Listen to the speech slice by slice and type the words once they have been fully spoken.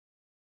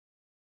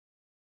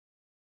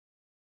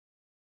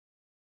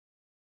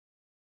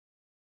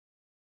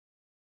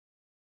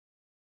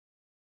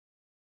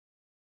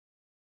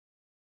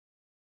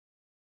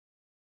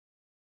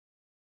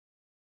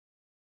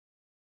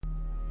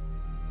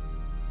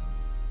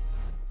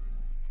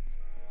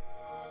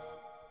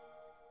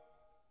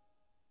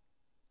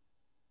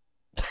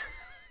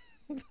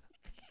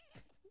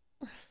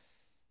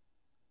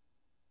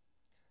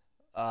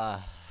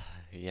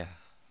Yeah.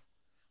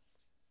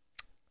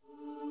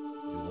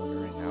 You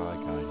wondering how I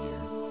got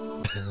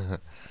here?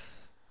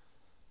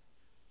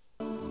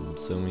 I'm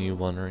assuming you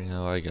wondering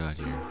how I got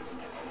here.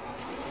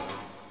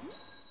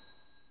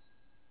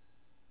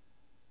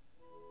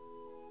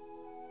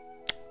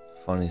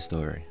 Funny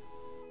story.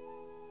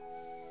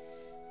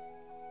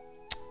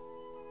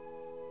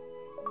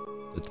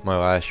 It's my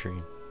last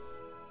stream,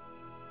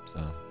 so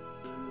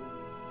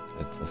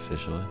it's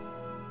officially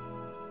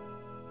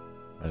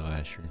my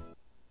last stream.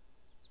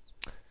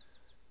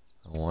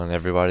 I want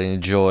everybody to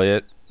enjoy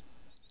it.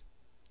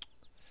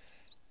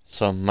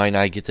 Some might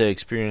not get to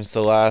experience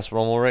the last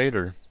Rumble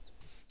Raider,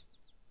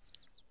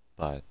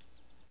 but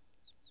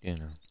you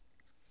know,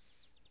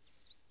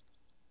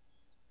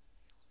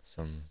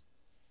 some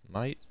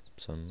might,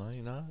 some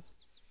might not.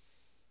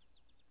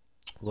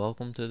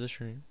 Welcome to the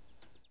stream.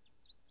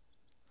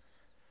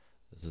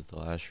 This is the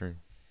last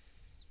stream.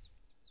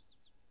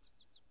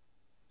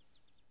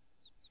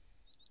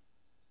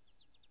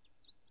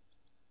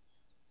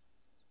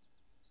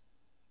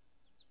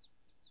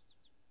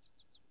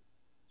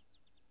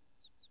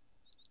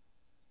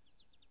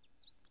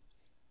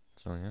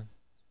 So yeah.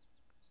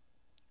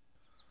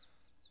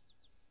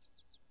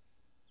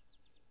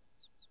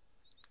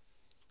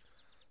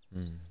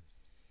 Mm.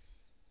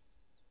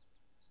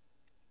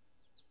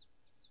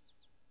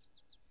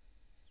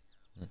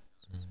 Mm.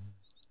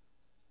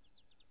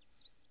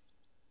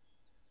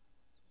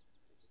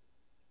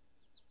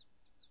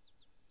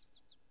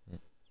 Mm.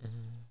 Mm.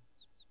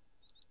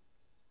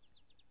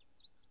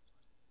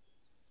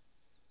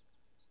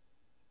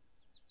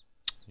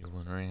 You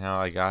wondering how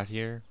I got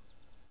here?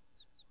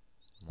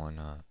 Why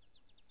not?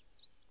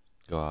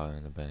 Go out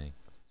in the bank.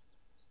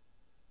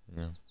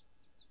 You know?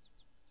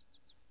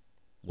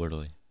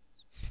 Literally.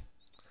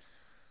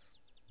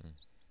 Mm.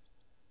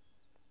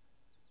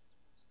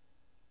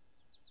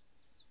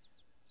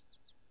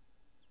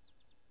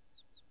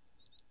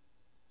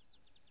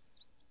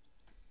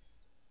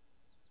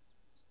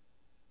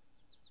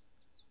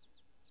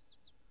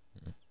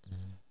 Mm.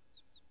 Mm.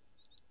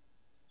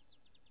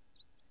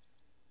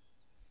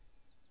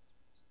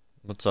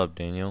 What's up,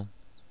 Daniel?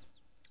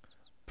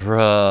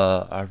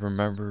 Bruh, I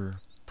remember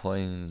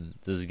playing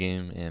this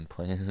game and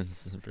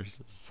Plants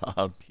vs.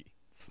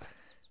 Zombies.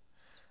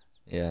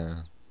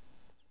 Yeah,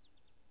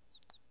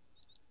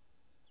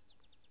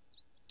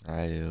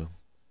 I do.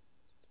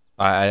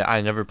 I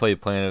never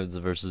played Plants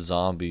vs.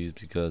 Zombies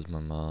because my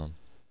mom,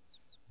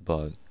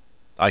 but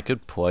I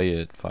could play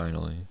it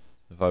finally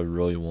if I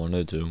really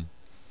wanted to.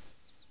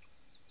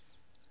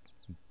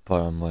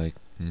 But I'm like,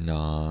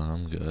 nah,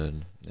 I'm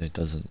good. It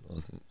doesn't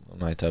look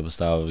my type of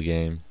style of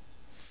game.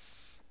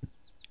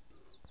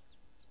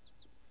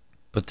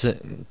 But this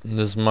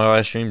is my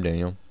last stream,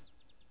 Daniel.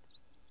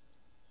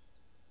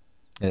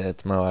 Yeah,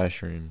 it's my last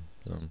stream.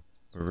 So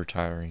we're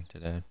retiring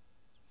today.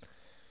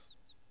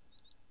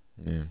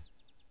 Yeah,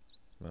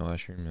 my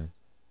last stream, man.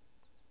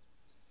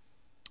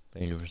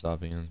 Thank you for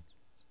stopping in.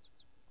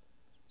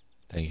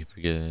 Thank you for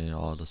getting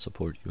all the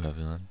support you have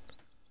done.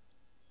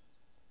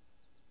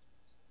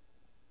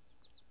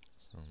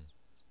 So,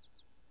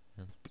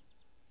 yeah.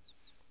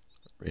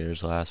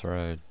 Raiders last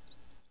ride.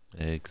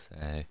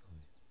 Exactly.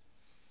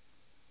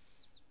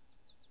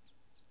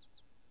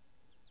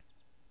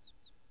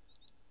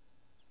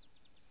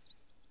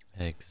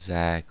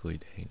 Exactly,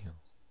 Daniel.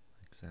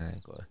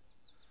 Exactly.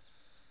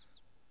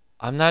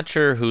 I'm not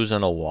sure who's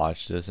gonna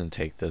watch this and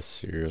take this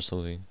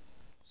seriously.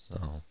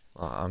 So,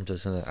 I'm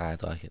just gonna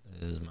act like it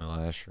is my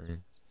last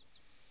stream.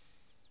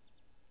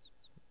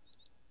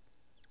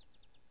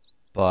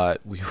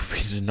 But we will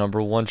be the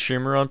 #1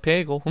 streamer on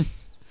Pagel.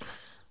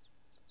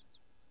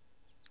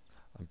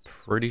 I'm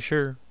pretty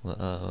sure.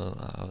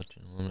 I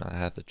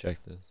have to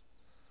check this.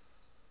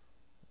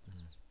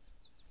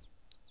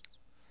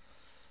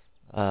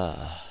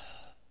 Uh,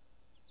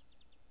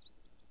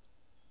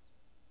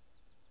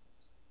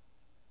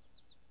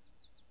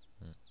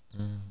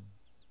 mm.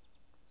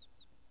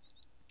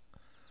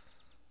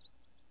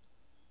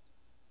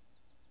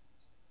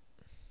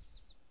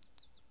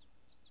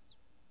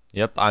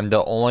 Yep, I'm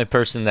the only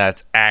person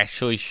that's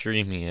actually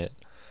streaming it.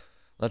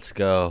 Let's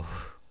go.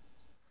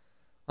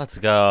 Let's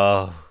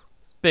go.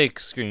 Big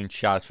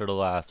screenshots for the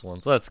last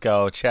ones. Let's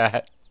go,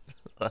 chat.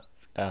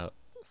 Let's go.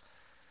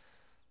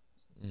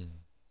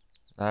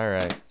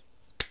 Alright.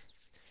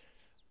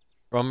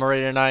 From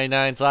Raider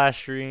 99's last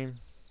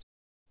stream.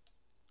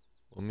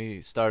 Let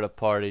me start a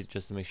party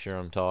just to make sure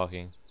I'm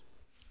talking.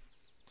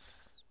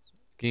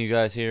 Can you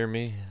guys hear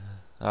me?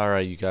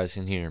 Alright, you guys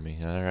can hear me.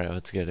 Alright,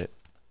 let's get it.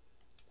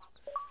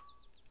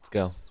 Let's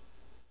go.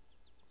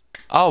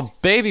 Oh,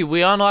 baby,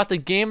 we unlocked the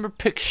gamer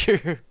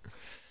picture.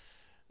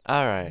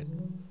 Alright.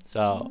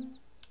 So.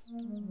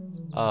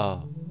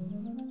 Oh.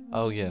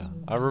 Oh, yeah.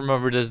 I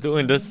remember just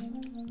doing this.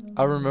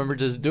 I remember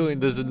just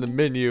doing this in the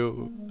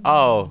menu.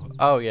 Oh.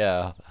 Oh,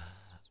 yeah.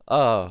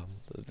 Oh.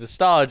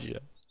 Nostalgia.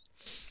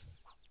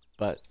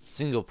 But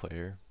single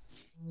player.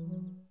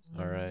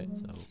 Alright,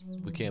 so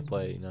we can't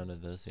play none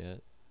of this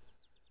yet.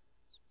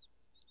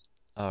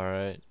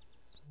 Alright.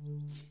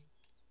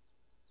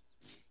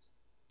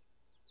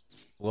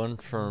 One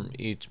from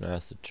each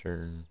master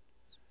turn.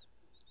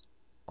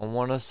 I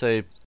want to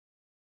say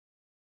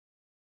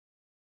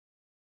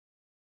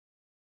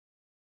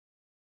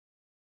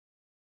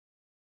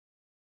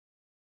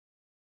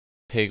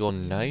Pagel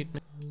Knight.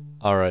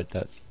 Alright,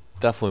 that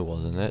definitely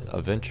wasn't it.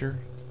 Adventure?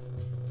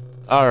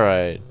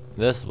 Alright,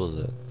 this was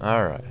it.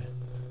 Alright.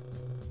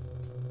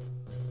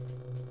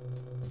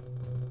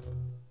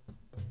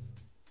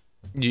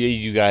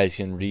 You guys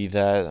can read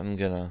that. I'm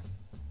gonna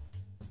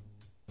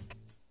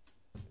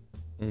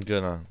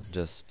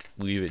just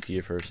leave it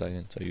here for a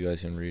second so you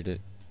guys can read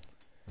it.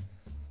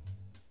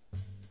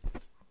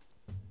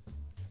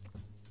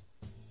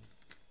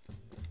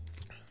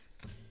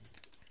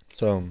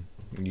 So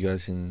you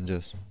guys can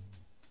just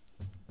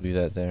leave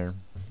that there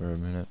for a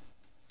minute.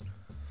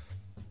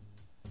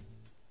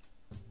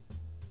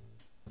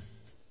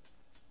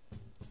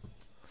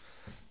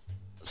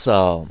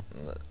 So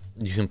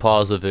you can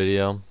pause the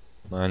video.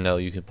 I know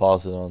you can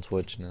pause it on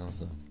Twitch now.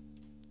 So.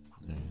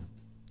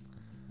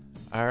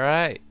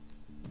 Alright.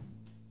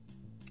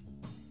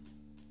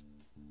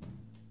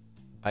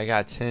 I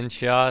got 10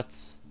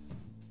 shots.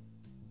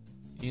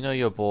 You know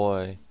your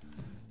boy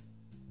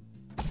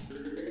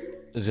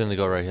is gonna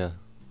go right here.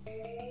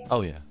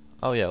 Oh yeah.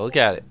 Oh yeah, look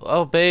at it.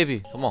 Oh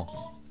baby. Come on.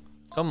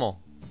 Come on.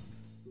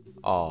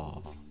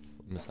 Oh,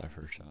 missed that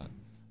first shot.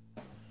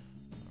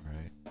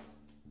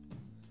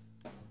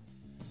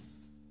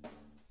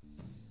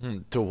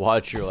 Alright. To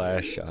watch your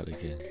last shot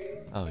again.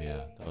 Oh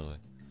yeah, totally.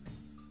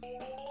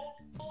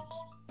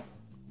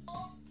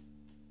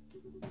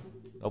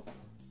 Nope.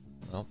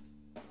 Nope.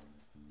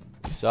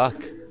 We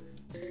suck.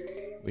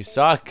 We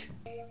suck.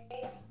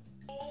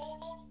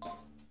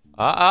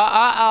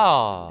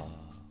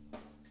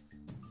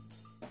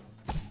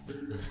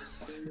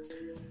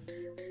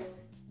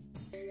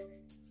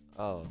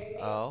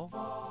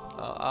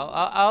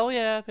 Oh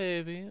yeah,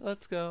 baby.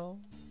 Let's go.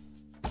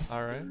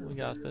 Alright, we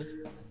got this.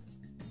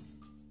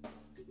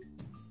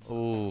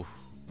 Ooh.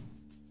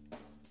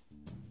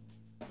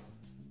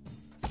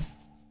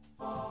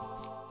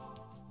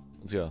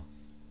 Let's go.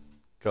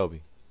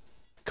 Kobe.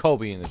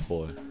 Kobe and his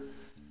boy.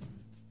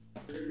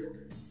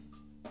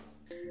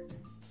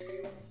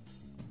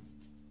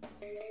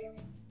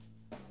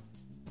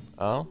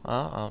 Oh,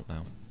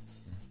 no.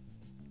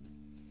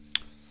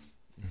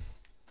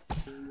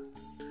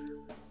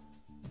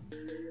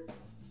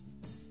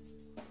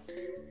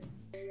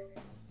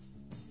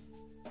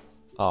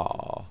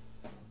 Aw.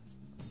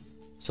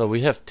 So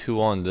we have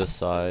 2 on this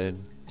side.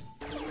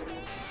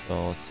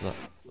 So it's not.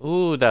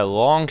 Ooh, that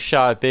long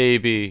shot,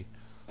 baby.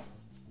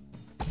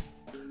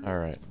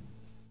 Alright.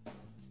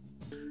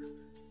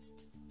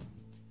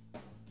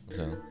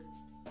 So.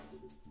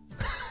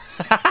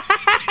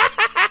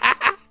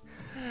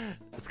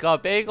 It's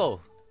called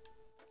bagel.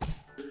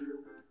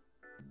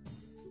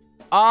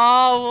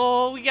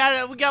 Oh, we got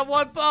it. We got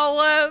 1 ball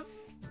left.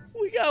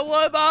 We got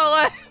 1 ball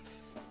left.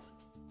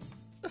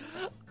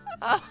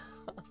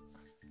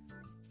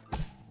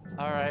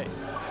 Alright.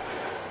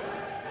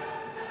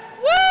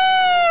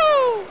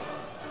 Woo!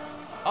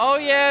 Oh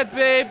yeah,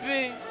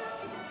 baby.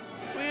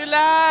 We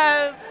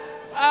live.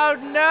 Oh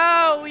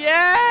no.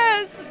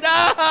 Yes.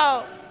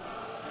 No.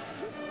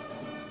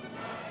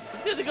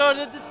 It's gonna go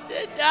to the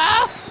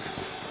no.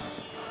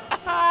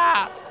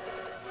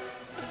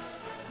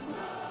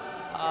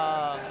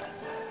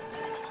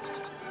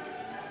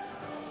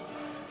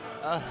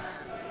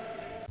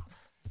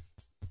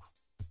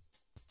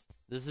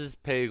 This is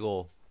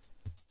Pagel.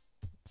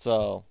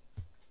 So,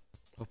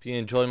 hope you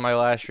enjoyed my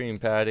last stream,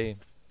 Patty.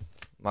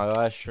 My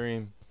last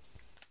stream.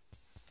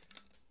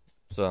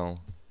 So,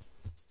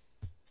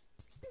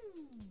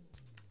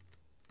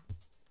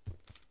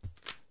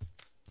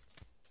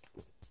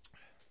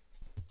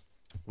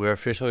 we're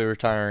officially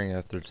retiring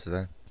after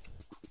today.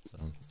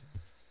 So,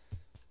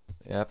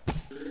 yep.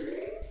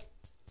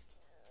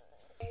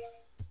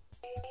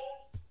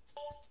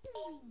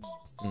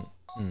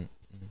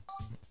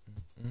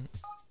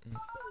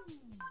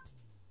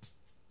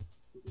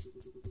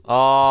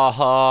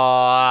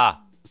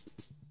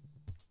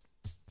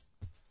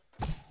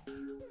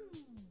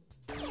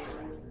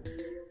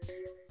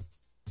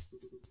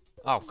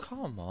 Oh,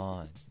 come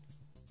on.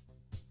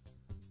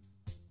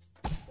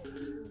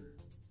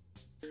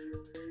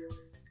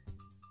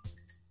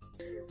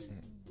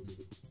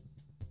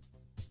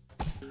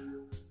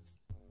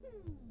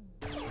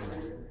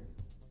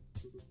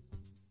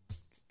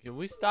 Can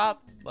we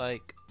stop,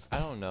 like, I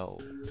don't know,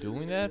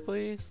 doing that,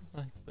 please?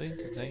 Like, please,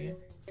 thank you.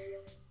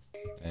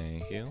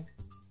 Thank you.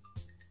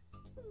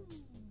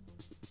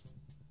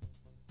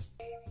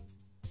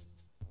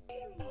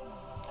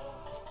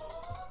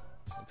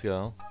 Let's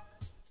go.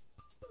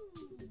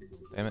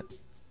 Damn it.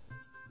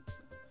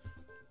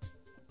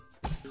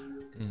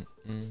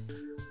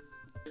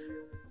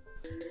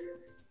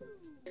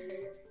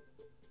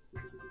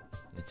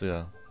 Let's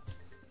go.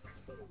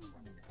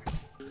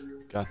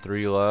 Got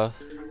 3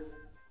 left.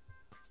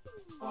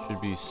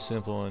 Should be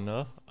simple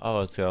enough. Oh,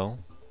 let's go.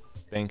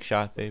 Bank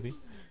shot, baby.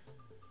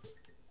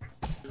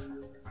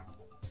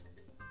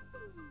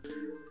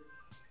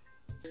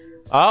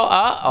 Oh,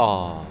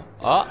 oh.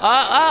 Oh, oh,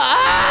 oh,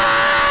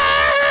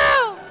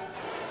 oh!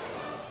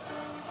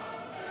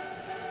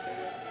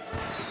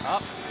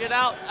 Oh, get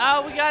out.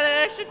 Oh, we got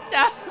an extra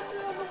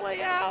 1,000 on the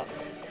way out.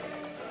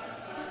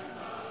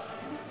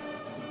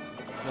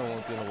 No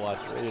one's gonna watch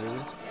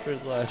Raider for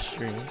his last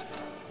stream.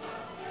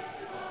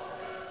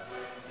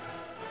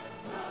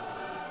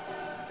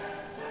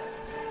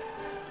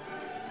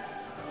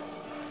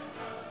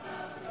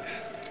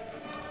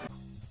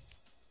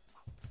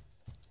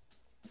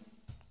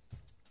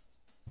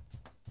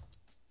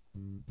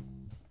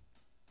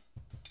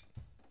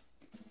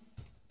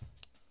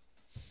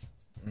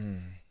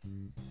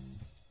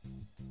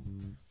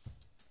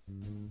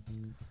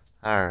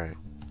 All right.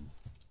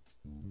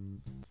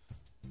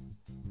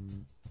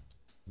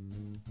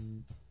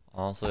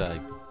 Honestly, I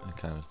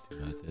kind of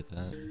think I did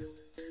that.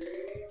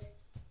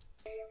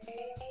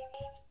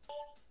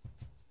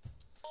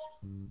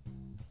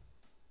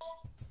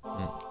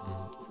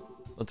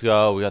 Let's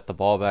go. We got the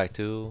ball back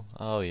too.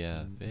 Oh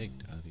yeah, big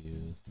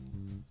W's.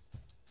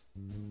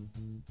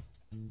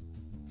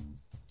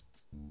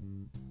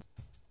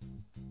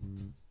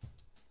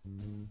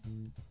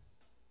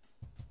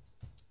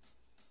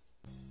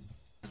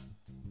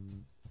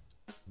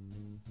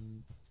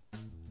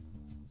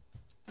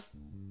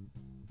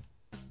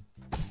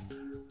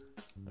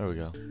 There we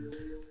go.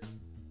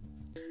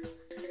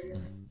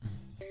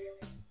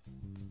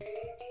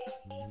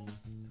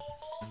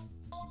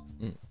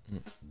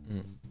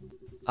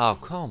 Oh,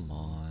 come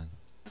on.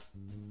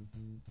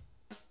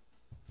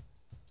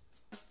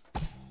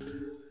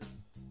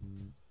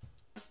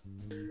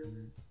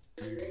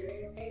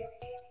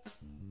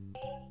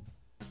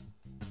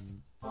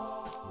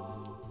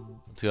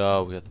 Let's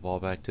go. We got the ball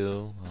back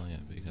too. Oh yeah,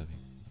 big W.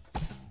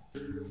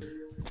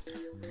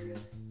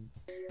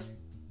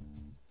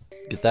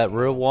 Get that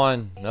real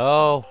one.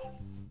 No.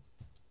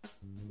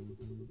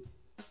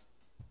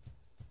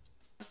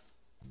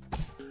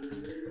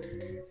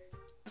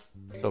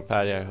 So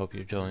Patty, I hope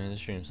you're enjoying the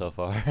stream so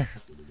far.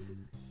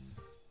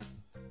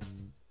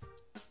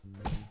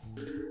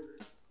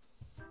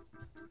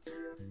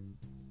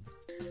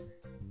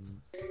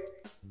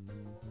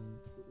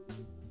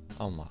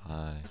 Oh my.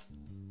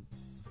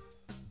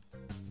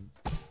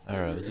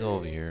 Alright, let's go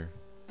over here.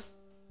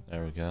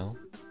 There we go.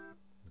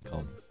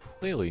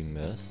 Completely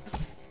missed.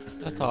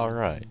 That's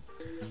alright.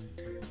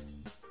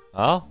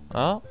 Oh,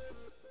 oh.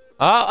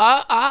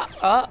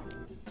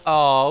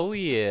 Oh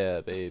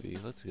yeah, baby.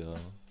 Let's go.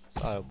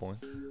 Style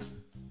points.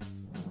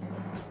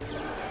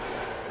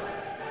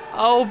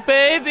 Oh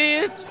baby,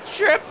 it's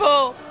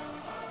triple.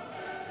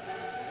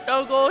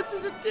 Don't go to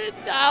the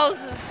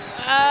 10,000.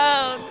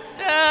 Oh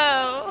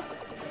no.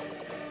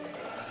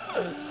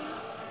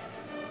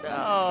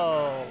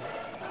 No.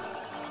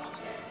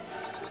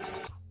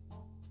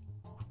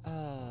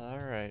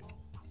 Alright.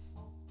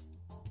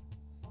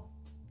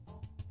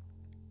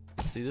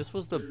 See, this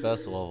was the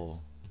best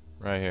level.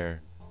 Right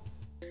here.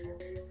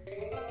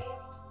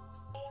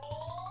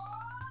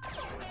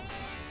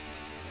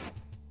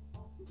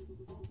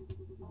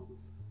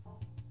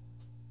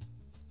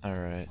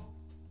 Alright.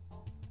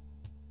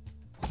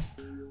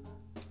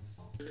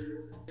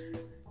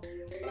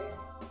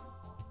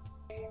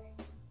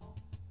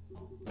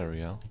 There we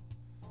go.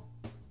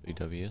 Big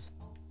W's.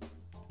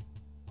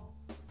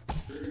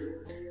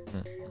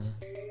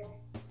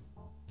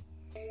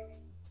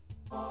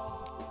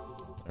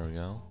 There we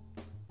go.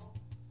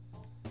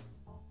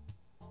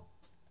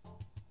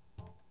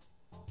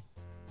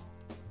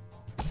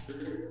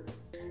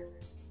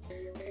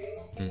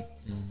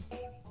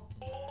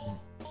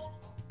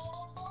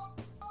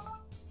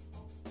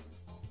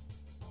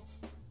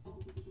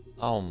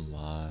 Oh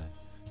my.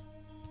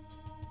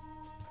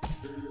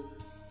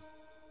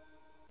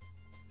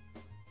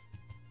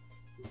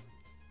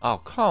 Oh,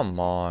 come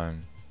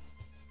on.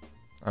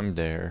 I'm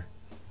there.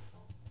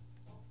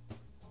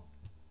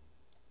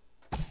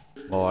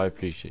 Well, I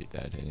appreciate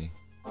that, Henny.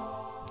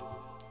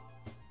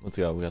 Let's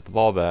go. We got the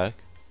ball back.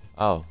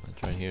 Oh,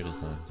 it's right here this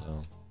time,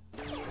 so.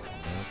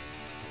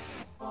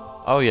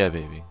 Oh, yeah,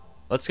 baby.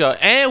 Let's go.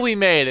 And we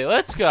made it.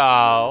 Let's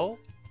go.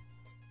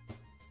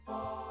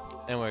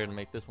 And we're going to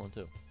make this one,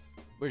 too.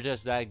 We're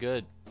just that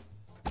good.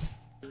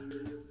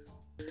 In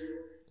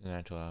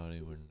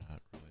actuality, we're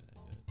not really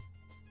that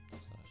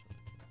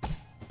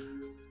good.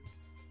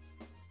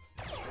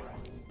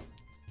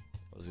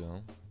 Let's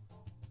go.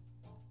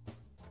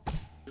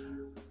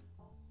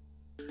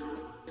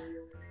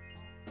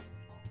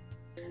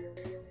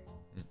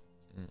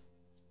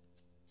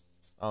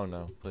 Oh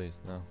no, please,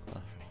 no.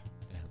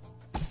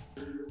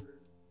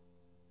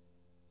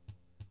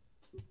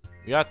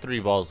 We got 3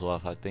 balls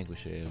left. I think we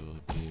should be able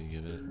to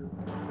give it.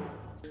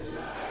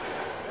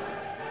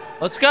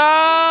 Let's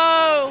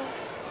go!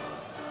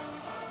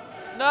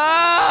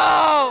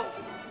 No!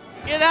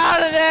 Get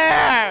out of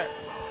there!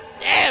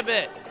 Damn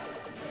it!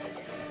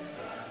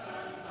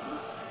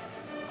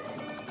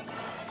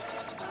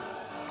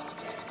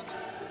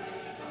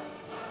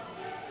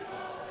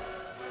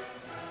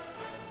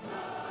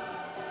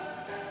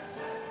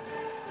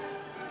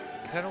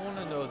 I kind of want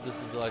to know if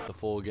this is like the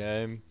full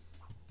game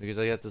Because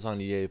I got this on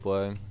EA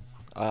Play.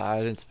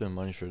 I didn't spend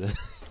money for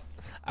this.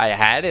 I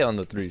had it on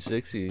the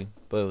 360,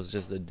 but it was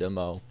just a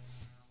demo.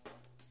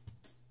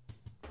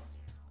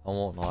 I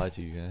won't lie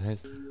to you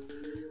guys.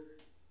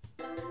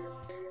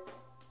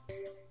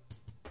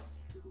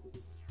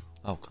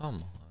 Oh,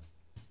 come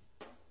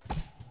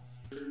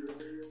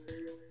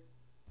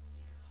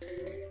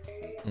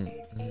on.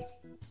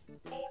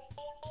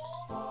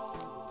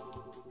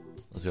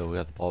 Let's go. We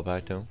got the ball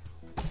back to him.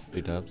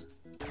 Big dubs.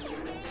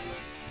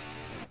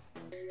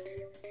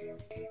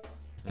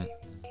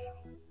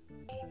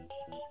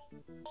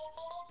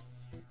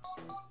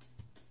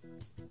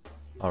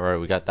 Alright,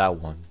 we got that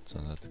one, so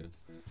that's good.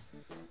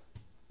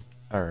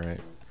 Alright,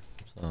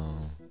 so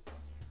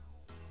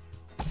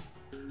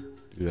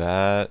do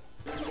that.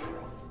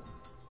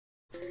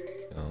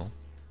 Go.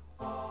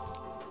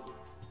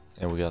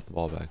 And we got the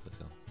ball back. Let's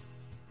go.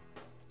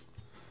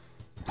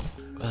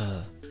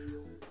 I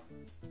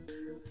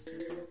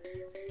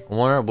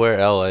wonder where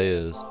LA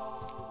is.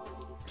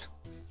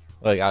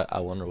 Like, I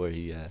wonder where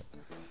he at.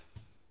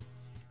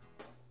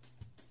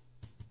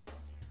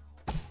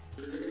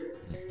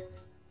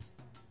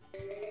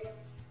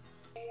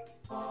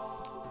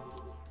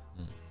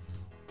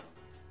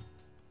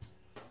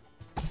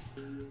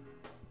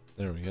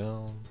 There we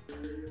go.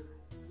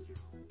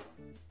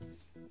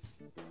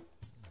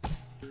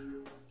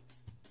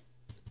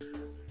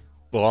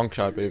 Long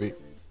shot, baby.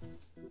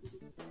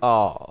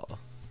 Oh.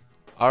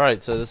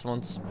 Alright, so this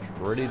one's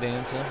pretty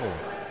damn simple.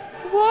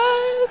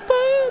 What?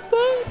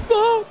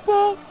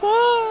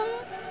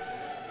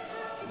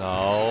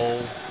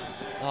 No.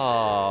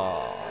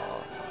 Oh.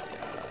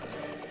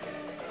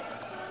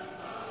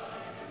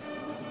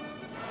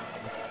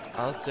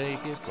 I'll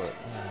take it, but...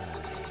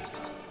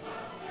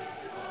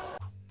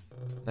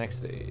 Next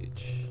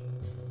stage.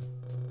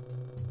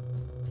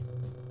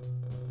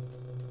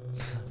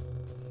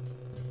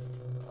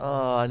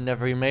 Oh, I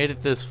never made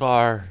it this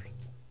far.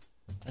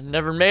 I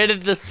never made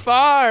it this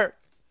far.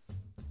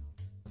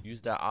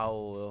 Use that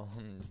owl.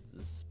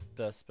 This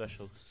best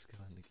special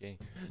skill in the game.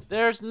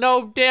 There's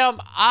no damn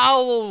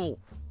owl.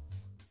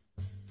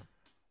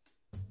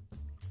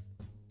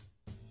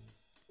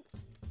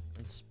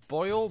 And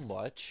spoil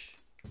much.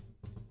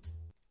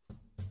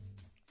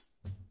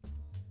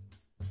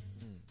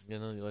 I'm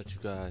gonna let you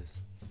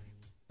guys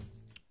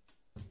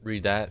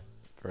read that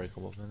for a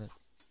couple of minutes.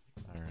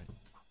 All right.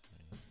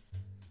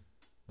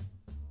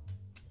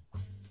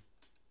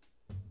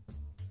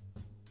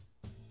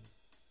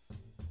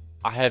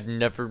 I have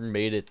never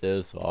made it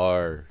this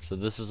far, so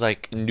this is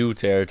like new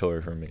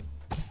territory for me.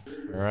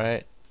 All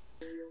right.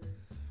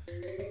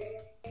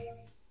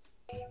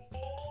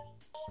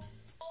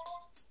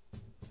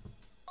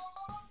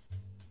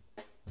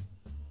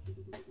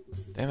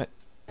 Damn it.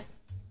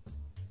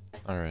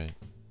 All right.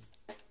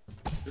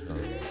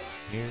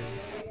 Here.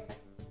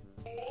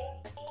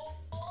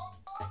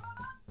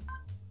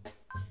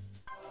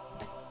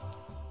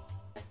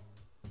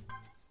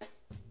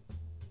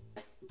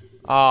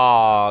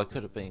 Oh, I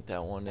could have banked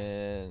that one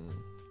in.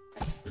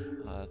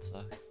 Oh, that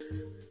sucks.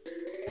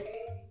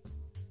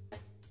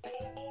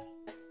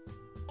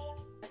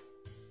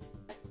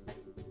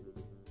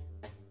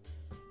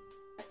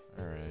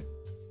 Alright.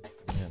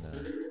 I'm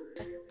gonna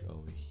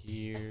go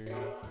here.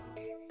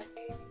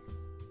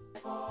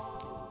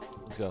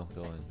 Let's go.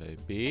 Go in,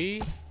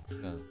 baby.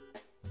 Go.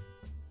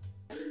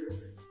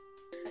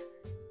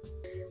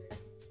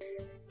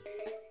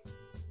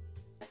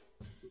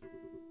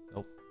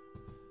 Nope.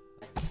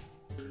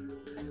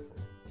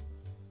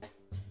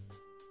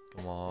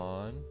 Come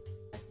on.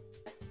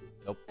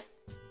 Nope.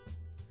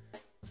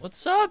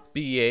 What's up,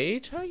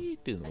 BH? How you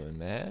doing,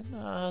 man?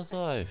 How's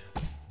life?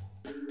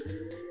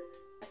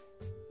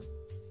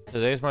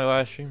 Today's my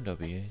last stream,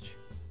 WH.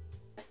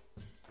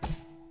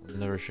 I'm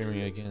never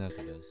streaming again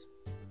after this.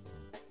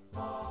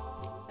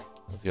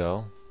 Let's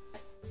go.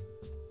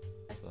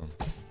 So,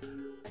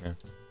 yeah.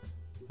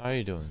 How are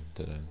you doing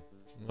today?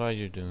 I'm glad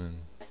you're doing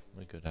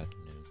a good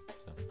afternoon.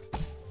 So.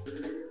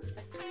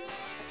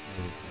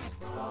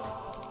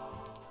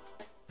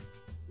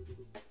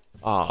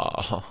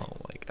 Oh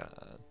my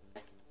god.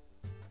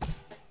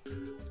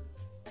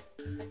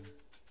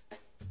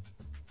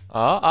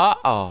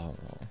 Oh.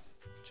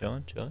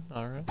 Chillin',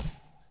 alright.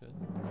 Good.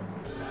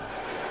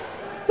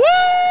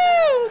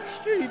 Woo!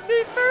 Extreme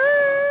FIFA!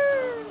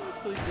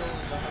 Please go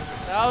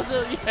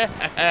 100,000.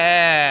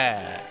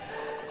 Yeah!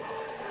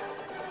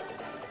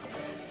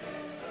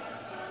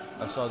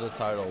 I saw the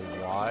title.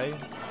 Why?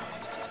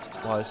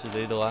 Why is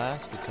today the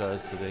last?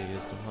 Because today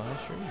is the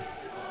last stream.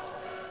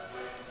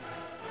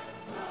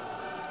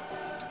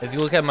 If you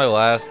look at my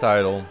last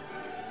title,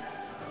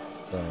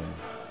 so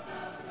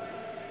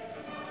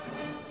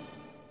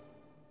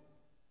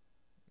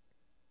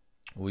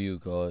what you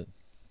call it?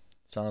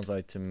 Sounds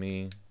like to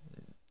me.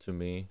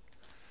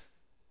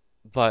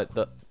 But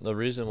the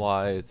reason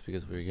why it's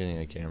because we're getting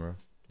a camera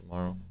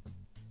tomorrow.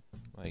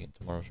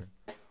 Tomorrow, sure.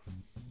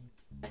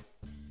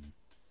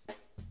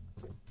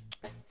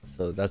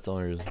 So that's the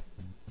only reason.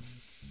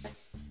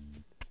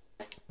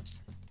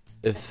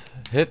 If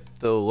hit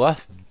the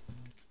left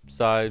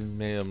side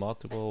made a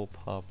multiple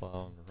pop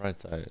on the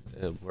right side.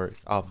 It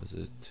works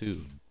opposite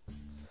too.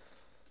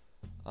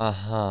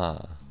 So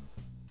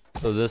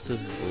this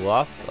is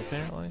left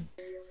apparently.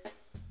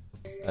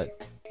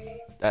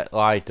 That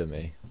lied to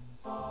me.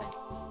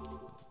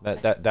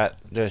 That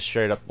just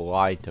straight up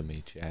lied to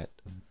me, chat.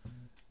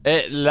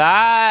 It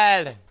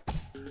lied.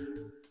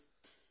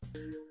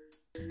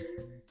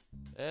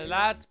 It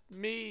lied to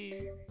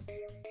me.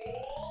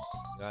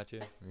 Got you?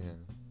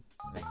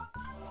 Yeah.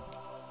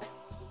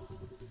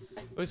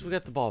 At least we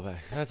got the ball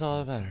back. That's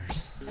all that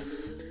matters.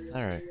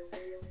 Alright.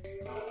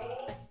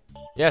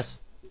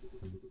 Yes.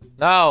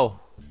 No.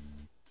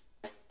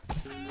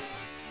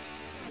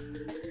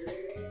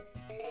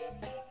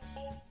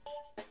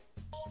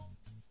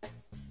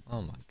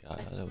 Oh my god,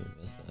 how did we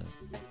miss that?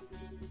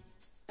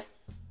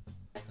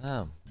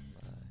 Oh my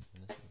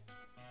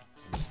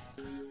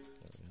goodness.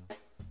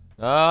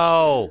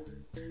 No!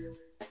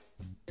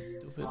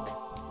 Stupid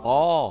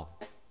ball.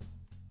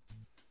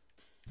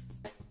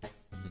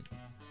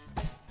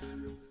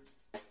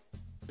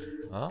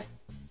 Huh?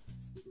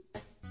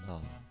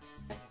 Oh.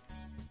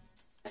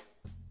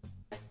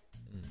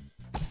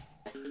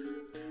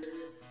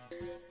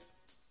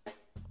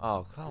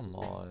 Oh, come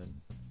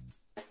on.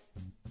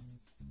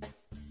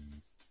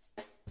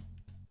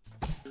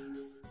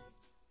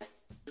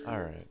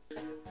 Alright.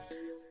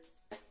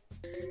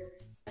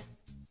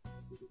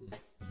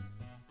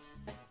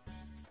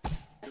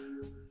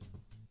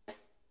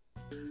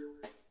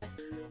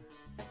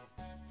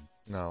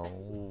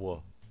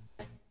 No.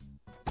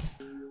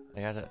 I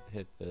gotta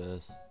hit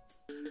this.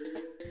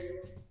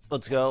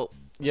 Let's go.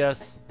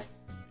 Yes.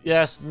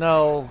 Yes.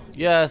 No.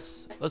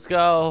 Yes. Let's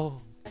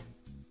go.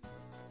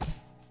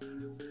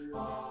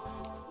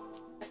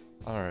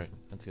 Alright.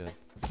 That's good.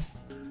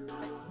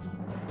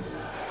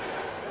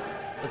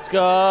 Let's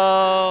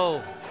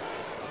go.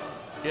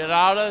 Get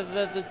out of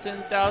the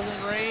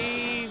 10,000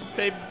 range,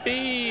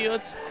 baby.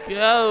 Let's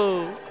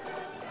go.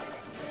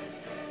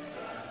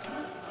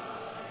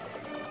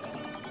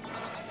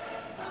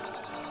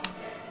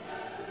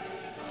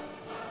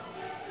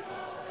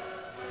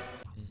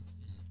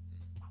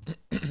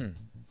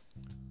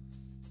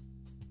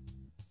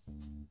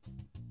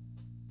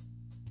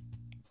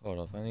 Hold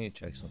up, I need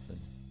to check something.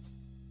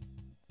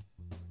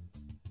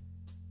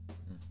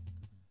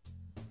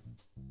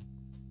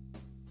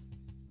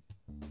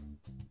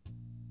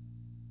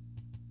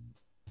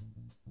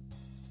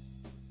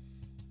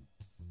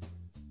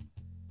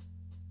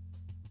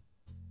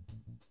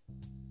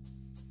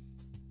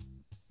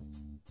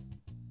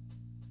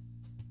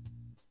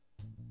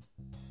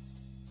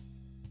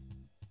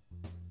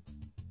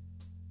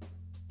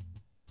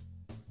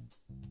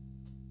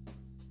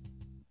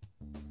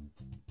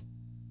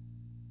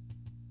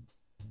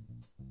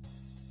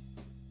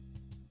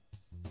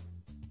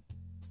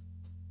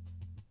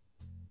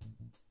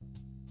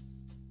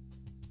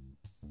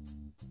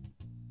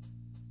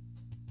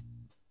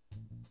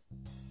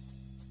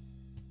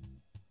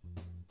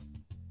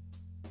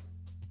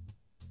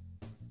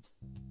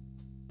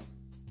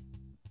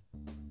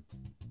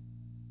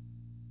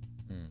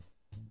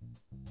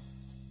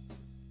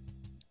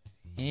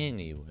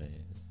 Anyway,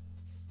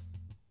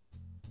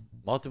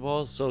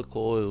 multi-ball is so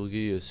cool. It will give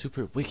you a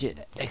super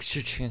wicked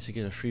extra chance to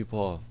get a free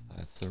ball.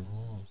 That's the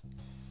rules.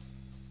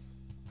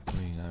 I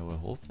mean, I would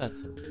hope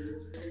that's the rules.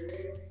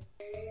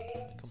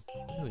 I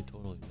completely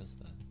totally missed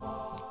that.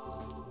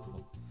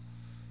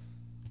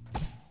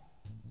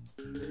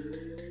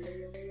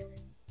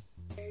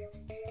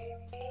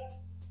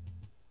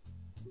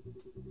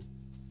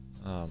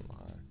 Oh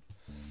my.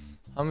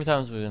 How many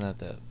times are we gonna have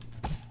to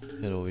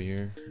hit over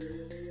here?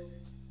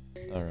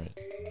 Alright.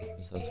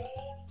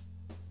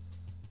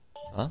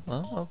 Huh?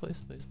 Oh,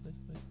 please.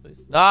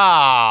 No!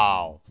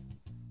 Alright.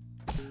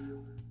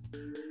 Oh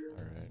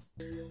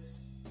my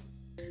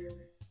god.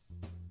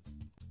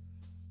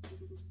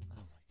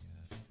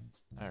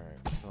 Alright,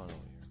 we're going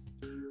over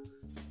here.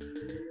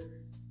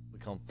 We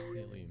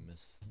completely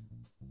missed.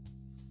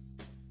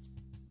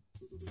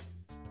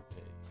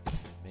 Okay,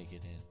 make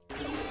it in.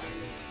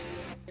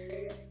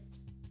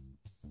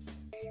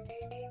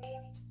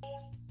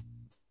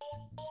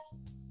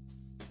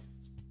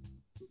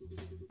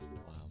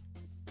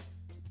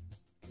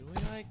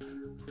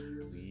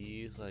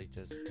 Please, like,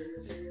 just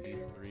hit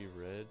these 3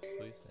 reds,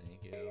 please.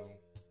 Thank you.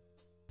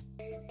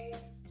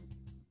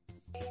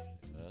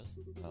 Yes?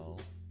 No.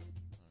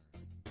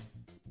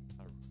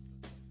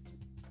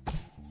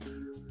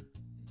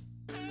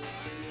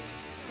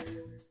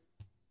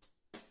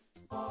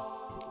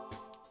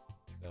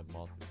 That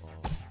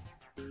multi-ball.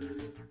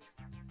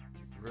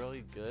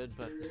 Really good,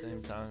 but at the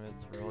same time,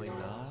 it's really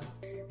not.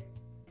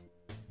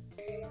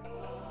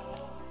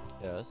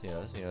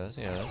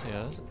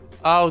 Yes.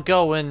 Oh,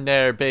 go in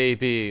there,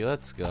 baby.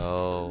 Let's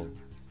go.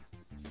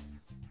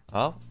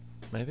 Oh,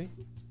 maybe?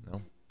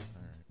 No.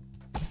 Alright.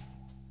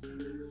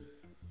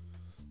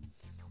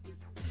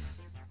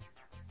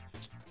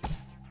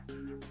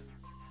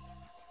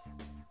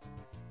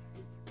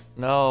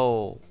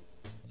 No.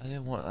 I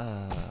didn't want,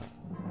 Alright,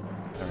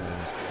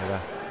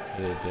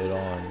 it did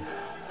on.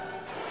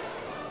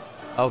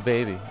 Oh,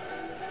 baby.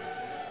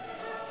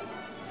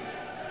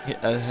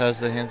 Has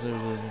the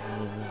hamster...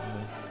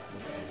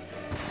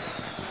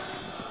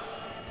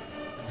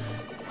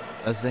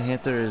 As the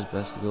hamster is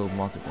best to go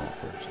multiple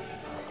first.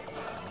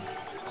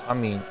 I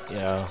mean,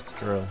 yeah,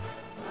 true.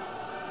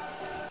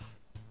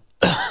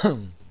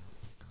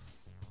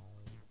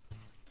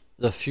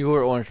 The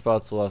fewer orange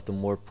spots left, the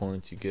more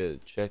points you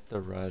get. Check the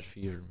ride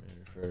feeder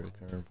meter for the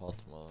current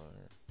Baltimore.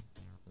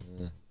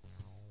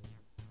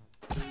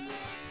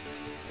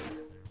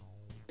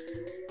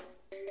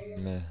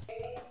 Meh.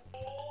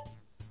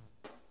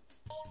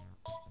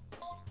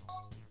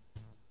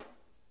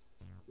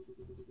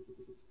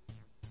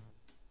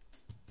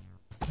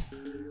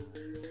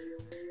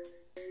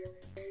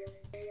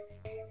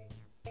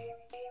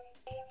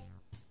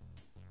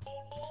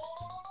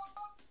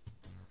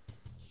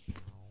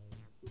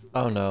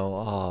 Oh no,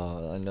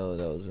 oh, I know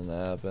that was gonna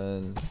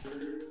happen.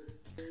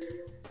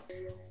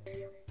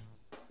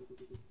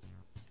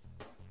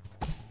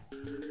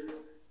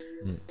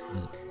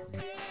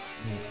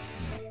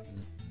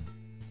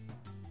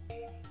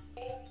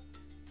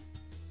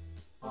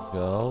 Let's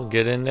go,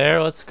 get in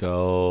there, let's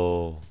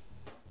go.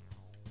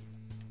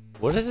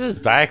 What is this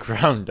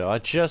background though? I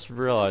just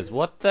realized,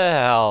 what the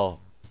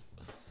hell?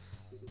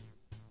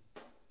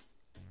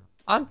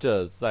 I'm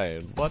just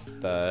saying, what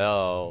the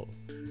hell?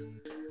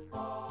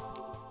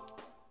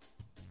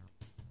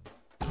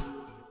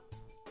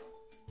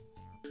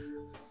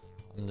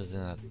 I'm just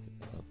gonna have to get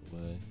that out of the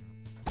way.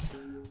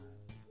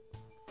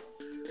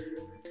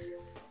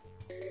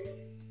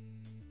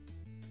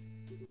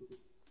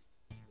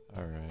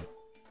 Alright.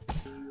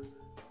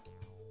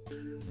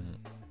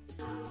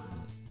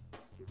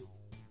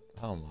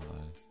 Oh my.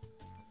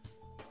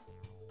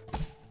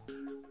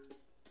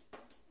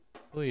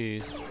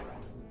 Please.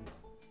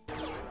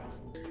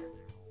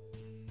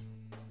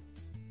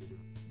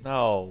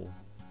 No.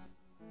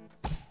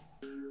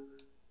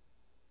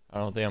 I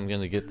don't think I'm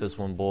gonna get this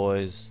one,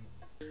 boys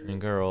and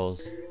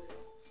girls.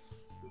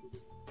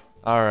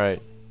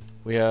 Alright.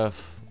 We have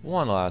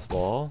one last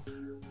ball.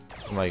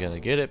 Am I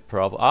gonna get it?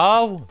 Probably.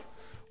 Oh!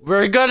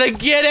 We're gonna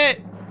get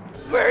it!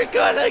 We're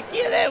gonna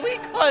get it! We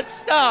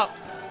clutched up!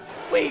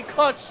 We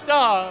clutched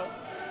up!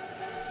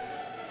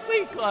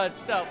 We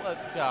clutched up,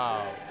 let's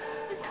go!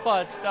 We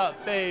clutched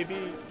up,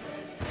 baby!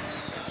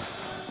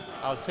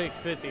 I'll take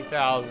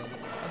 50,000.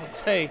 I'll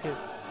take it.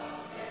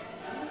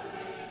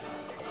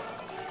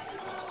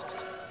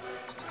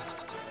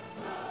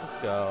 Let's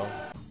go.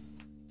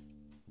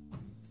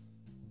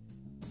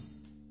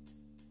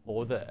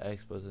 Hold the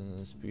X button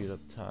and speed up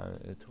time.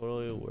 It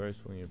totally works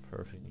when you're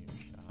perfect in your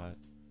shot.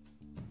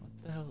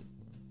 What the hell?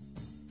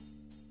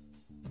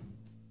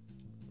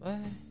 What?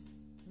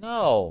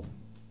 No.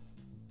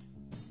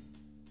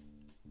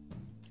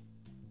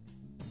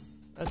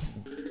 That's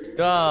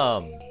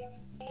dumb.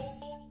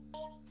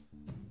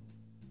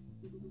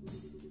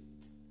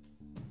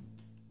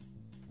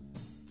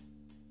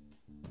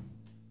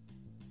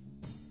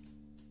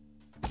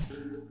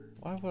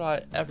 Why would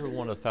I ever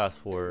want to fast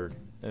forward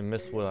and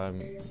miss what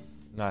I'm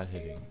not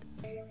hitting?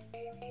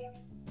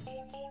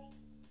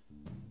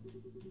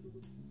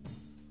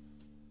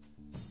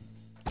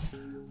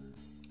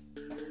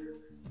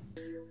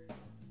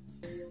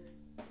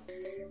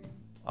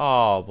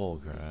 Oh,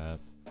 bullcrap.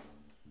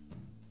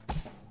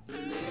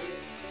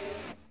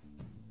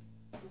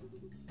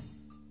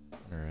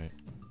 Alright.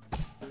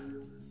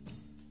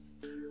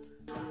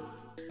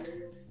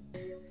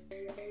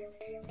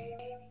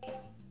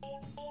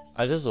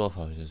 I just love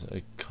how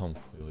it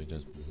completely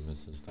just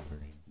misses the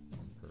green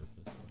on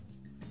purpose.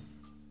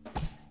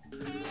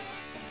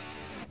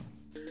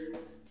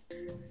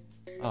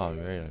 Oh,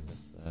 great, I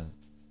missed that.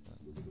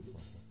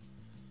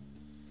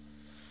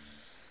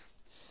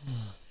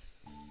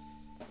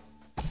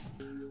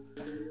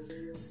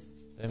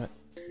 Damn it.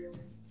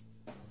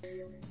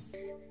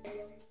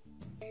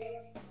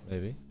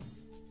 Maybe.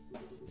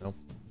 Nope.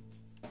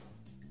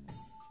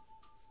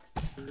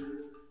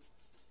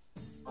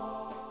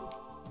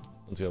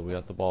 Let's go, we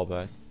got the ball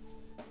back.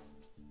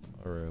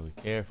 Or really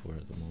care for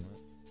it at the moment.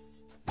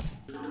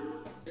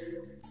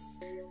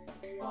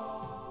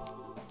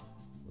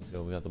 Let's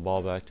go, we got the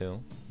ball back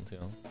too. Let's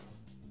go.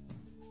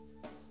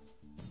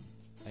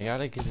 I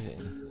gotta get it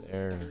into the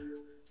air.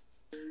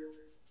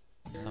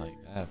 Not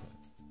like that,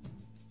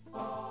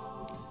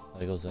 but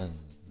that goes in.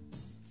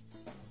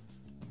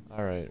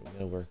 Alright, we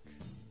gotta work.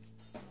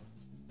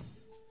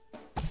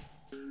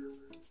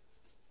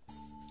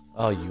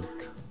 Oh, you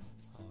cock.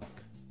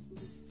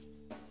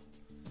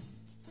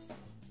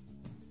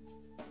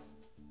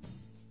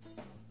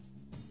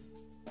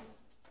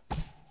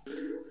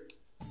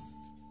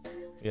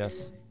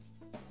 Yes.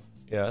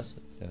 Yes.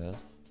 Yes.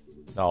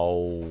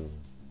 No.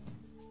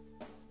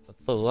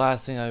 That's the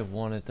last thing I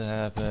wanted to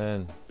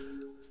happen.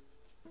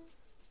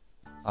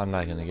 I'm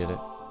not gonna get it.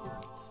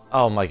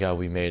 Oh my god,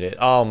 we made it.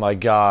 Oh my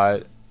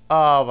god.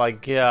 Oh my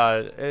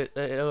god. It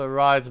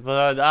rides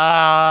blood.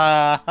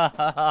 Ah!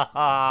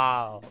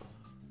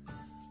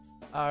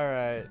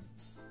 Alright.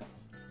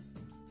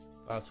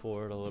 Fast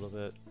forward a little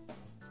bit.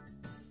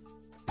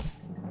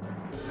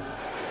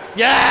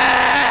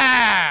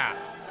 Yeah!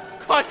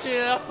 Clutching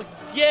it up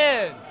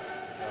again!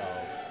 No.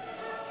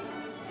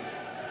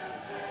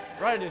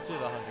 Right into the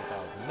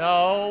 100,000.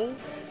 No.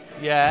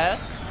 Yes.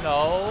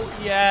 No.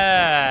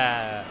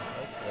 Yeah.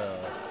 Let's go.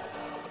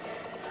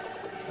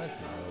 Let's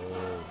go.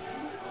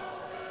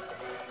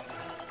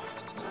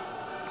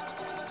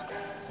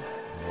 Let's go.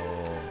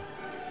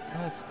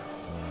 Let's go.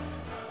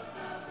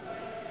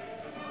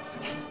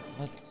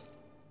 Let's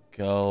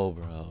go,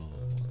 bro.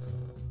 Let's go.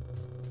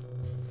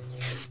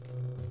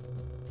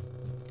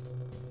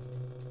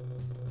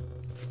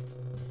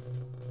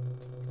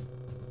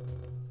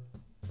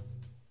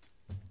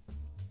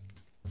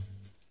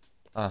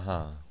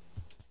 Uh-huh.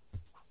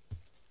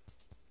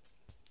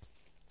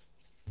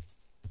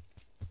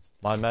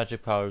 My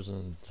magic powers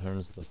and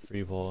turns the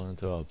free ball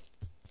into a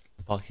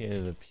bucket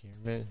in the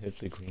pyramid. Hit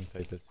the green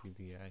type to see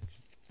the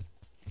action.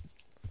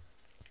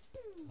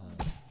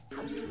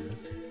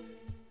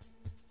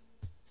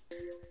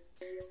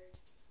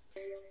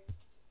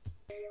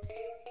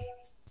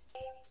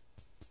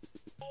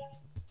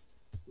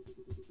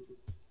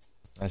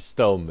 I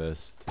still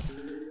missed.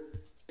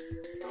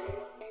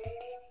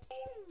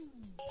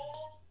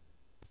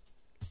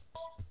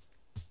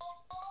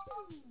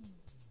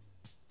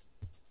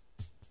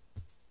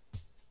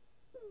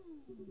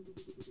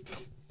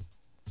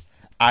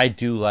 I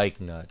do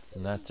like nuts.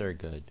 Nuts are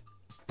good.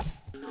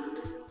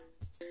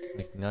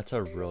 Like, nuts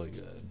are really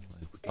good.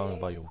 Like, we're talking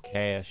about your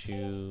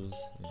cashews.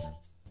 Yeah.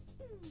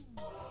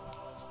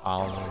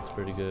 Almonds,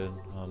 pretty good,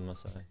 I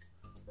must say.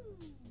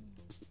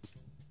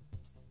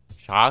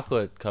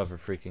 Chocolate covered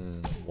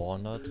freaking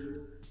walnut.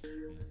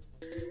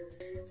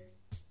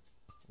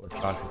 Or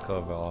chocolate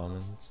covered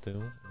almonds,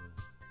 too.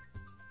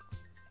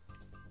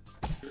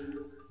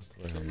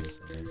 That's what I'm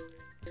saying.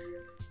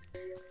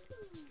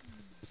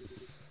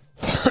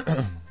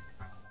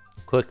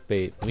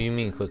 Clickbait. What do you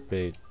mean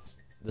clickbait?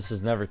 This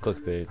is never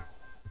clickbait.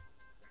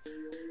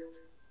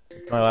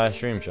 It's my last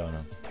stream,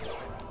 Shauna.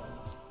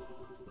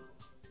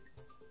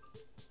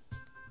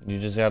 You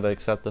just gotta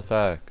accept the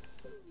fact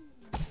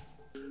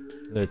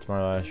that it's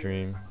my last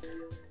stream.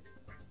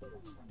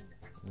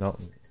 No.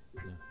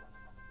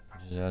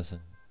 It just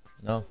hasn't.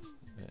 No.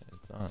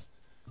 It's not.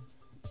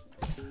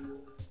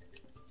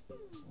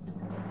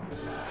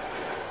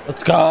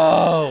 Let's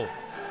go!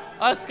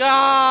 Let's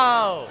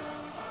go!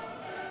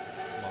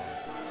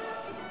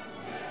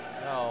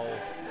 No.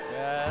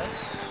 Yes.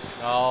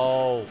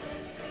 No.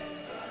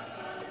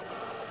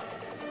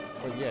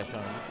 Well, yeah,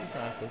 Sean, this is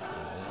not good. My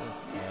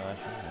last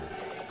stream.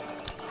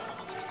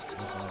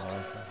 This is my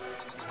last stream.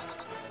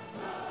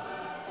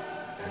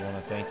 I want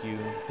to thank you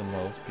the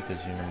most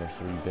because you're number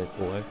 3-bit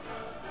boy.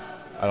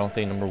 I don't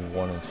think number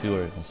 1 and 2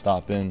 are gonna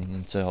stop in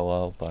and say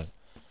hello, but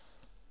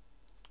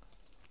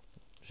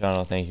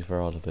Sean, thank you for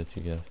all the bits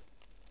you give.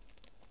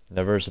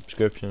 Never a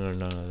subscription or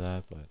none of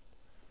that, but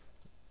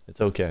it's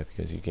okay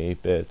because you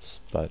gave bits,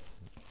 but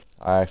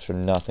I asked for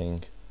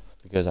nothing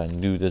because I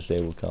knew this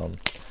day would come.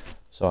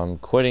 So I'm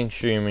quitting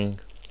streaming.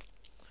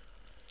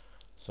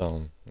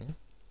 So yeah.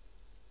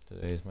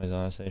 Today is my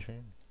last day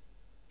stream.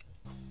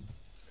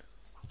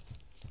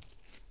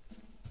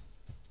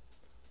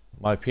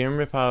 My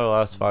pyramid power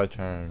lasts 5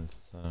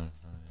 turns. So,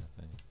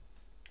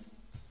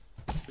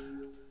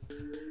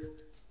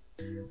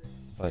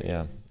 but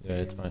yeah,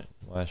 it's my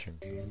last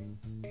stream.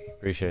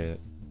 Appreciate it.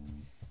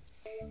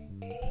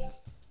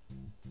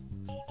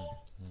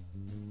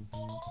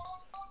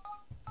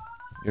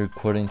 You're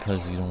quitting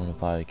because you don't want to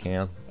buy a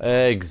cam?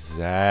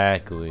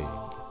 Exactly.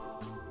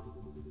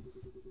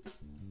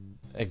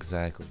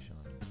 Exactly, Sean.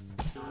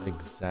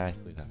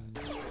 Exactly that.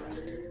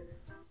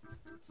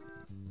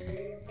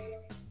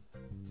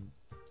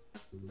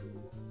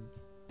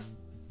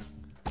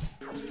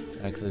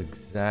 That's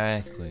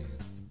exactly.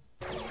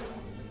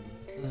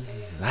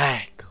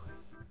 Exactly.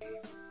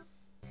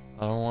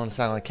 I don't want to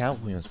sound like Count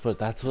Williams, but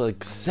that's what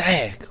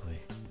exactly.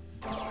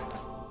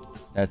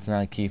 That's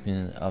not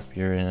keeping up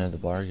your end of the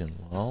bargain.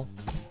 Well,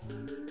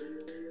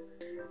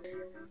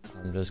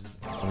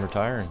 I'm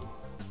retiring.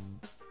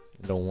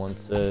 No one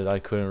said I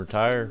couldn't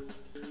retire.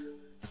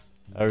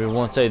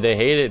 Everyone said they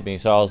hated me,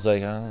 so I was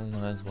like, I don't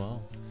know as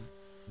well.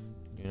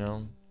 You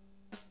know?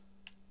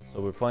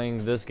 So we're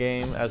playing this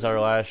game as our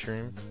last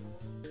stream.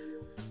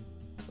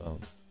 So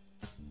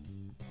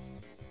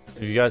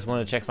if you guys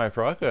want to check my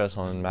progress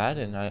on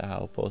Madden,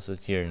 I'll post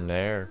it here and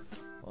there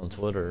on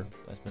Twitter.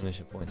 That's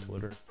Mission Point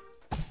Twitter.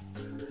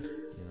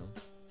 You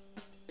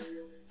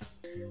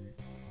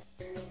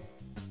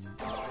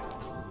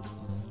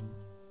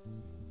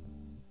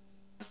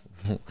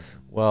know?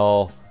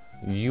 Well,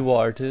 you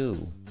are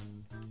too.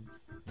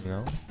 You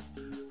know?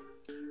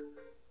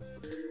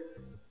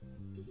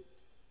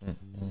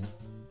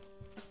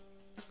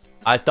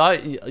 I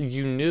thought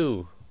you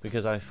knew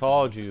because I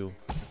followed you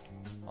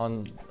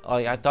on.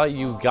 I thought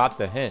you got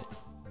the hint.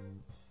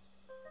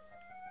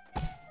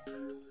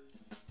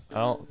 I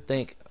don't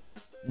think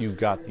you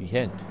got the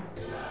hint.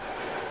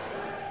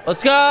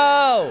 Let's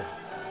go!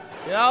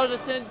 Get out of the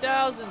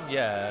 10,000.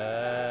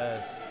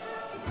 Yes.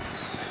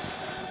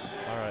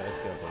 All right, let's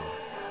go, buddy.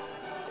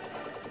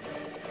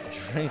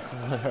 drink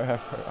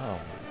whatever. Oh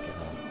my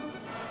god.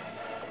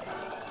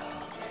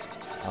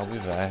 I'll be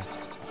back.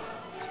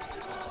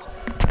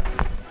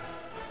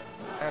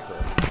 Answer.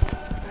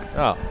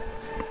 Oh.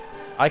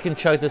 I can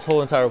chug this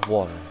whole entire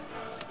water.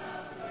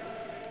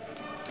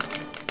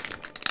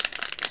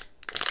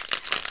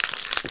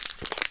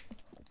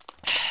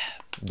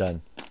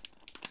 Done.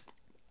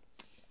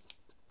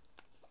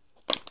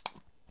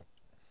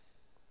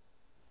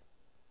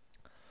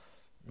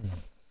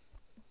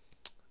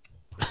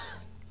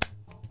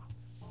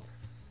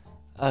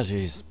 Oh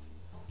jeez.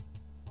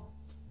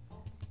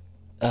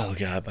 Oh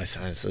god, my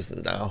sinus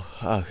isn't now.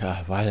 Oh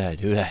god, why did I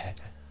do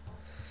that?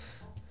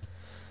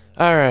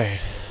 Alright.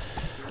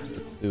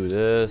 Let's do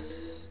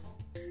this.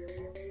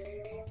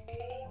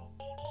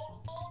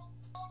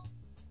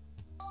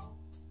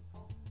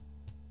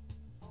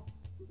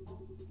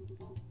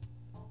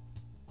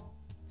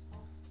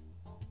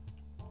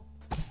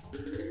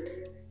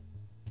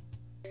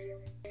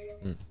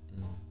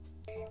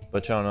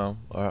 But y'all know,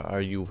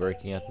 are you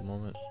working at the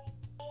moment?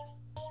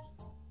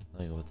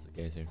 Like, what's the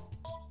case here?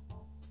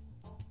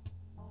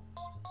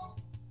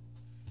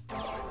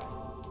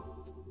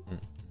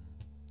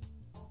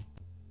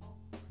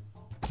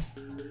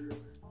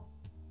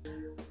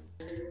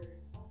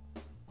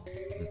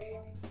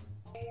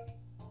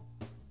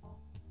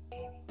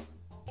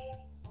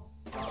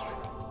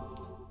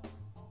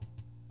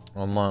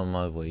 I'm on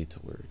my way to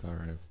work,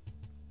 alright.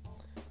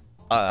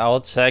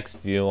 I'll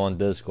text you on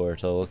Discord,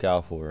 so look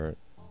out for it.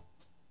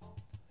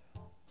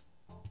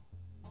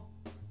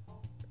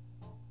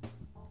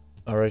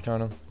 Alright,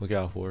 China, look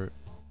out for it.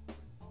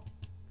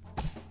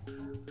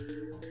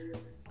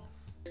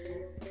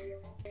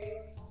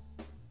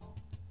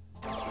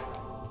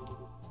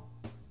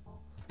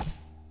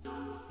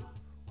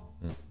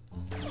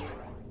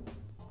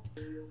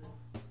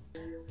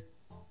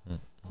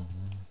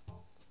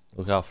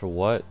 Look out for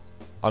what?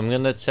 I'm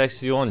gonna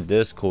text you on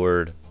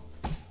Discord,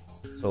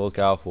 so look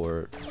out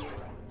for it.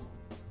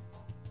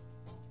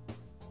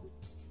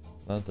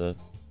 That's it.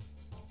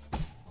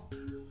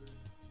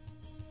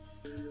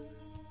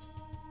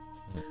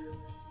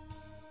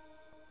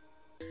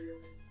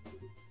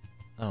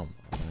 Oh my.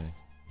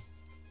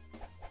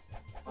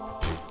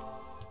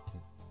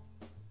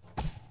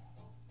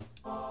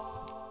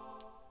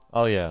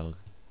 Oh yeah,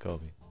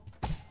 Kobe.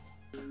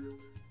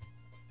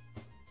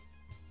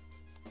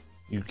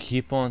 You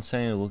keep on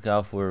saying look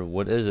out for,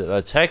 what is it?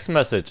 A text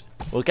message.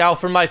 Look out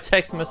for my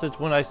text message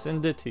when I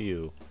send it to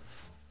you.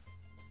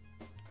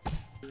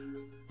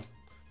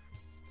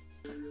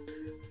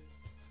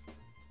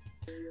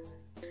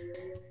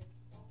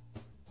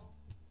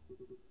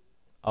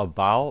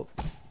 About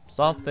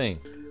something.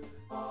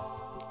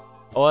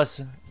 Oh,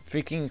 that's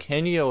freaking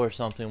Kenya or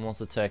something wants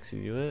to text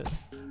you it.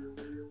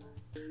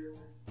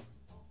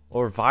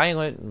 Or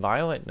Violet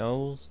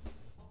knows.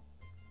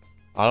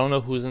 I don't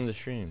know who's in the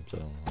stream, so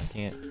I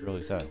can't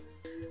really say.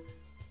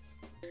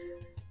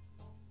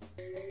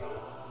 Let's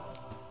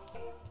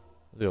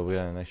go, we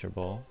got an extra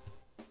ball.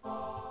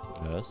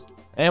 Yes.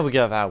 And we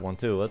got that one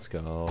too, let's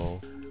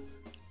go.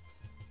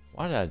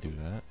 Why did I do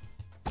that?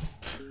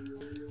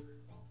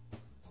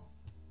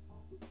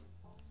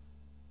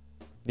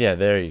 Yeah,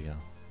 there you go.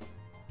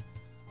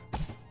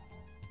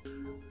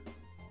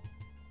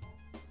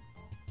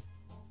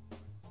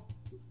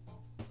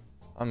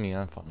 I mean,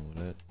 I'm fine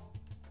with it.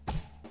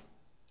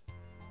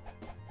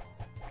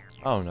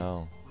 Oh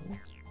no.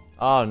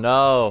 Oh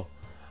no.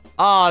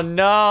 Oh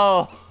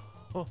no.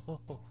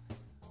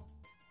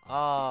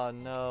 Oh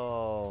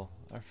no.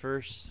 Our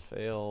first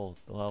failed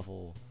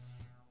level.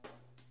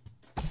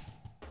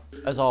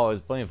 As always,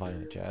 blame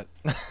Vine chat.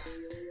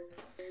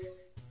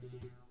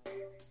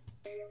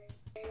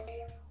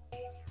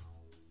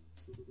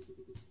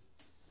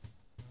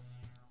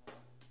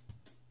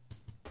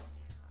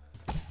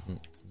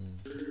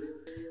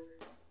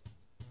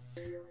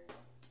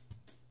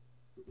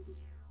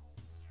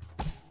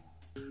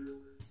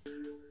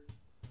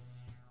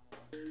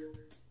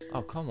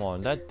 Oh, come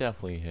on. That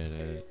definitely hit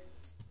it.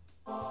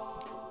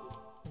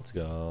 Let's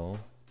go.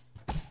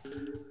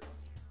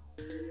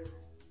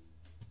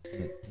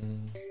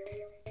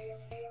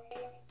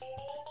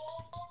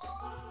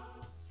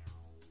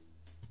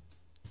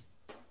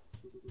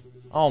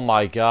 Oh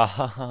my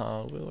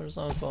god. We were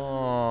so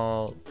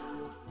close.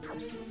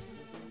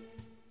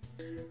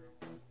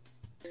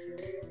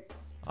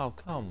 Oh,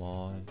 come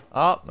on.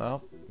 Oh,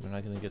 no. We're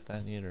not gonna get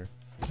that either.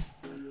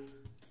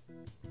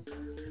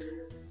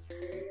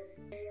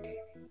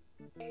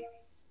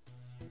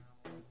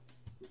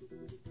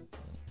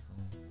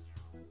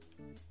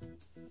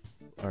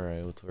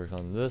 Alright, let's work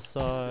on this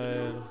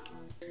side.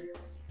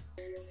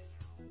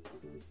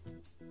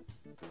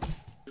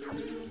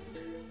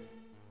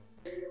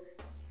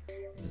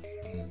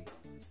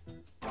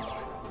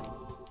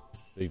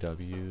 Big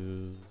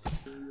W's.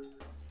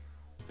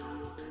 Let's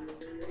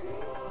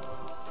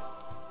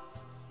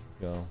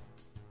go.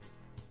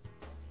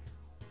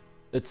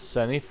 It's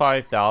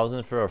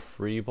 75,000 for a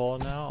free ball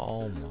now?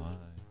 Oh my.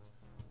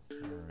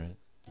 Alright.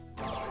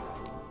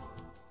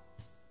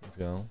 Let's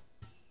go.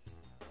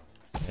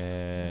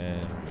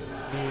 And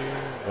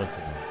Let's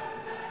go.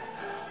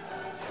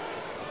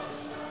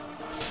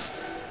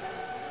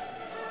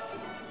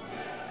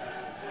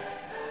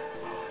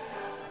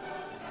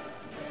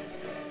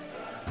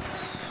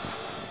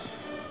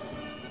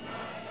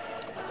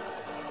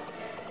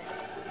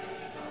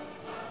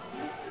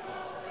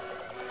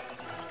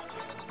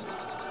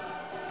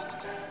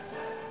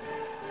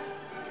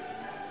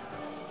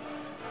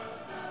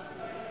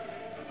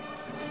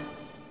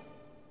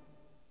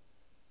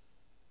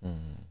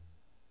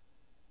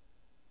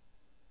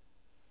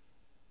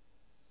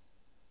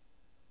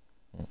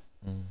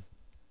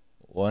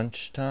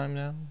 Lunchtime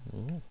now?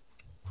 Ooh.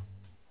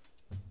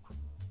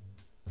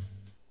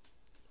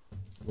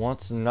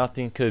 Once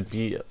nothing could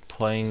beat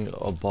playing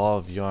a ball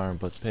of yarn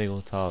but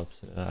Peggle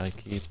Tops. I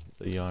keep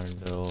the yarn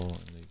though, and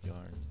the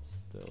yarn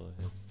still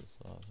hits the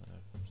soft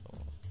after so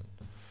often.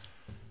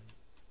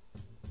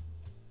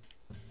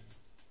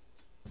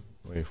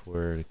 Wait for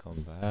her to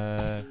come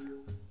back.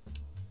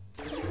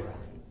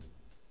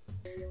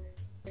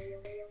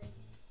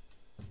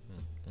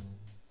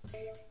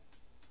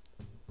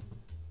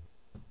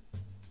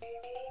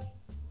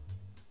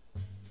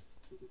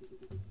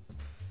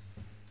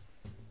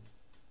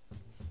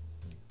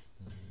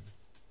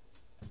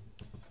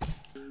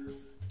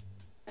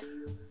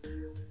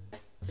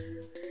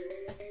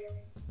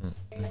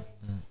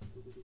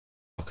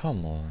 Oh,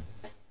 come on.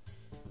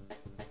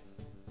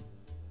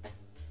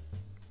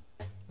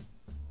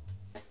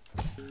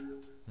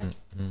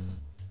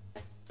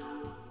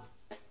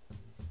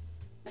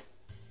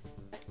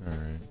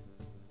 Alright.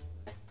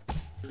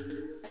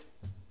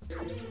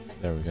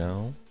 There we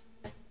go.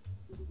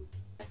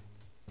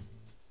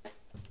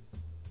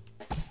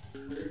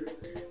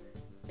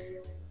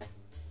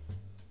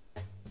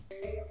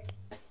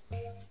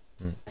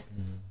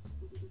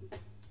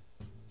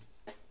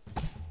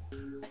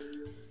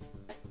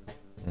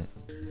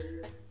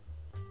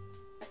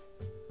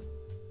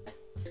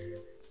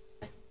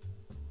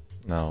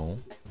 No.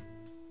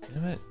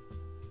 Damn it.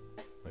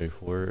 Wait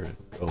for it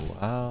to go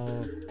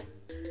out.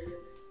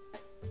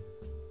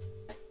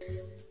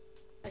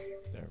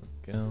 There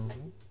we go.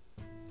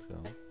 Let's go.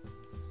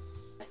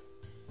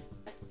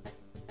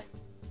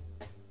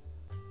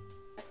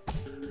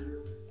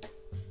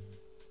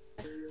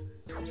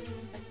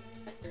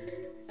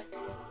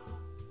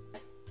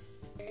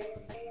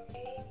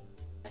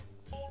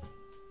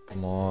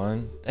 Come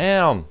on.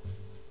 Damn!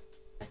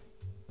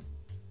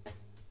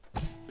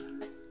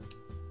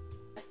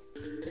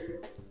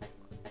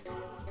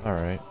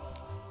 Alright.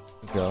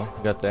 Let's go.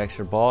 We got the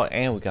extra ball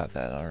and we got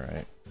that.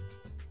 Alright.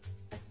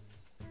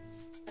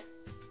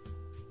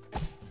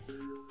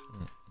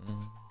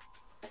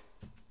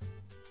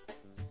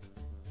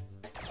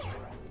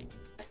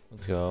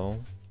 Let's go.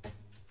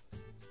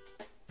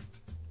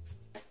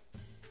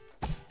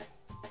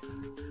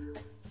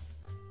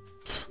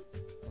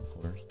 Of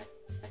course.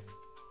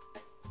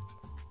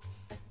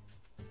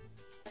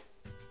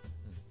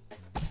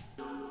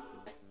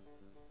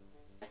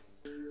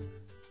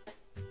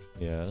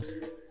 Yes.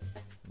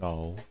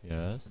 No.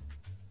 Yes.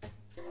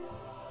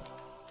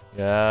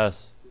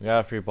 Yes. We got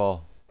a free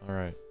ball.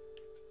 Alright.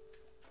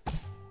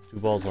 2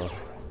 balls left.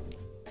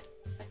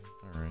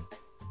 Alright.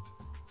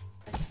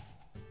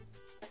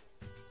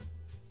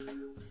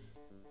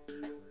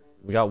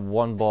 We got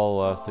 1 ball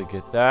left to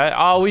get that.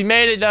 Oh, we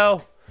made it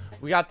though.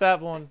 We got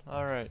that one.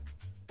 Alright.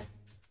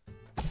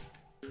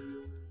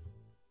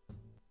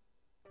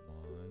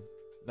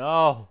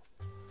 No.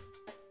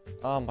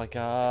 Oh my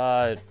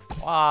god.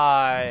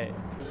 Why?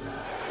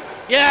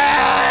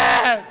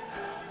 Yeah!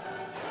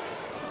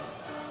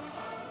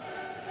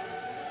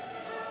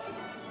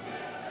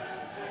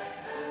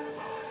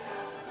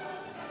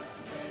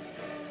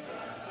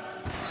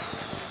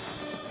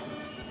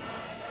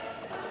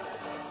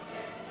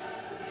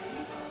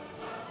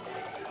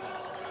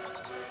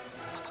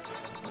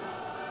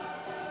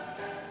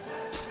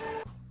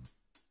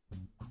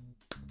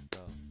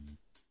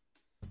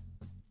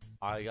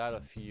 I got a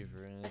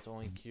fever and it's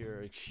only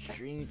cure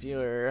extreme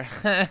fever.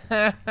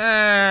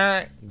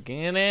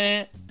 Get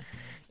it?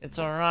 It's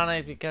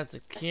ironic because to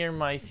cure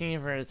my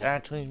fever, it's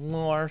actually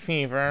more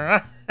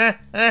fever. You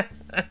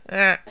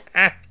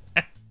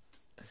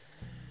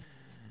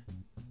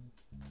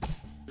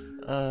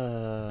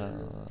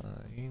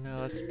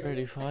know, it's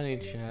pretty funny,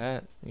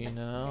 chat. You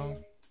know?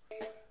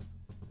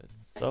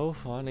 It's so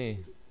funny.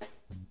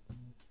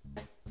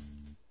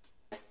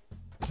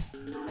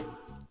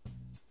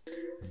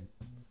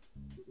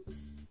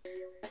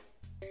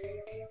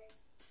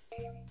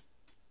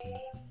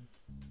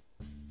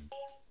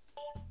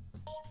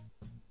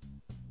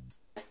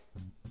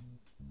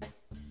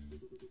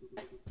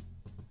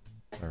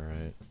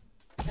 Alright.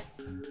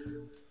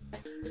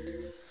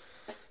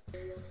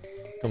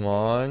 Come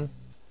on.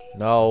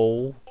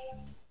 No.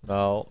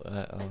 No.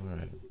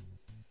 Alright.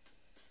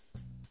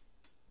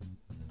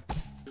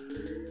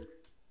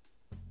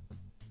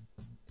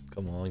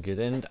 Come on, get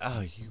in. Oh,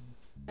 you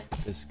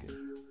biscuit.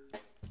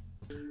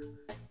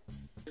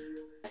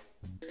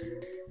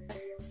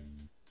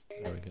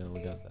 There we go.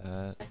 We got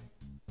that.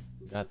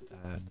 We got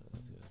that.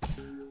 That's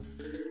good.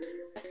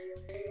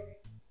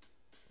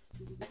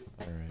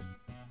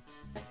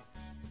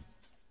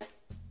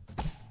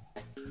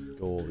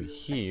 go over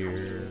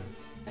here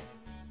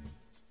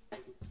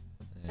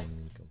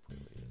and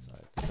completely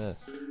aside to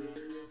this.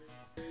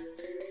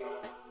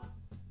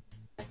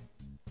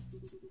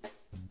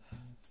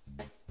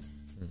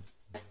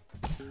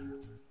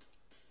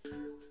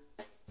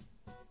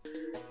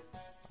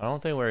 I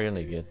don't think we're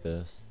gonna get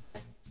this.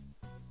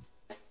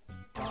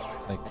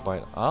 Like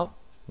quite up,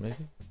 maybe?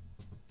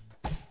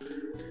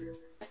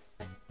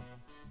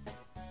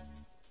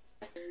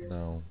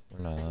 No,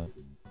 we're not.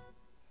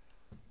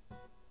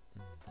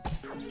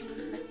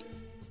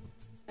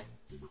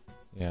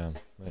 Yeah,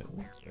 wait,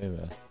 a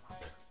minute.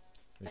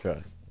 We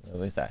try. At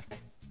least that.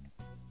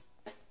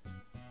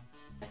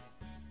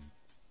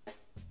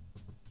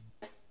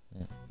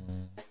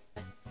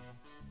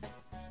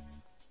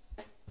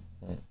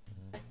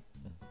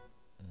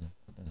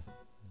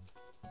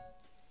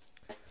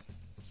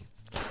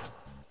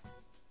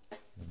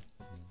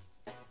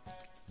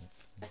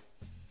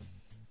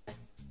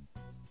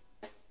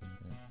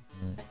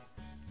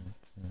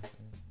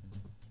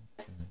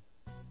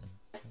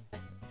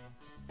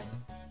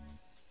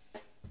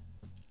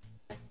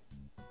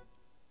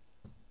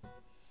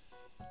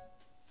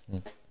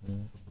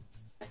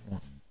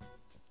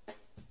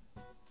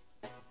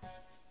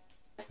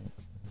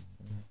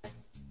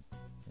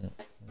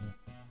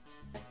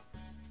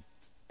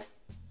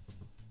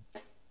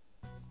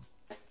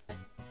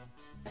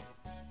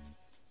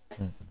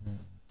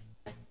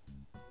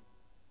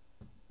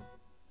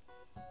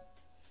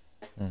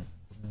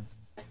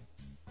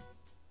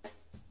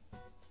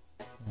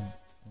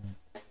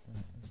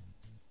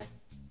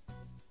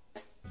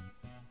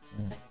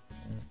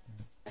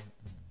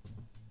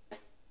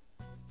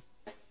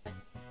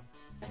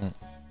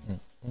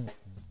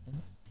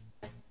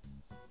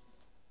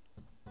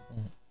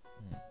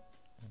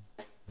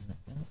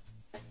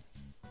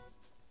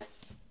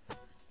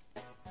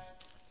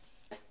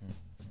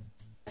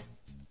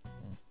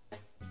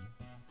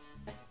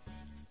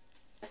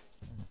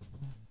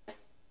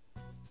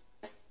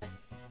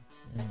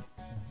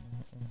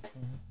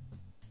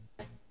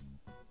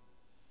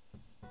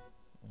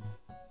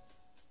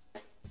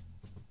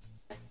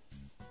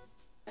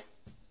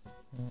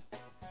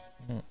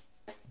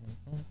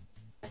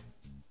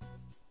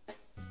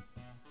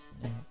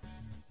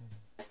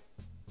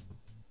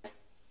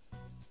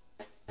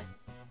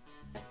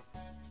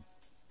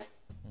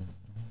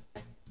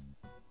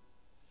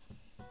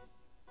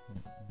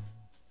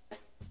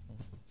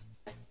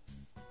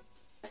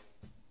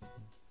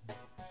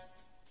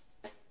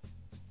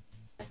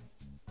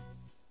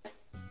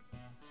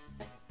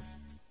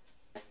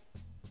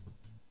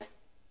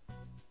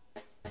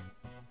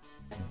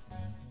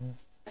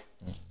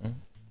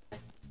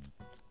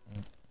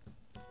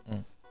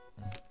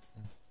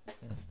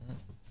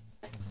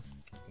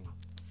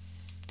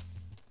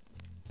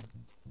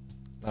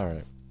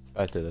 Alright,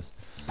 back to this.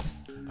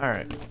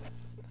 Alright.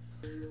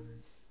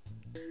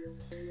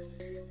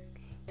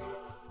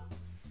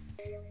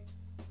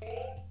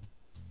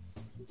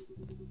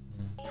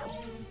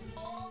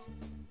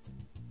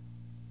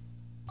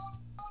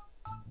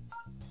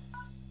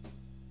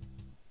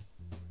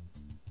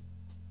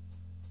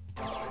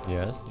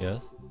 Yes,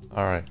 yes.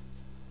 Alright.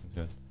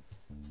 Good.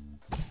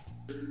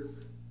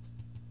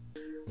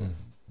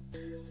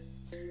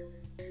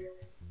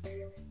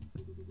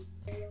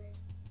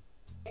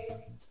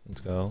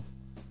 Let's go.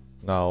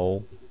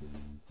 No.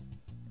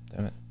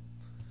 Damn it.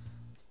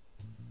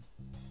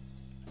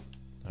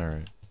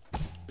 Alright.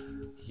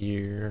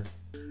 Here.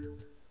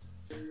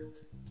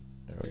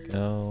 There we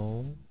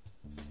go.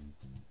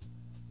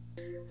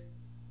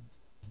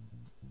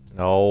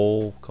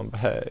 No, come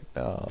back.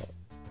 No.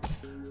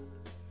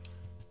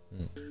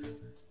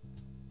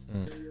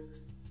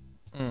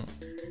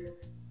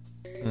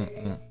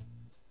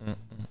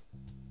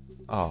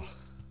 Oh.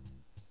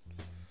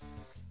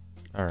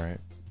 Alright.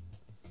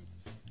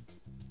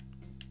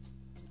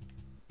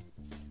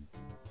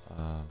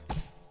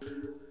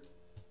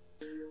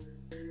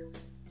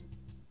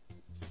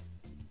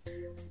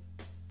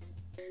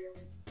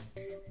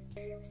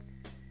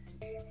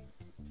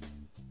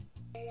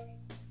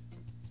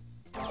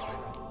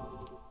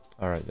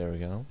 Alright, there we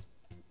go.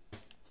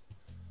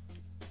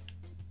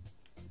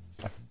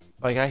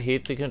 Like, I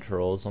hate the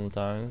controls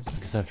sometimes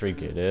because I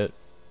forget it.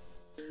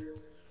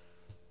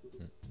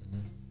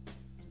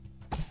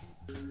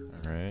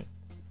 Alright.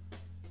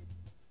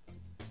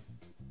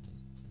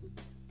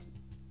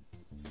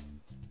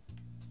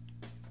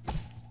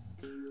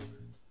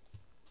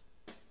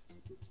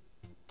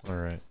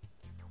 Alright.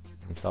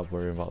 Stop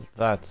worrying about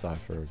that side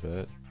for a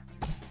bit.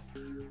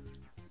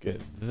 Get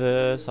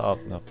this up.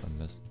 Nope,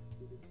 I missed.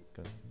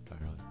 Good.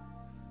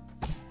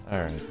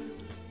 Alright.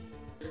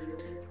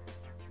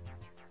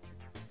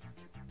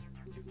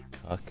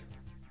 Cuck.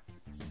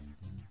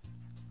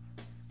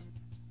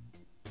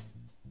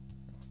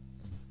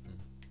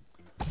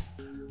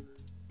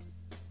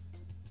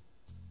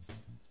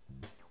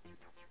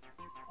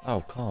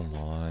 Oh, come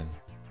on.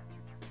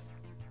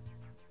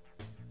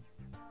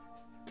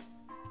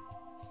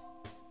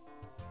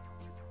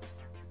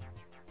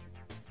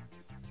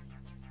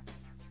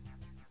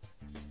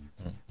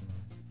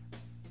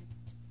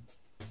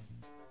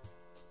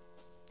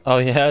 Oh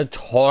yeah,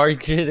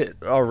 target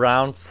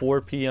around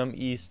 4 p.m.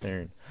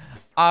 Eastern.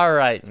 All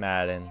right,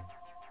 Madden.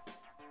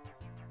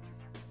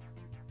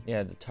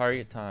 Yeah, the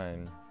target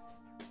time.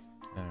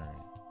 All right.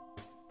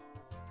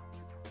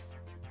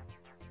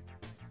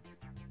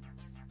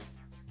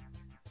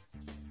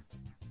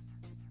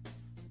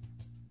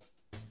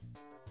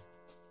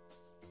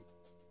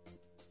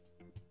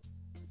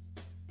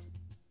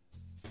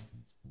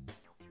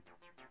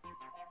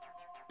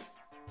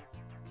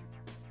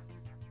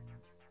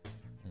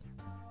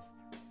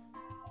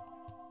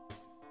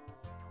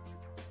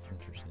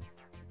 Interesting.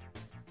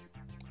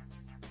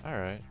 All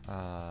right.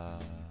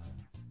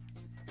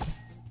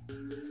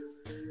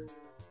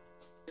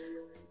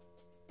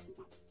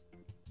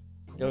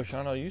 Yo,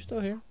 Sean, are you still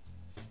here?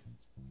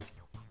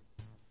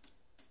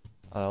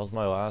 That was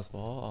my last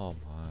ball. Oh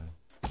my.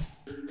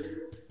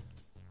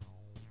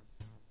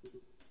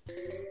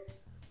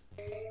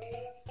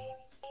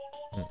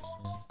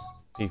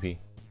 PP.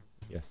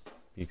 Yes,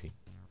 PP.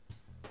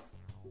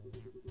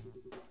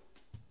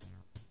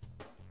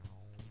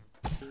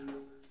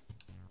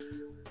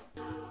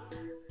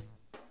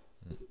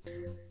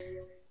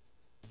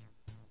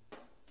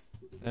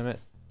 Damn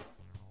it.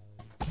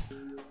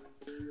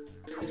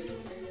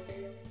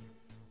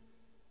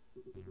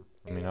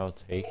 I mean, I'll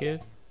take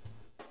it.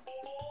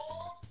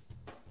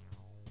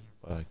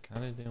 But I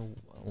kind of didn't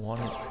want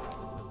it at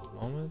this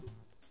moment.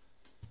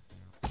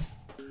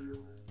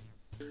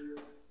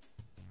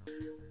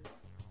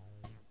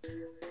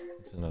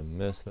 It's gonna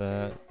miss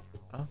that.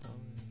 Oh.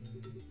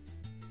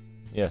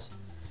 Yes.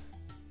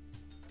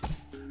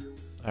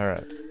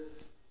 Alright.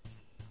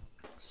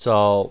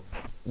 So,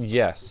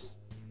 yes.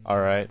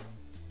 Alright.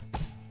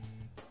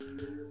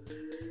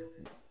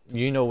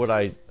 You know what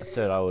I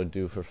said I would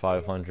do for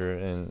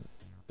 500, and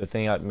the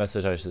thing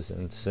message I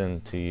should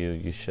send to you,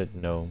 you should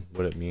know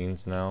what it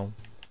means now.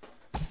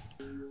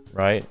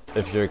 Right?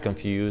 If you're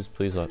confused,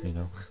 please let me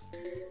know.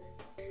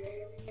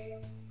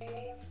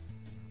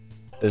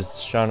 Is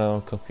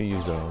Shano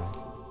Confuso?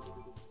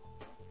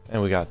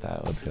 And we got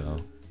that. Let's go.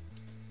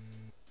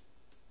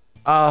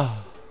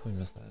 Ah, we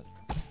missed that.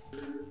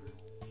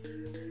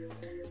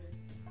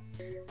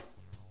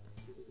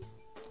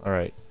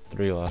 Alright,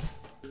 3 left.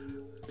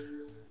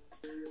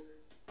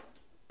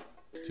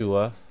 2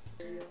 left.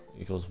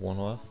 Equals 1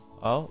 left.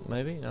 Oh,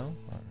 maybe? No?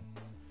 Right.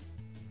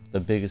 The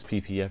biggest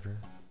PP ever.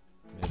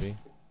 Maybe.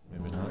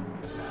 Maybe not.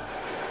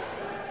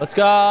 Let's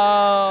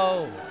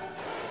go!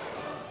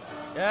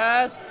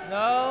 Yes!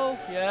 No!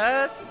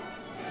 Yes!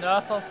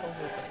 No!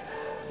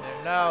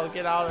 No!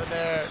 Get out of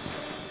there!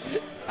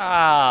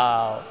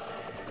 Oh!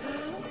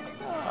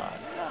 Oh,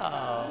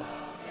 no!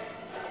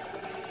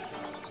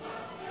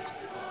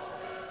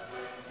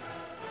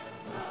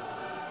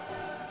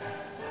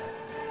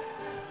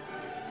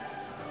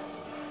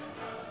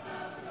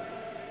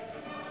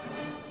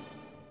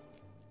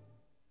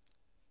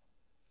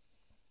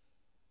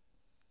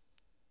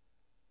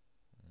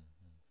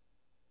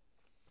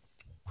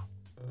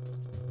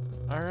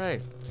 All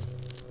right.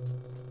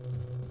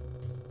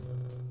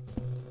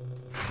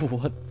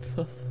 What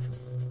the?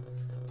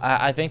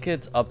 I think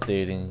it's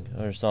updating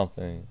or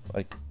something.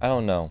 Like, I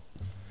don't know.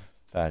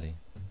 Fatty.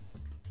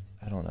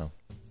 I don't know.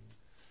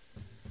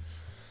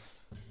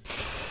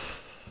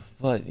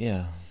 But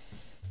yeah.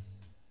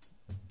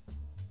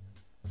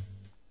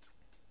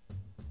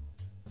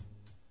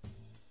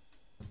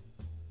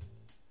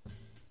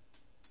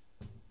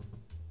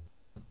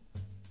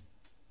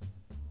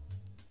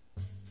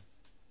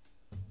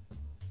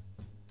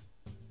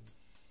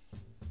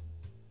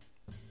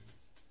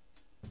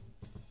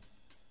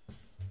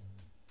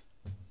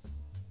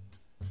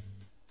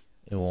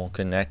 It won't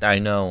connect. I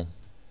know.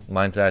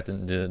 Mine's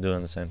acting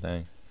doing the same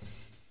thing.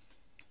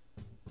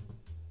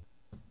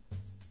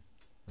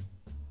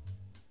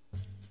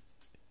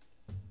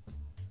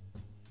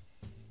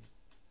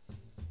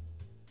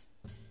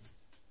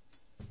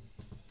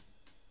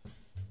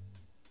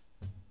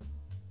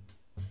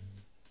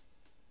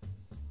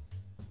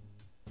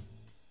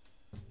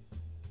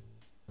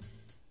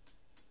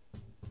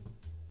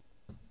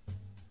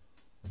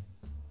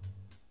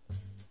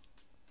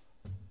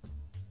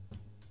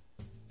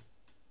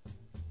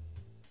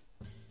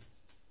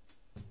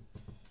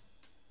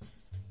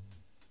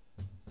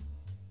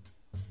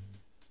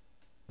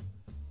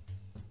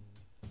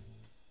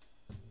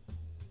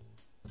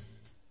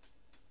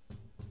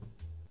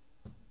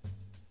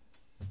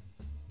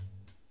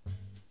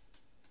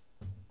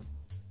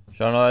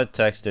 Sean, I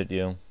texted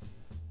you.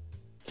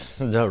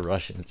 The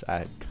Russians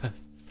act.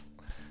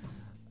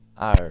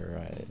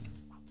 Alright.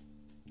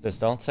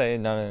 Just don't say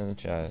none in the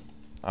chat.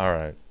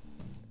 Alright.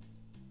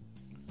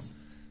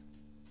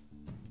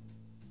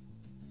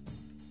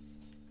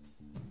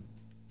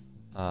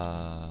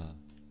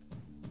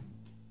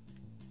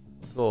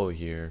 Let's go over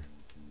here.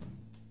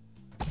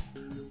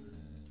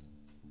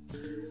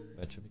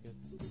 That should be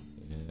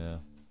good. Yeah.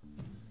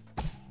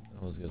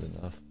 That was good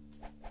enough.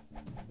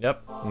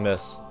 Yep,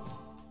 miss.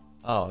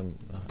 Oh,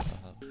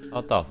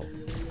 how thoughtful.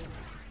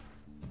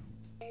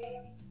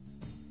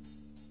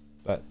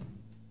 But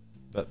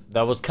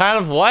That was kind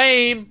of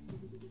lame.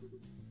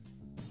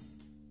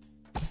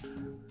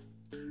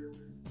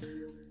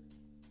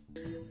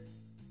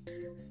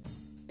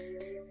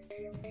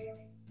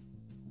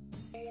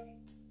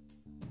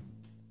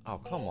 Oh,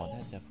 come on,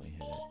 that definitely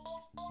hit it.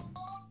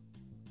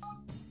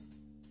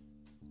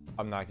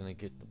 I'm not gonna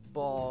get the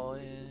ball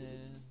in.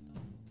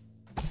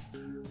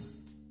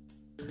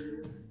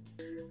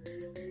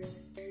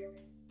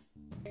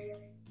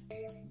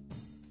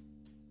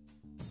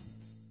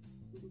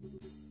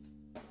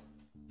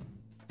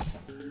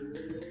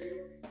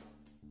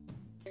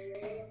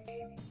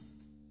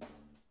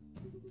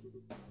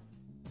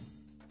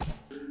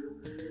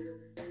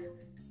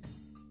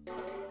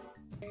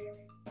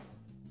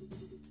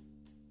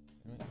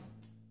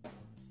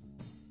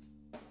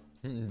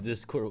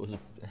 This court was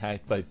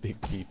hacked by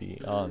Big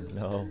PP. Oh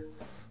no.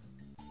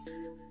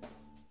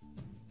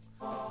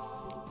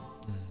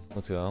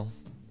 Let's go.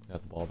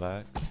 Got the ball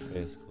back,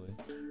 basically.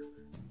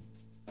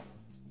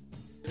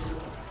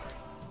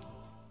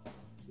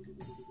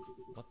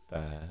 What the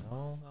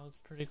hell? That was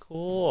pretty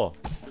cool.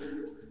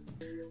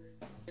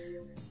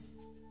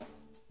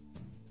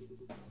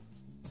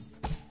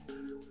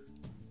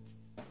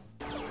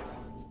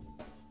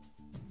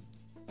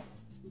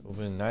 It would have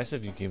been nice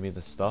if you gave me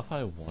the stuff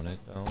I wanted,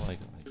 though. Like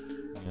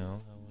you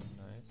know, that would be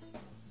nice.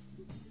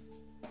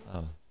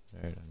 Oh,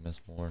 alright, I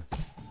missed more.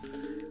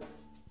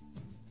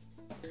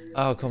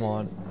 Oh, come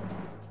on.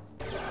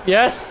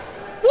 Yes!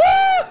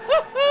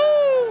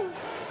 Woo-hoo-hoo!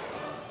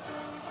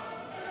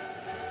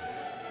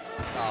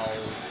 Oh.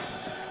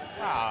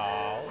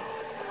 Oh.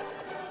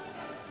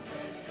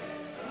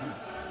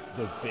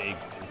 The big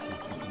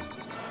PCP.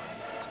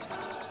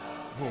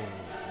 Oh,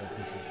 the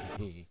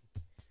PCP.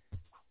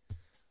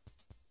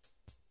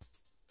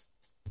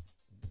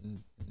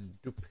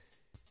 Doop.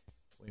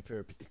 Wait for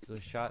a particular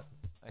shot.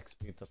 X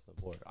speeds up the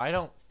board. I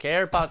don't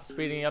care about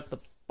speeding up the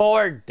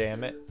board,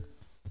 damn it.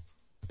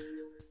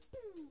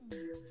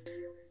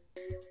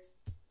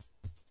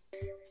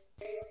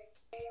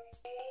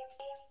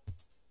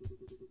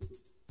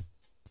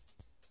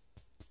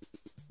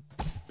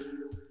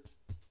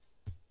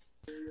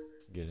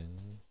 Get in.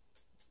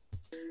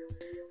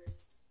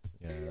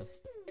 Yes.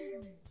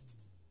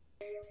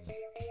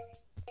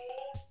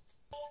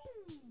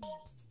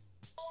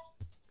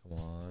 Come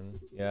on.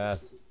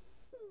 Yes.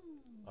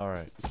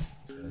 Alright.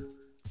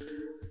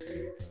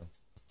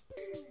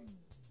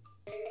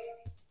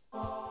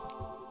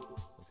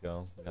 Let's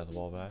go. We got the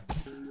ball back.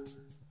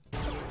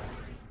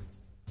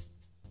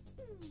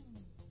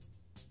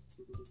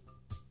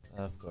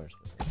 Of course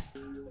we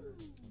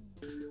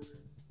missed.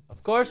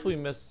 Of course we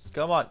missed.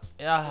 Come on.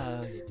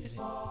 Yeah, you did it.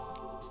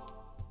 Alright,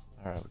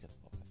 we got the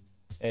ball back.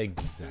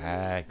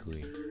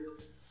 Exactly.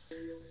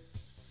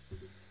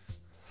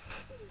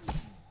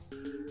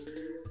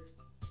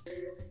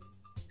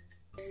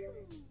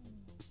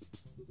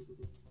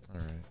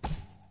 Alright.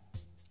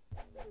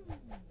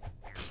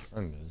 I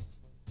missed.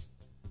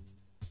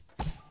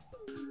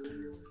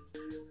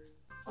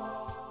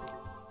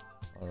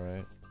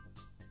 Alright.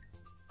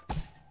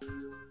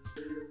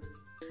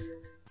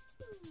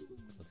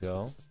 Let's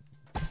go.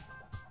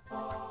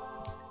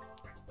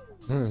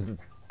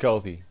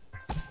 Kobe.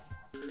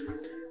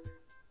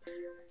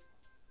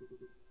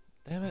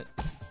 Damn it.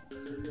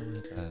 Don't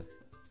hit that.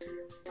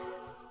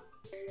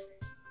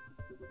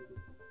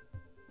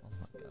 Oh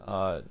my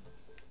god.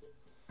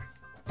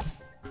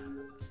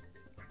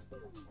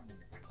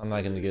 I'm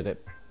not gonna get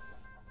it.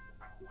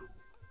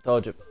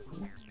 Told you.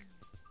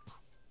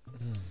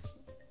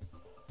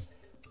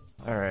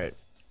 Alright.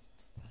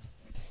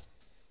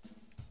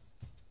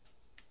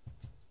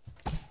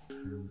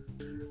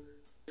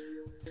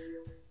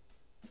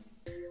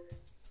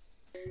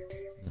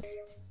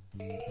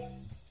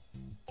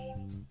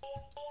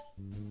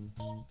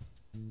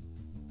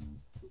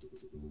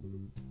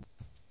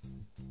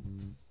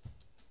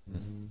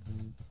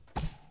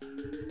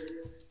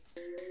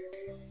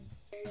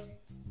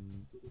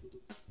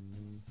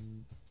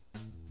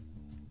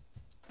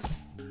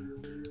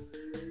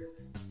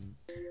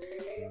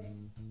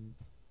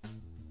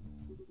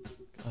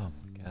 Oh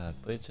my god,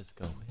 please just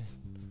go in.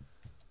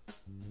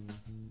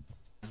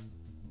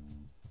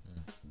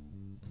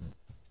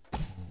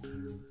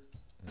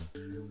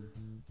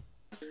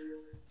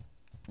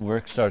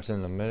 Work starts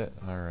in a minute.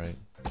 Alright.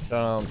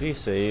 Be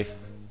safe.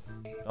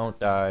 Don't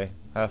die.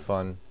 Have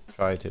fun.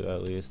 Try to,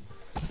 at least.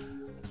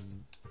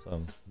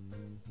 So,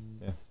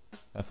 yeah.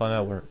 Have fun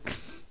at work.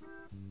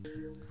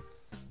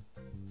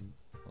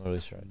 Or at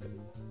least try to.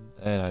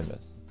 And I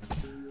missed.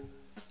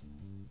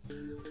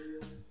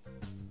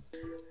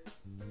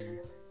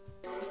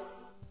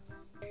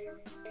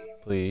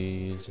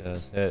 Please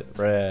just hit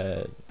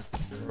red.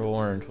 Or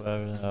orange,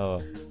 whatever the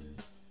hell.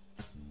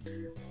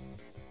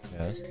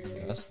 Yes,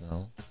 yes,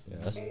 no,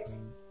 yes.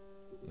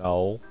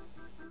 No.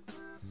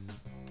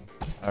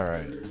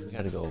 Alright, we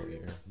gotta go over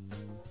here.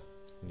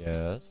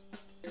 Yes.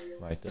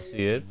 Like to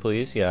see it,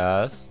 please,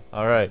 yes.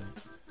 Alright.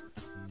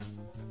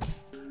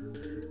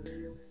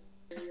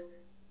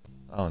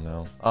 Oh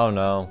no. Oh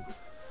no.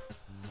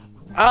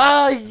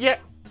 Ah, yeah.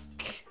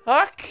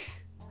 Fuck.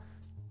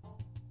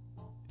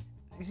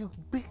 You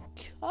big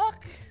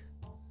cock!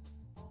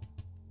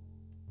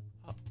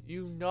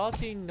 You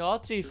naughty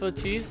naughty for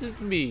teasing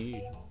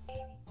me.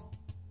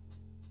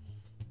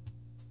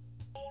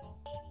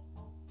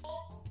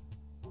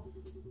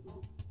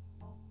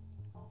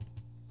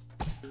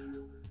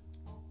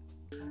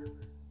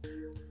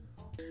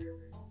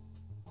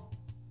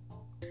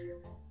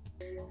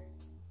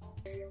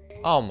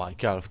 Oh my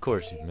god, of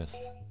course you missed.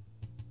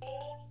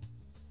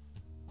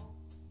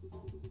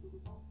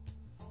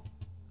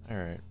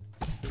 Alright.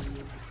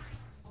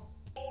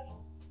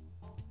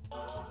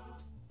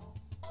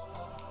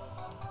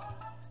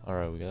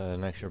 Alright, we got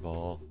an extra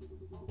ball.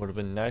 Would have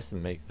been nice to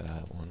make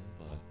that one,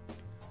 but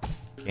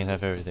can't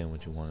have everything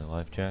what you want in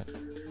life, chat.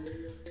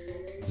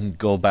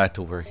 Go back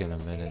to work in a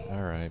minute.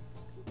 Alright.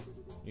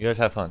 You guys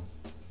have fun.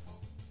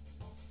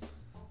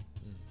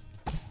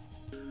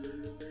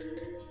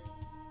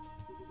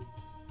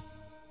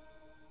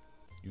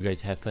 You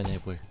guys have fun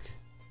at work.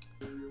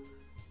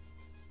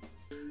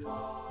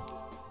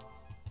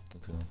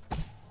 Let's go.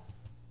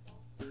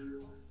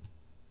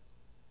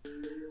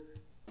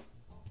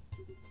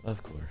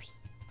 Of course.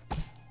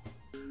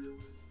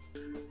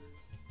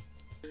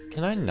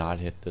 Can I not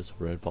hit this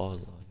red ball?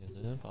 Is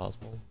it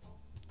impossible?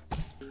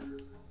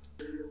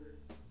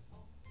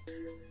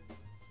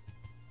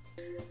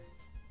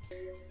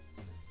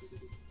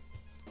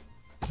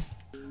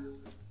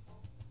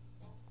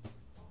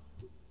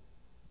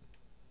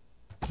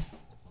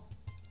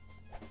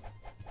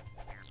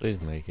 Please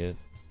make it.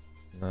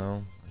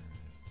 No?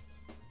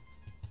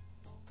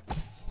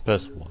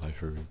 Press Y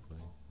for replay.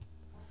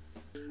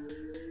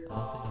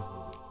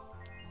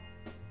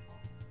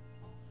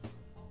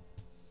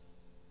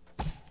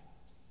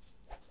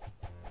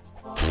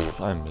 I don't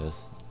think I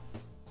miss.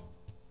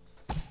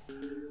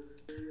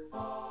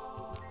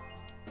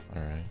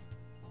 Alright.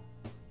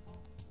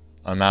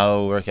 I'm out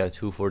of work at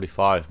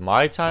 2:45.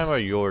 My time or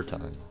your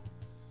time?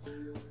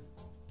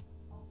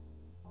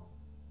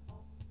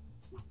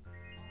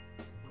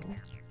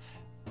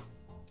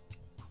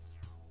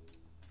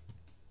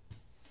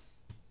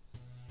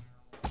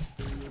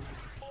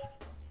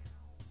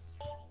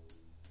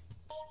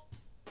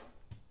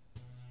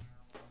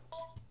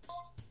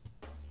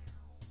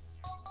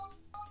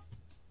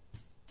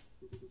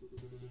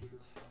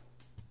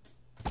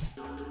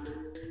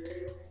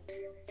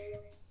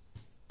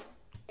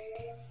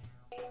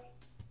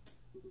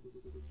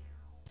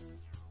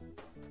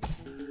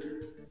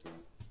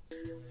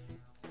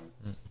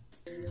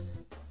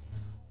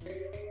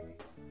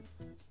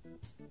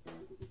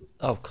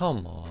 Oh,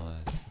 come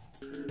on.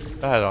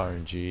 Bad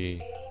RNG.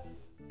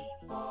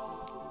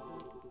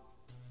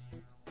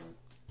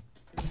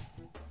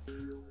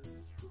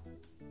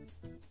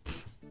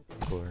 Of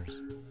course.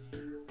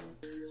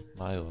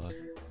 My luck.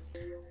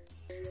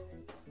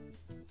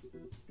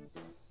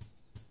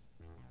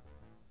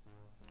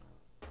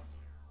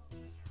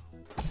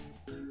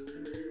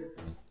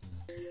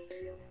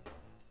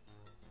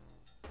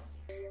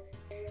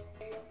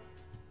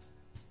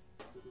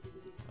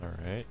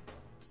 Alright.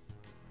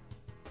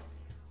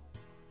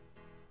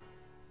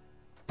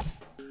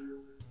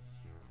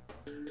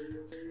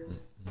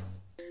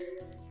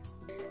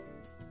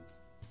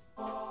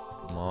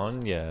 Come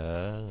on,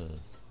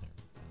 yes.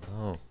 There we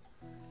go.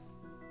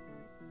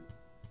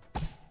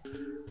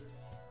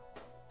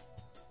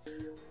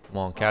 Come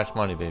on, cash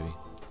money, baby.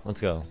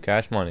 Let's go.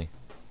 Cash money.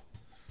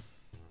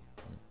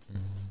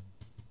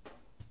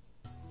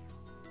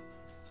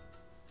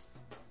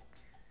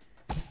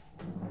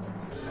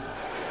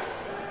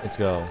 Let's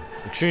go.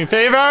 Extreme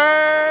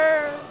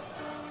favor!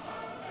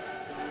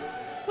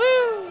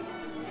 Woo!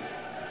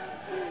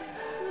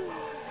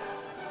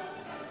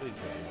 Please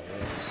go.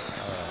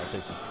 I'll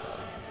take 50,000.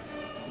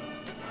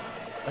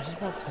 I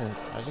just want 10.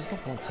 I just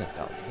don't want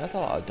 10,000. That's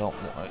all I don't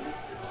want.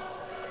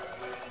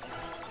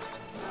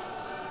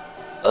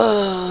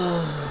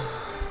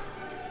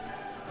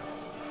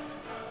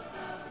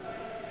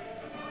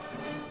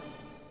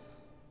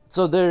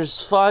 So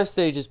there's 5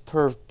 stages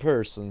per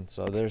person,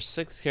 so there's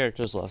 6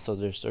 characters left, so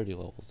there's 30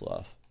 levels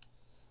left.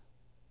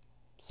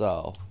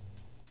 So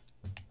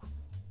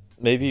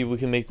maybe we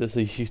can make this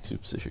a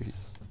YouTube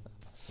series.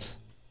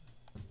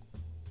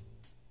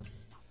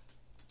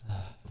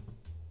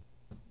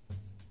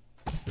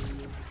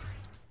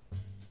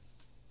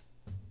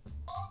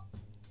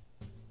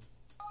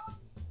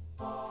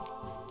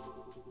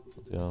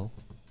 Let's go.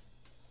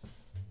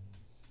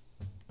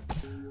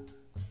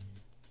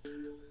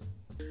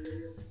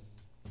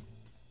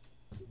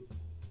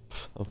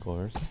 Of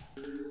course.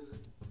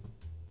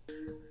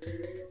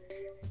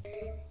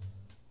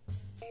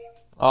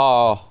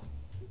 Oh.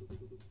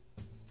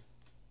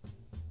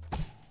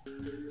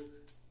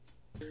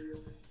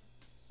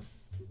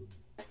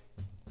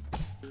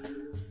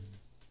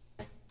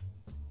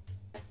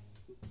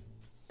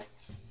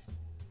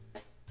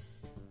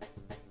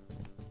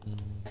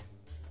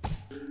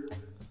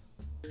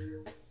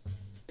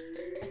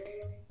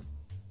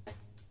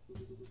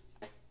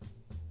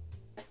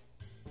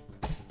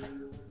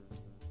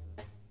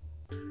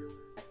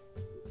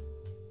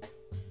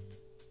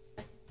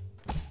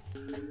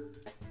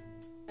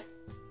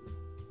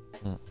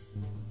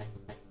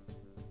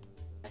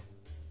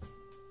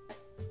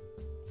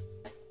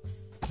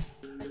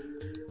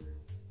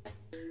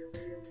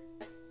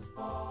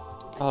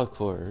 Of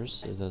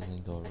course, it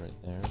doesn't go right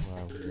there where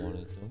I want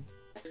it to.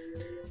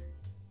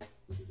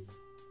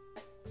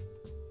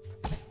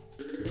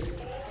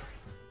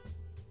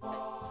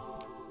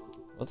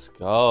 Let's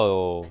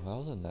go. That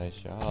was a nice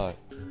shot.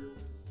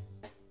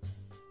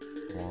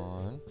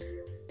 One.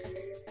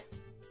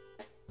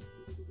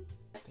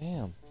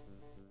 Damn.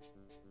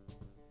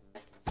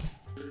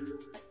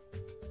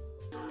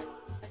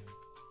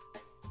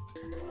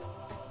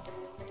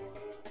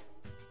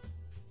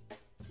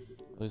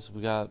 At least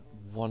we got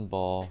one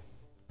ball.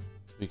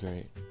 Be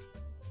great.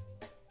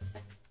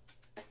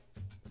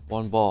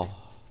 One ball.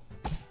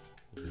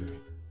 Be great.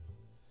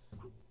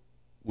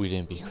 We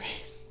didn't be great.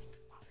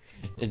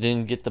 It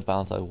didn't get the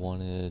bounce I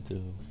wanted it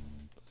to.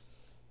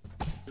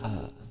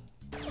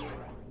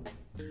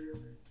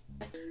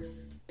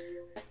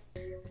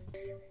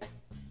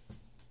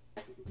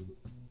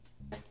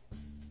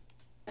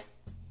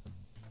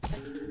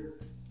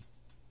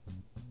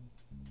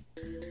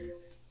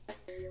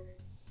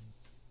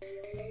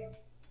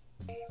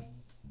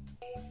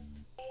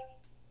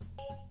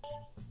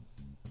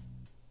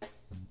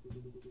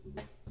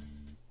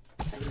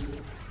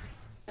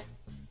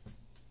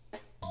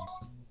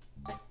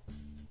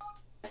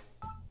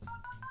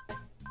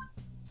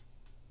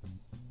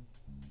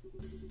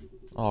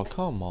 Oh,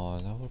 come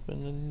on. That would have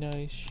been a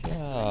nice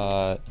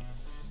shot.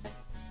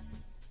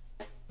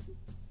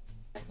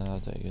 I'll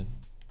take it.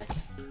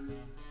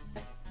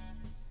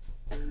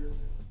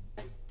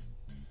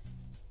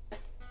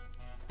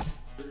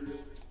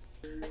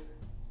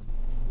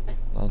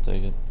 I'll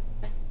take it.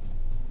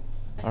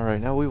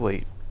 Alright, now we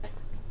wait.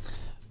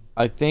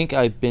 I think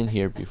I've been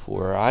here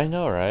before. I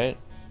know, right?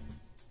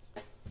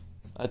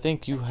 I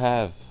think you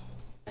have.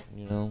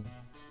 You know?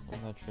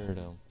 I'm not sure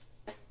though.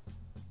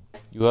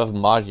 You have a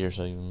mod here,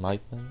 so you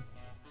might be.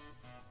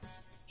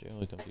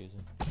 Generally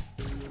confusing.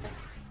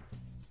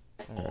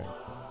 Alright.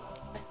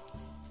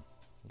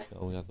 Let's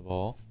go, we got the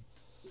ball.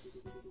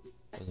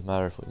 Doesn't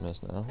matter if we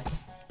miss now.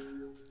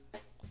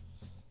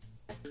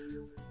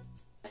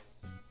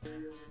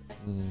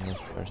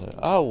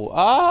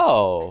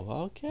 Oh,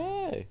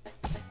 okay.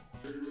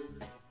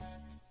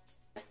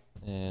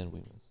 And we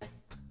miss.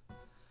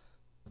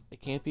 I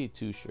can't be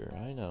too sure,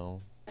 I know.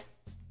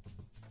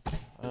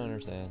 I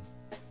understand.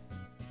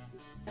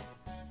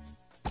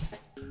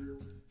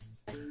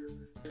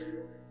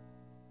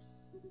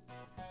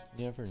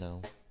 You never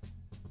know.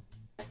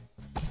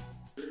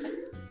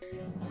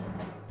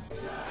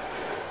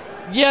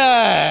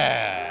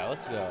 Yeah!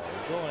 Let's go.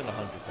 Going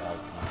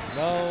 100,000.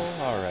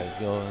 No? Alright,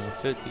 going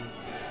 50.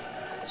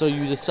 So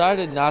you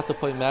decided not to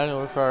play Madden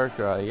or Far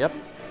Cry. Yep.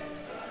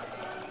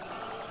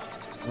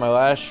 My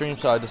last stream,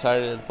 so I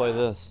decided to play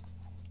this.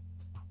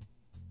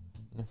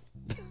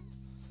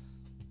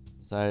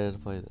 Decided to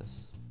play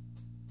this.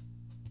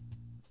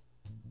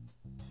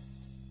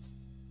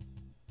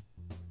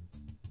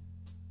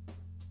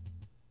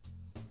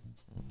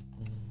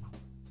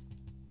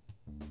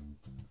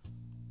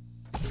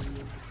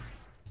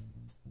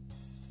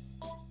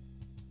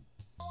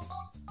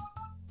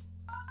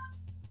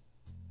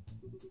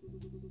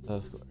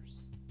 Of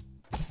course.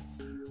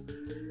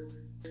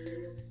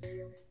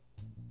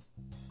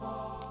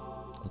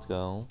 Let's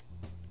go.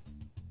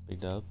 Big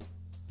dubs.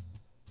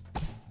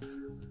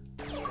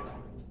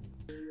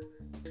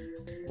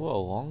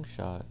 Whoa, long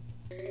shot.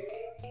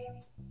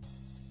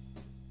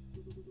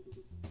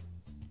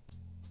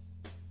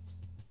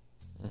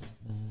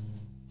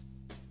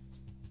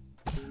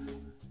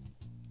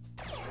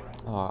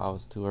 Oh, I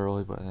was too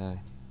early, but hey.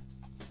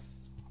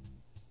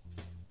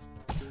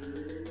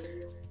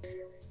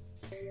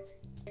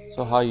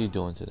 So how you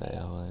doing today,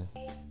 LA?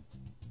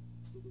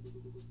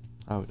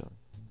 How we doing?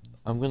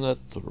 I'm gonna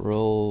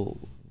go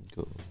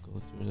through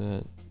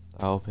that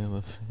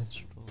Alabama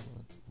finish.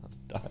 I'm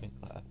dying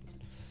laughing.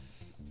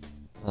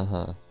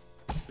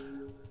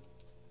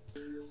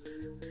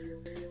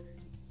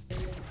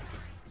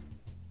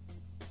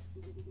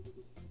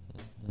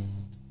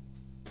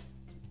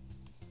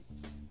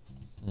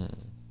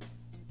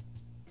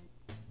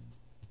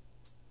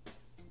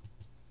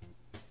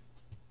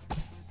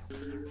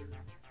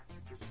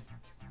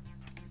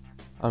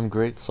 I'm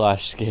great /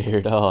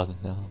 scared. Oh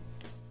no.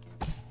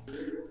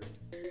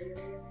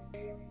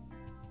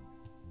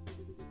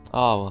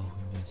 Oh well,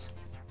 we missed.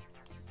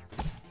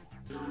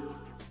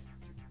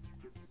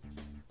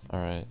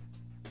 Alright.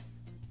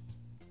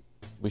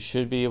 We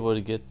should be able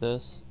to get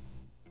this.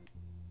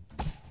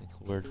 It's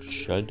where it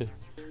should.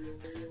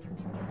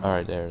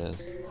 Alright, there it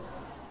is.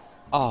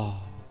 Oh.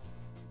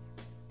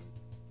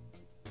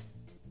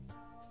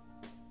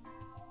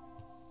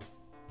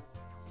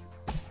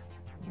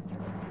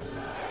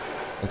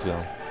 Let's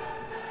go.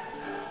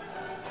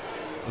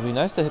 It'd be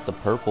nice to hit the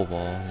purple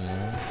ball, you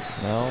know?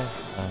 No?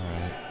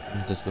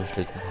 Alright. Just go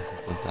straight to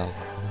 10,000.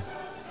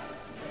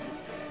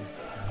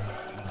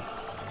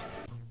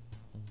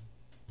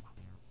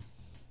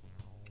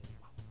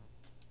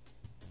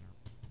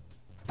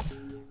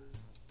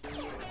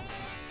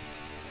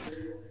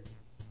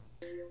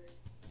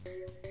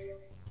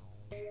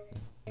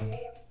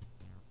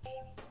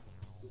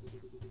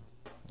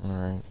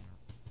 Alright.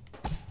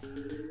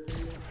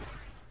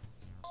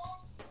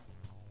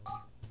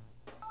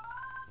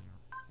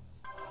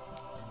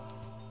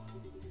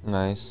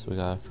 Nice, we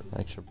got an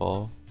extra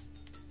ball.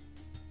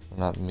 We're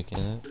not making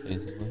it,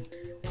 basically.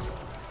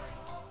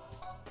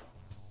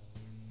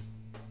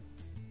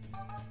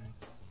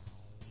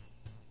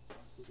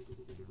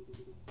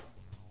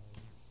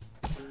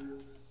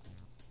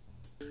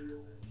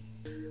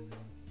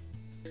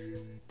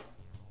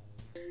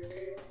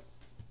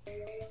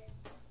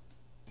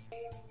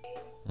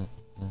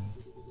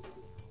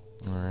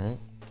 Alright.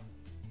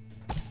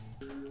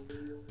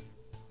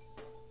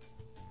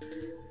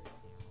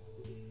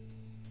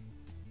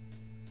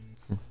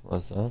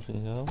 What's up, you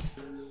know?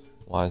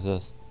 Why is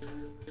this?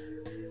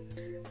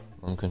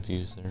 I'm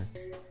confused there.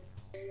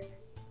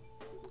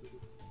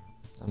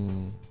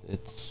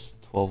 It's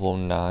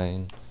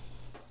 12:09.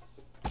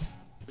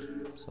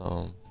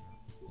 So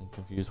I'm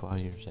confused why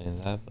you're saying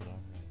that, but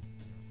alright.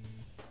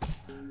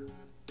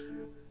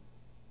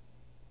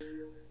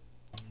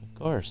 Of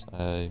course,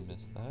 I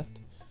missed that.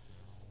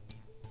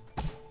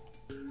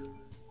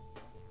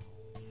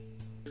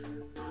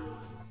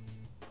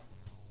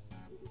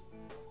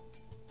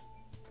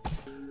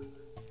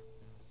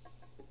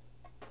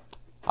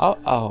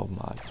 Oh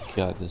my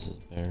god, this is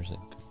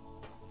embarrassing.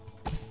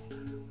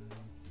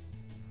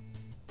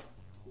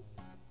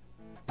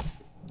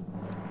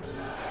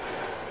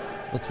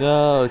 Let's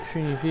go,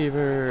 Trini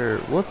Fever.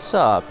 What's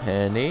up,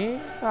 Penny?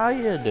 How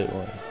you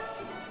doing?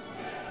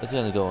 It's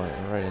gonna go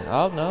in right in.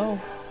 Oh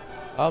no.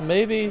 Oh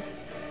maybe.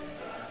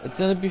 It's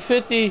gonna be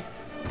 50.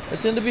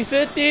 It's gonna be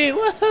 50.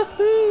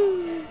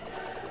 Woohoo!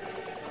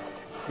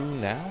 Who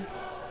now?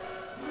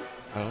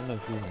 I don't know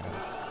who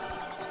now.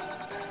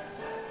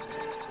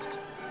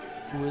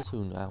 Who is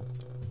who now?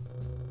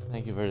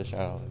 Thank you for the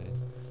shout out.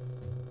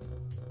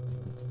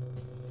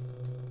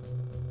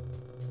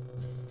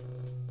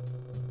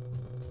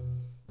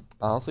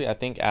 Honestly, I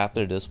think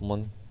after this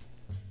one,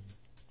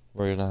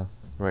 we're gonna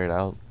write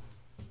out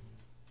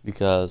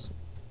because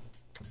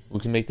we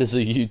can make this a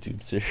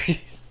YouTube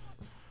series.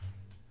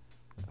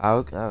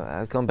 I'll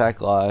come back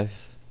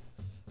live.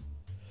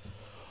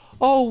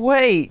 Oh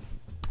wait,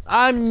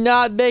 I'm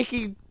not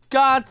making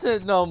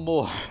content no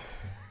more.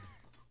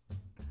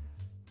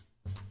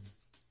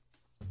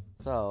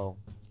 So,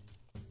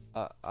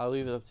 I'll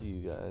leave it up to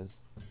you guys.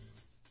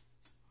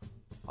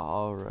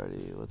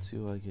 Alrighty, let's see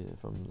what I get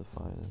from the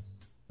finest.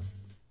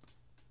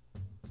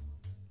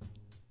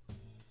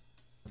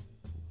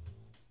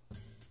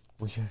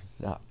 We are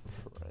not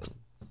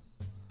friends.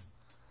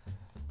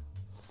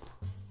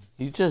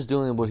 He's just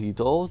doing what he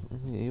told.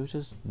 He was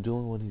just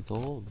doing what he was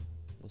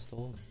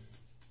told.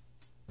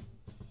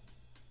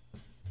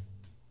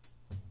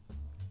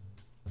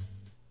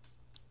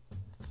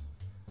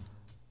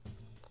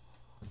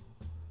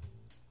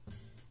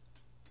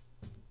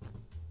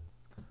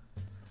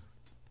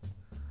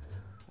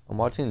 I'm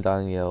watching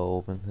Danielle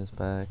open his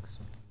packs.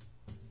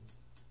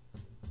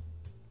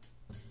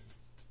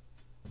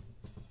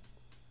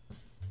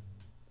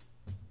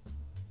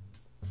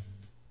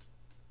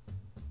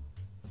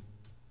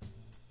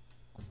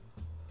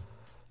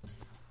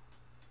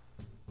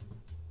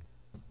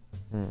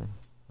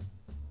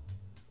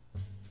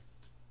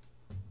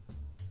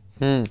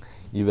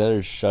 You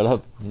better shut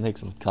up and make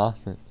some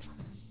content.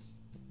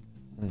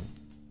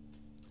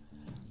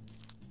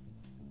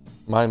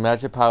 My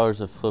magic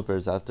powers are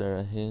flippers.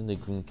 After hitting the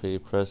green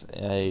plate, press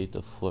A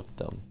to flip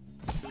them.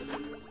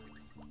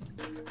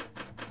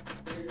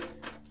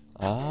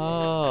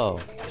 Oh.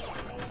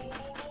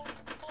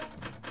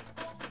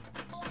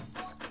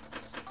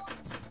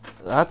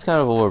 That's kind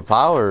of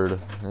overpowered,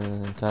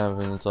 kind of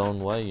in its own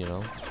way, you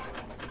know.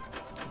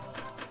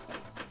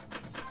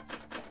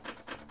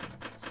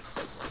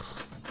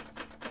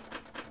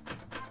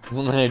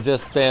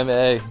 Just spam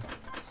A.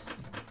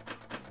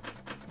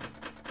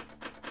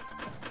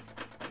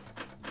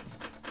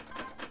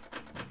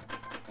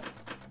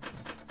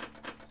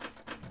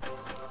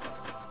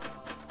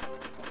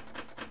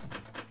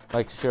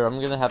 Like, sure,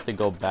 I'm gonna have to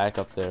go back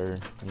up there,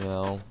 you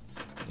know,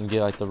 and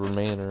get like the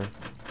remainder.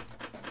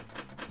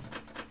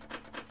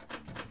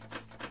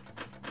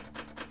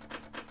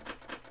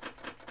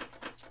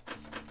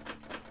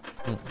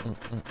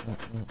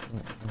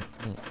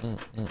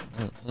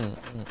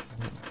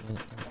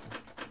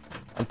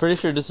 I'm pretty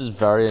sure this is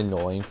very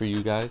annoying for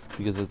you guys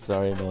because it's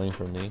very annoying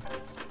for me.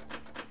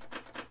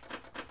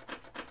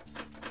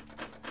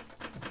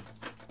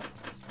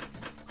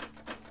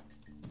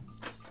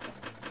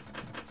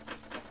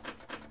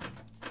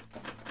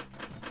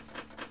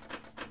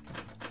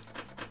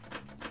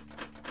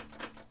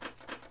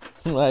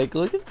 Like,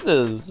 look at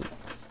this.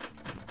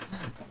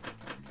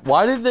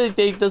 Why did they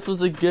think this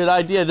was a good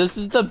idea? This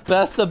is the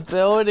best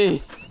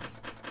ability.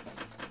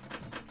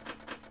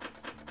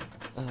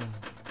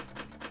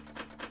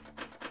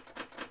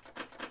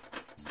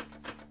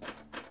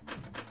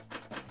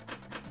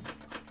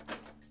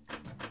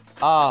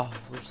 Ah,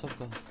 we're so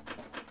close.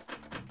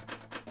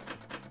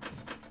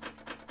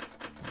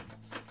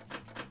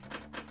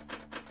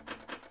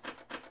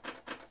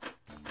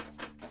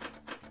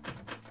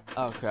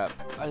 Oh crap,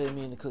 I didn't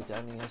mean to click that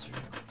on yesterday.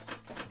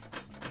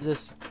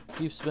 Just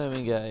keep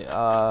spamming guy.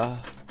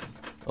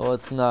 Oh,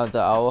 it's not.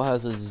 The owl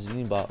has a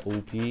Xenobot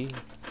OP.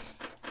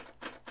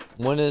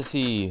 When is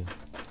he?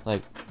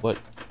 Like, what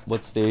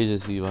stage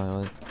is he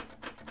violent?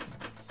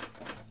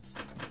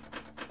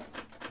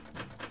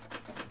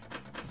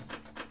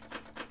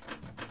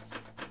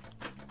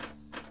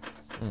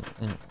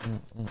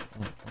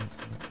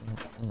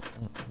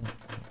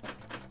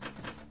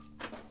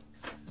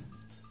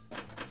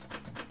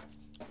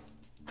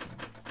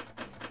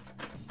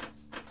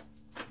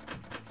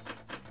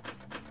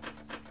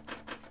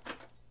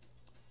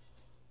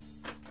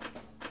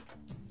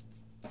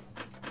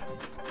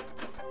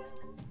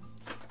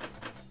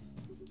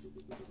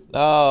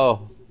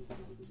 No.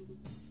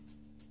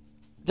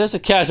 Just a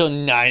casual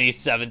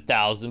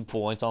 97,000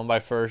 points on my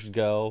first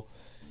go,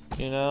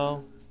 you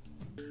know?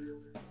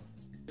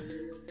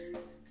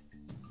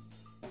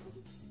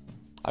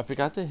 I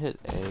forgot to hit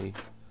A.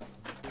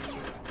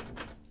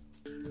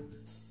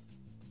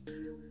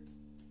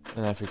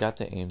 And I forgot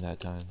to aim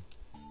that time.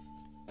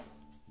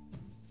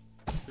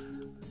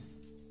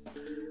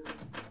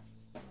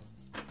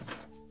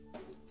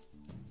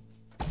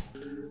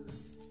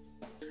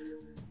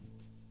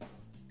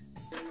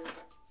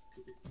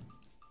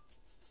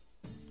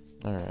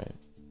 Alright.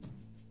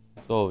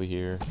 Let's go over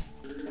here.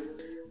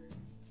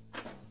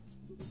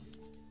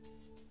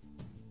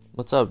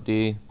 What's up,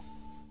 D?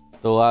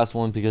 The last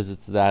one because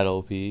it's that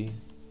OP.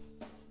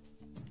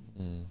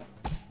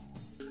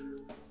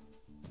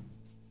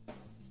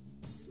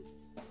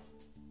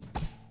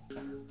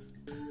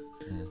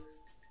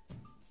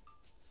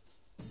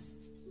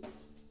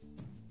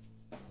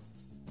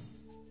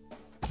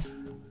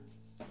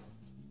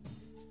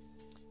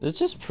 This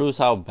just proves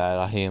how bad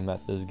I am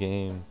at this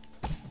game.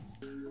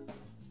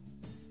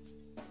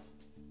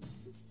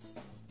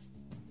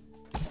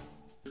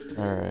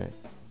 Alright.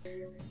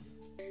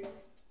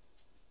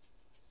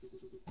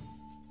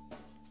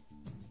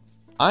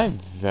 I'm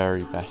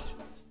very bad at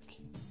this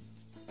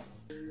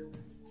game.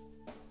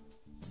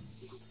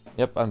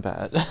 Yep, I'm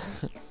bad.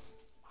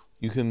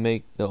 You can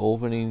make the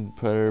opening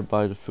predator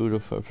by the food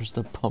of first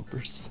the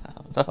bumper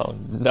sound. Oh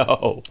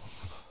no.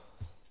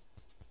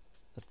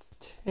 That's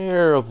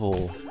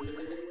terrible.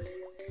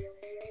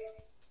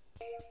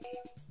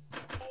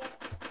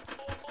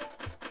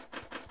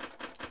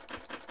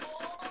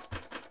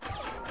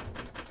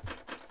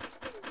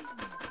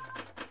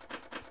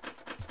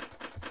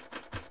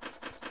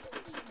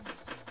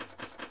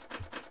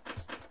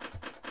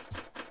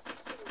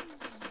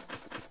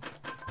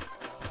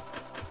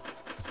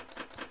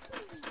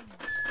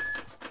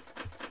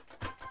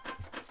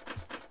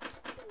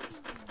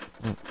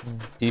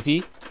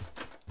 PP?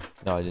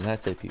 No, I did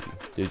not say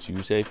PP. Did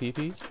you say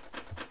PP?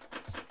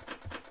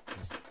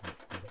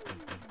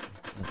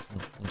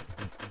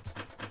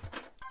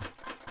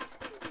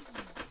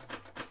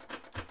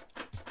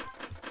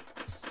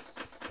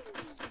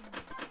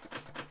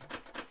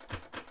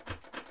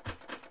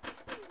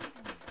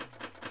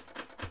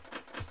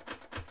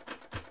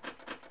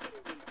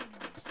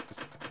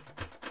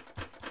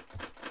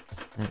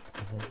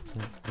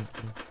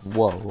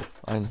 Whoa,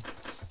 I'm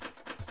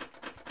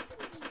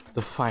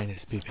the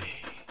finest PP.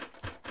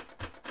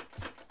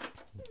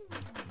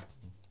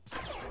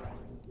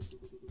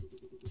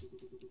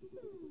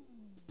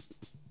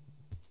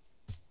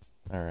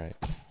 All right.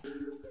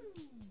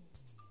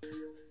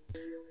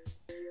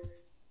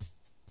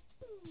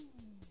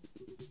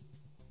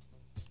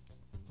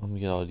 Let me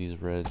get all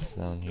these reds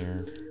down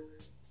here.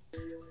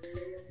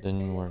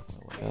 Then work my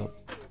way up.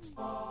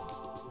 All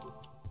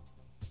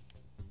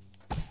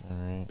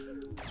right.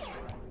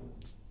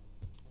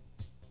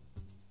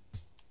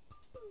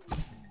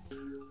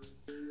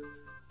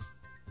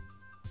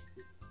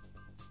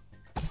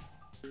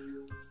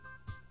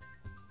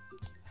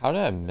 How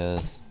did I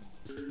miss?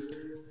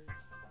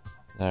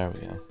 There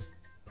we go.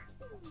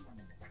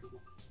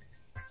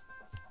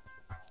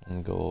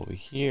 And go over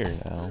here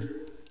now.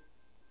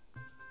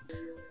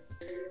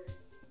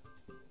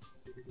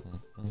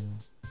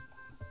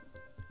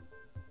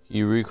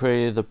 You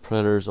recreated the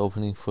Predator's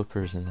opening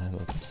flippers and I'm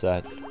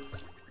upset.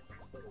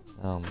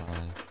 Oh my.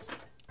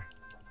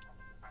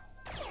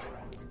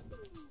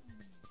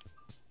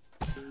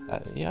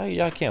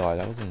 Yeah, I can't lie,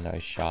 that was a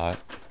nice shot.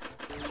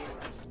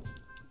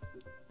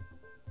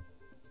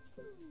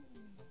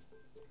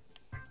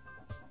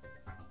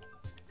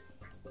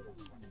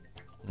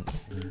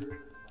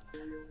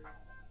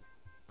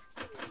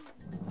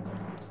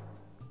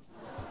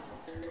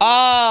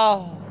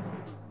 Ah!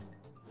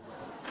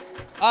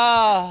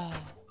 Ah!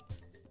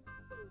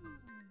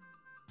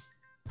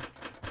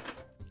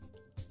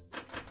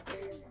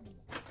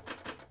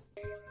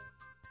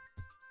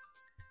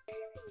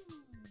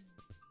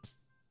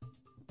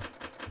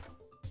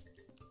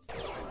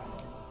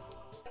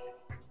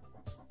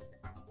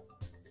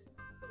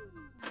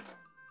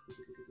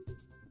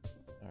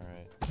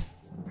 Alright.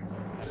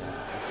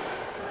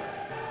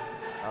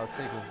 I'll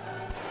take it.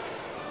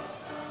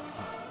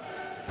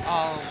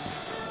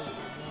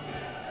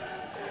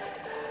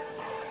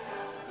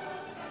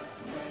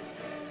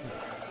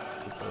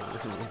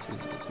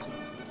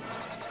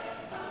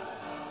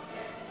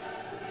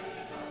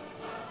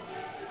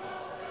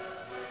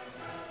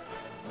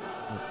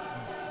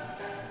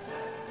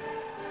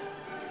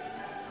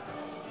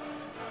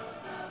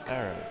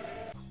 Alright.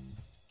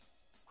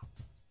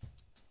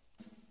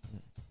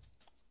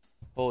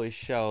 Holy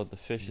shell, the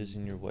fish is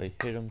in your way.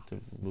 Hit him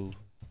to move.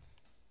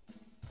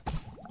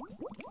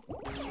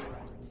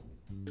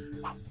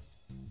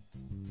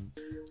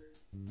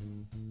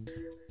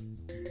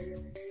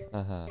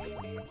 Uh-huh.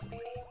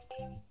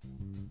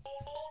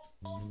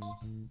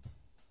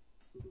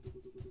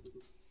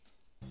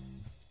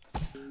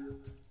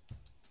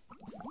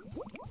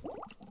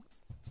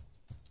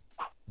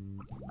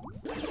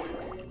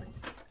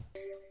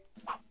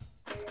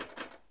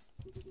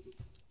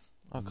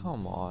 Oh,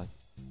 come on.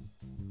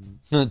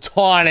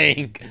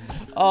 Taunting!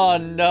 Oh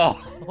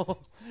no!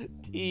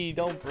 D,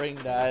 don't bring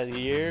that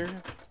here.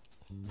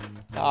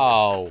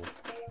 Oh.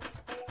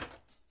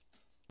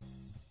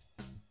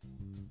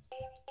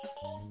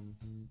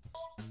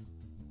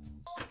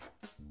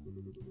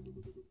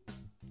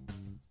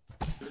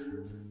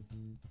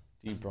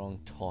 D brung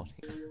taunting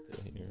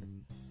to here.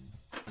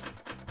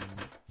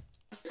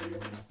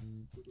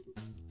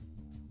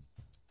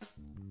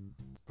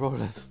 Bro,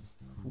 that's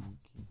fucking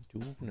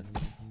doing it.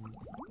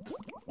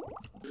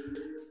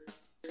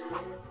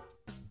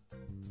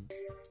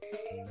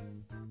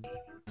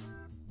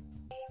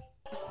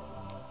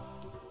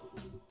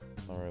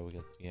 Alright, we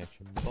got the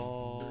extra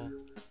ball.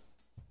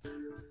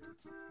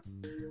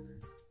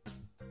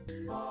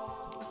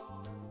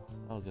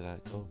 Oh, look at that.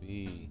 Go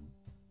B.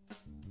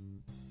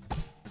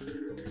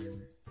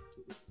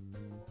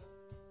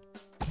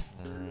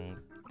 Alright.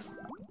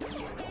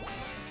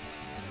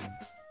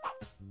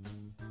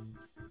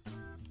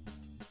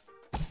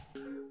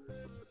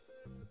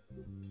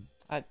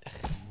 I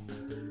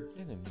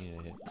didn't mean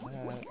to hit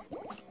that.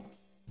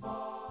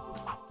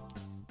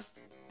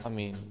 I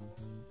mean,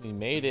 we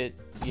made it.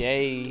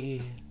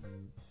 Yay.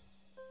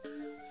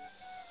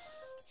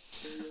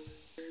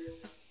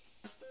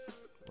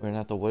 We're gonna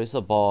have to waste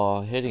the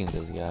ball hitting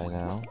this guy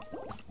now.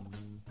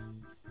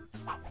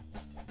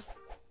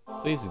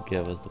 Please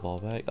give us the ball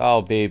back.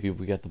 Oh, baby,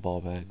 we got the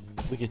ball back.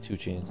 We get 2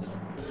 chances.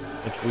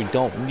 Which we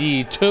don't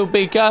need to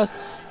because...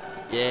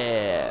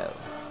 Yeah.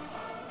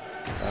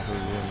 That's what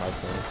we were in my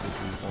fantasy.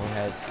 We only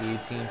had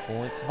 18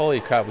 points.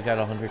 Holy crap, we got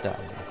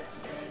 100,000.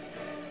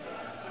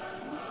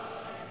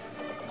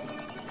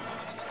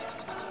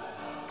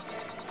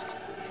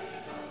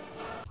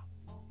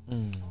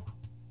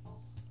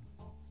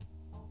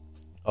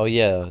 Oh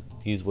yeah,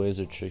 these waves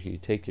are tricky.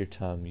 Take your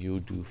time, you'll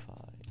do fine.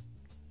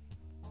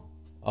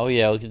 Oh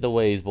yeah, look at the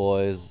waves,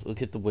 boys.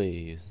 Look at the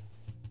waves.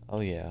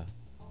 Oh yeah.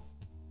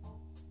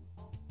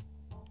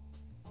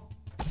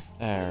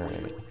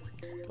 Alright.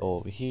 Go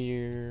over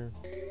here.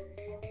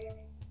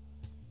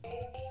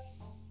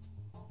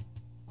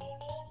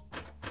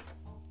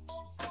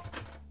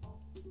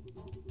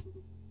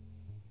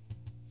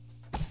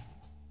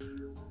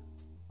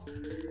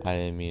 I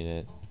didn't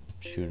mean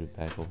to shoot it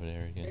back over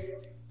there again.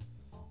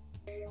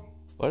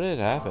 What did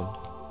happen?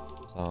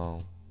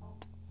 So,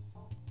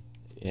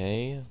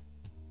 yay.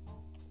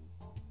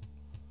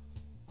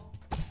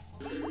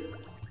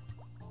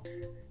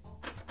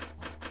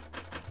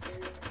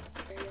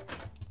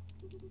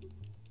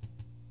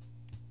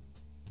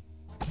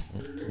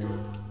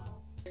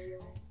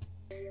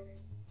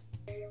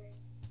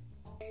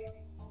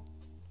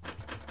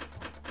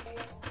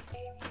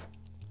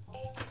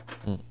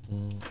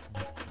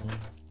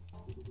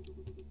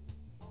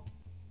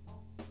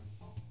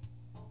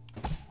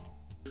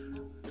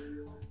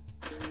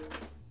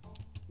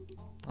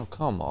 Oh,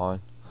 come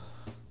on.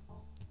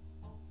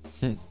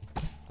 That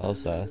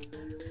was fast.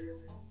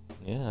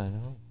 Yeah, I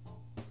know.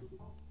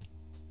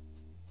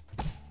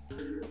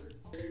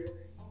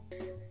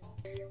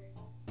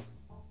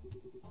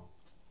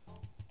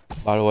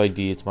 By the way,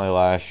 D, it's my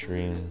last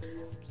stream,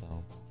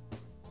 so.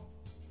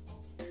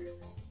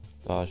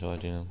 Gosh, I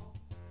do.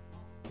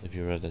 If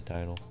you read the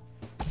title,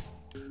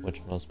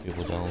 which most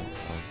people don't.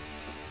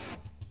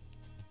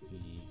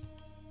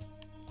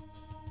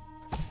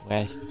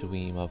 Last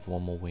stream of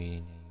one more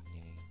waiting.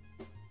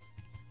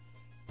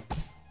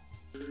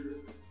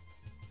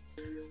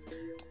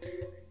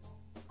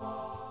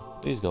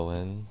 Please go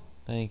in.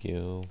 Thank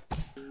you.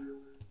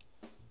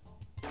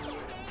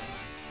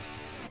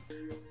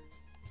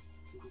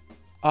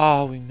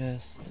 Ah, we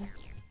missed.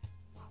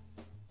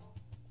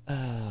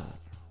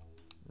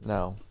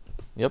 No.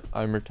 Yep,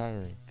 I'm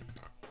retiring.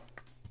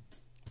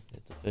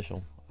 It's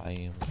official. I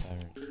am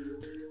retiring.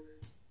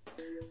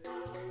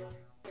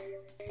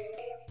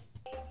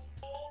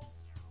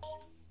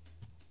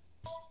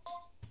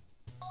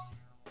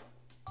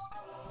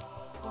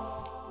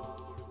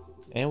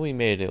 And we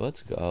made it.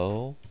 Let's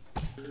go.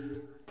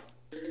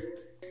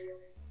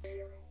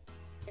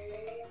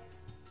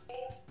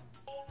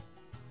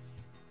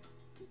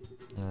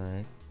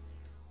 Alright.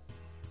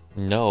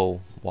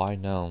 No. Why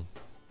no?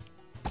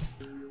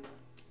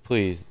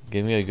 Please,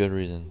 give me a good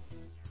reason.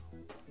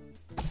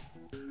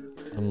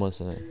 I'm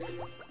listening.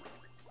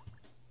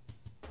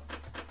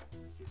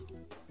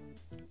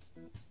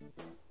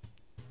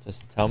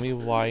 Just tell me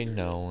why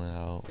no, and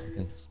I'll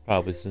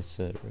probably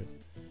consider it.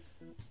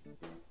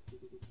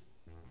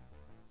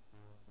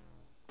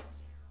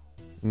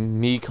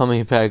 Me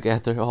coming back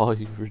after all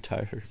you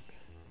retired.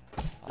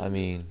 I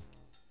mean,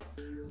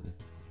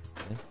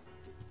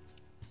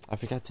 I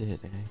forgot to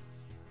hit A.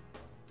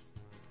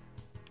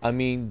 I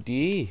mean,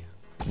 D.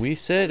 We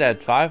said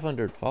at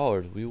 500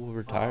 followers we will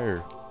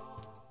retire.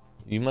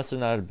 You must have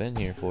not have been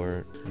here for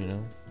it, you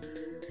know?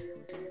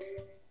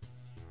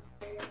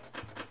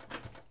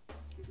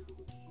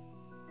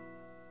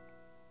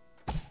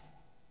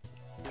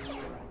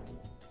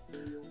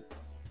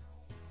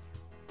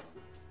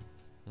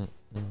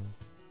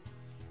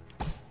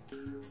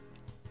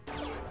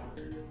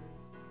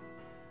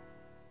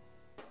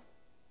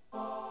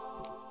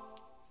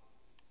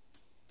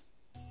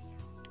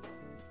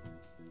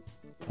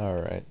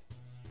 Alright.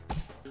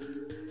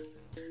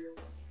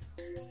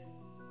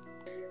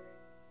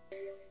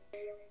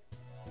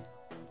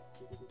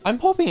 I'm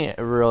hoping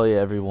really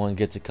everyone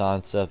gets a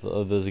concept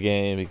of this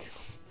game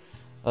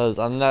because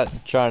I'm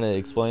not trying to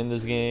explain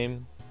this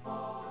game.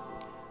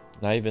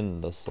 Not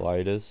even the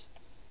slightest.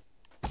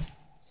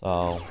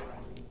 So,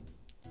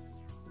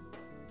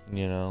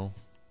 you know.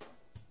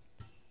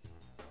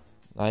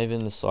 Not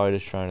even the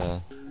slightest trying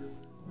to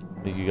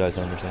make you guys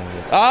understand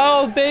it.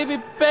 Oh, baby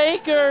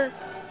Baker!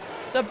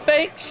 The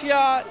bank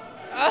shot!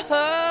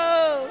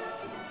 Oh!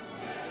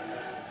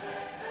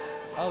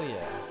 Oh,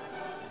 yeah.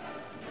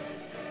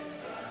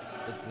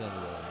 It's gonna go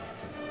into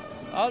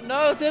 10,000. Oh,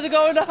 no, it's gonna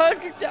go into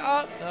 100.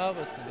 Oh, no,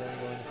 it's gonna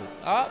go into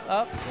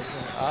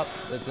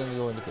 50. It's gonna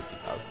go into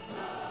 50,000.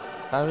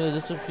 Time to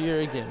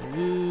disappear again.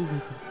 Woo!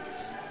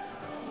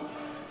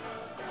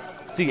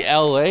 See,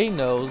 LA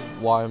knows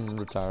why I'm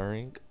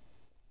retiring.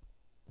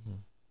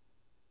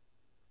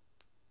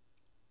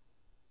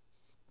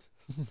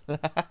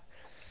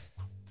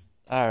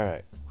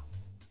 Alright.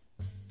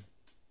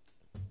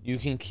 You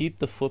can keep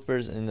the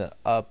flippers in the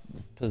up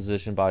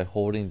position by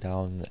holding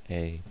down the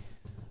A.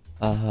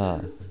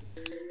 Uh-huh.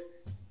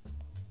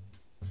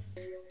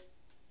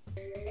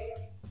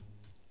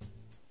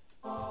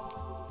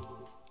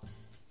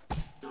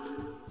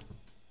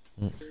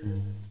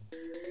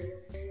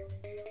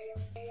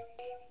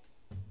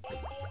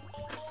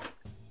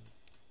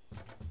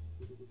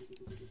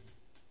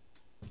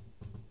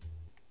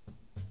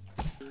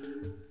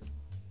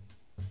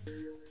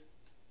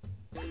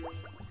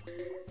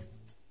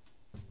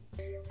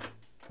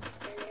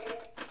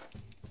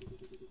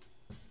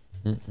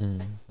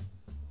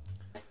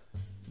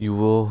 You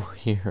will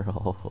hear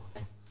all.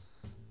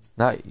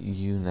 Not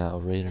you now.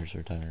 Raiders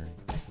are tiring.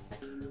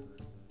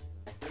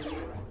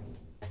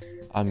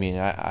 I mean,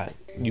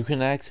 you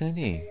can ask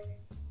any.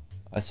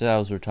 I said I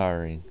was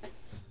retiring.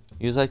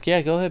 He was like,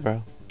 "Yeah, go ahead,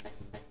 bro.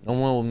 No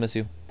one will miss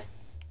you."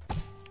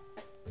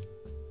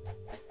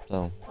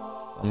 So,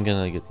 I'm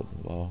gonna get the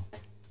ball.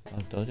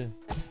 I told you.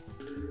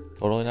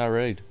 Totally not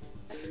rigged.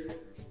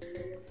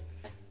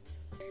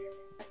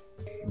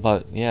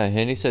 But yeah,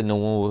 Henny said no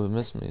one will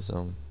miss me,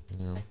 so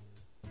you know.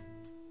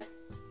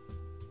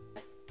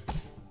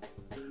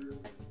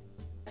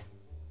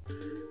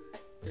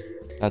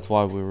 That's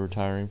why we're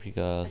retiring,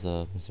 because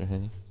of Mr.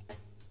 Henny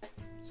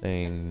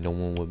saying no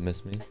one would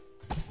miss me.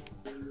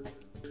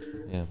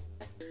 Yeah.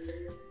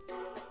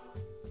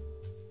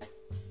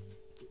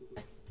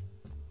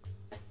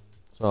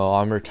 So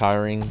I'm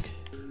retiring.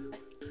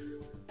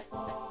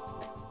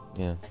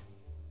 Yeah.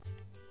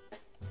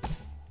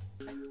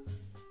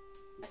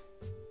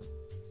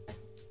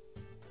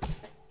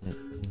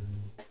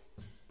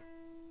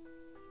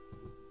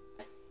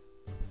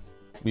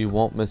 We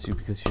won't miss you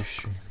because you're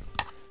streaming.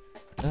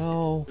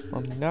 No,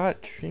 I'm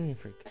not streaming,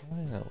 for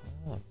crying out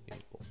loud,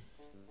 people.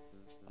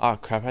 Ah,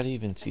 crap, I didn't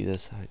even see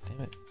this side.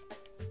 Damn it.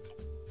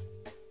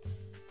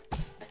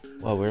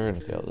 Well, we're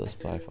gonna fail this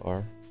by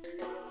far.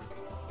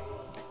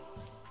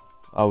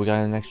 Oh, we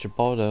got an extra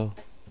ball, though.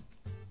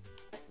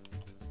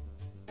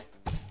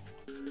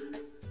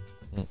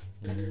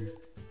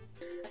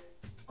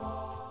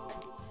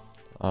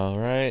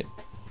 Alright.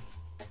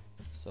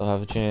 Still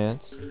have a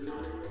chance.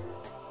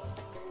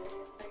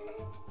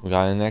 We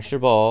got an extra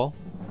ball.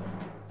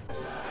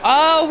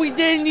 Oh, we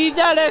didn't need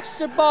that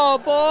extra ball,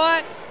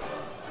 boy!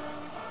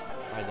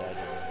 My dad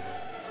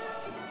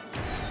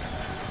doesn't.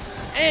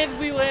 And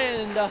we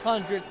win the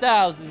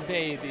 100,000,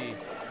 baby!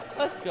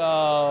 Let's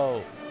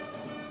go!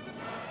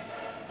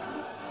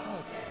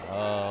 Let's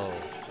go.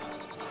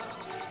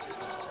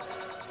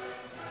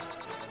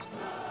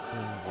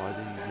 Why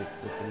did you get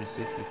the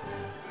 360 from me?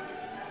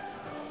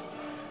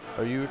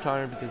 Are you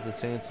retiring because the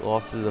Saints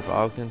lost to the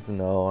Falcons?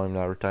 No, I'm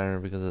not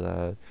retiring because of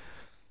that.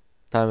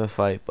 Time to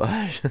fight,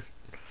 but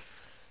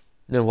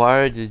then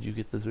why did you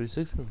get the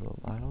 360 from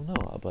him? I don't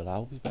know, but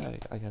I'll be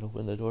back. I gotta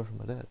open the door for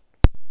my dad.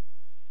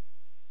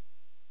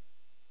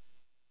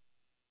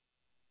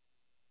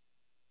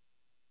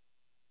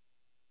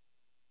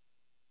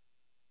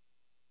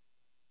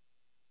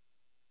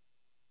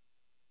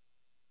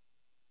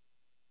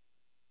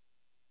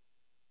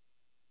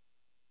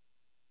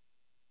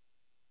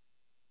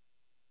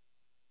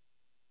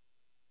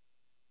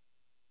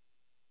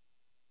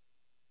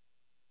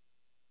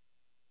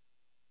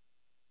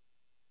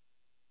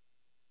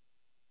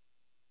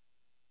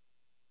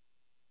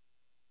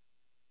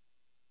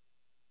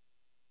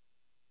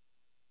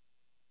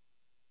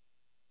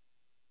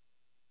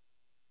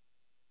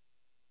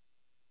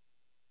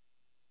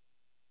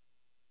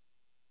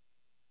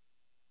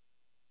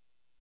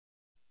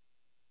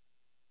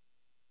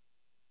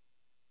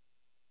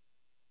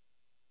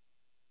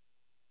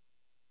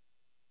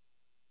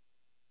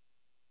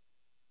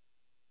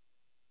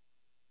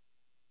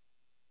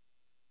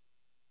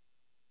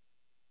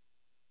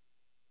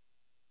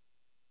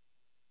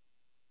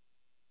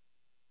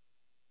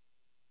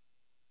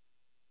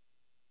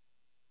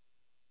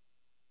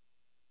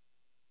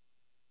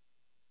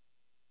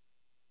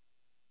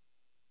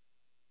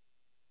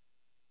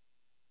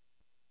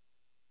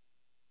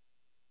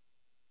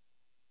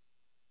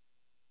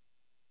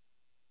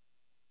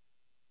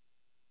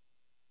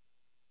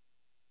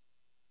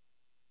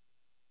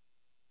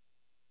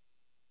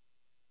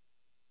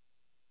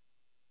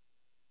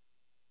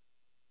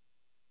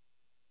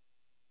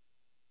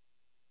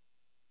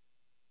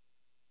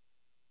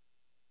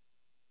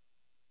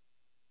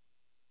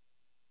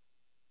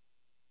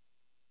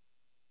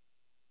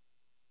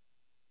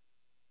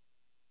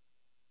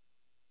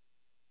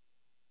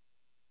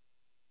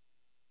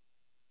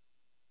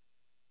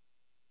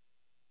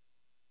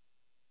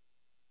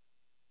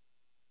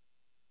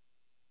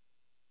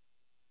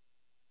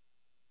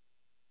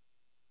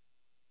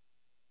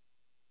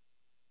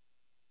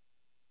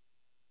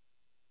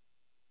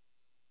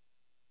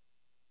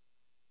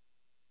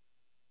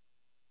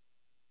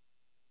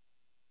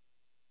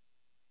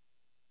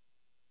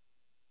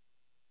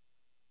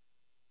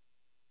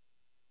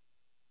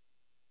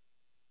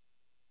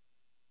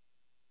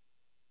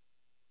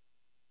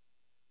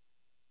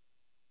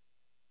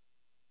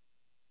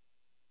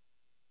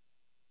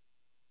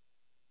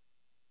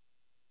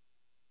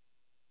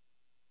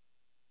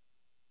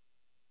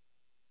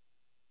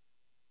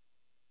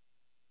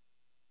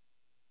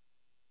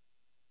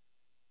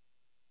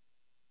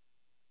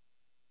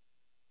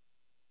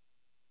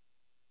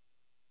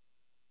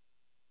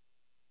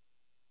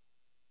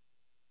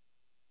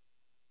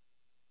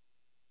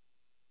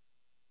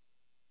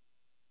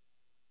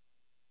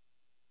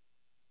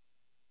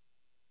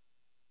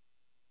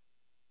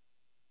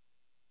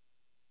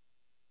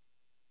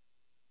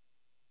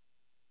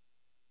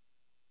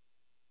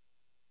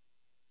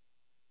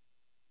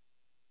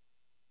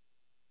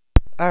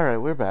 All right,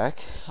 we're back.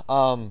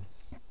 How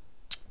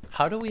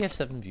do we have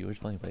 7 viewers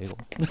playing Bagel?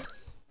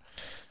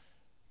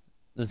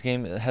 This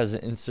game has an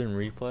instant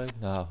replay?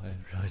 No, it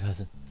really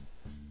doesn't.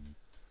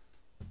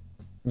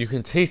 You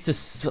can taste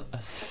this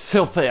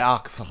filthy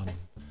oxon.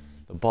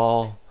 The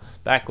ball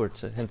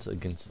backwards hits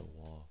against the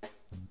wall.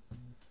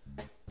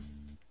 I'm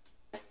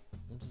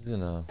just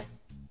gonna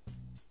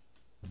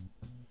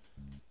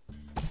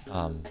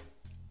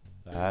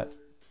that.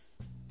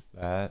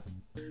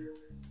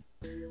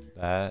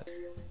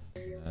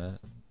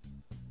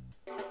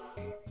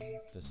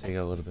 Just take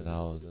a little bit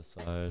out of this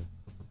side.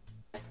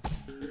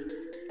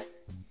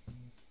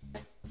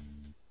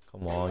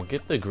 Come on,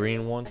 get the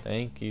green one.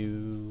 Thank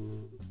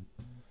you.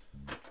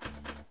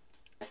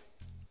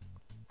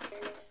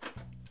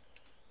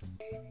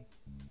 There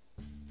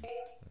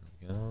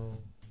we go.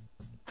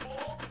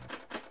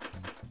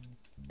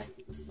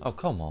 Oh,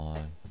 come on.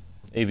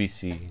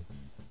 ABC.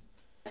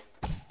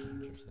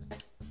 Interesting.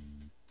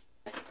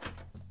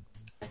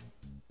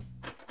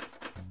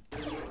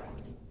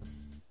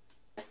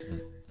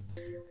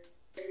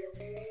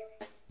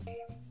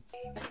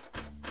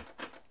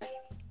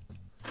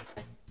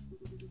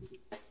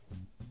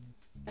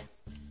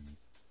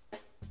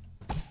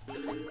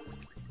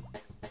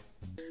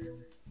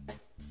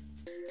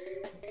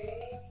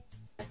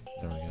 There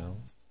we go.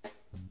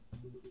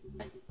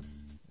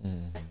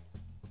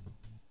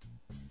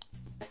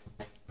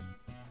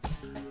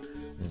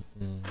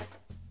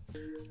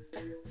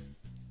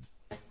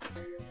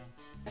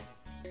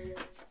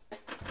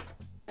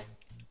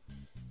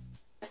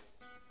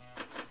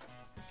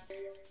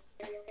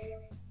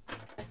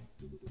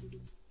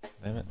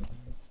 Damn it.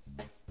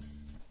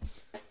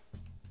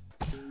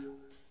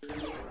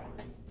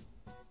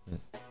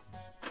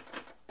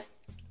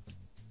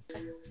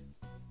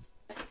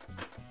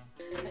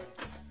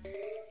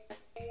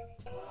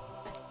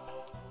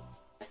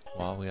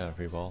 Wow, we got a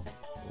free ball.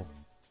 Cool.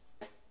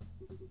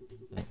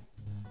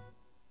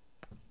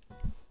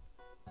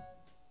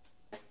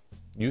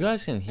 You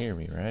guys can hear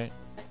me, right?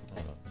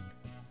 Hold on.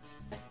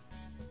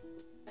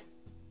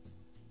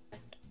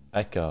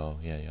 Echo.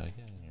 Yeah, I can hear me.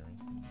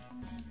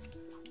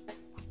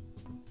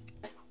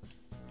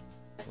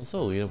 What's the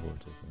leaderboard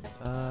taking?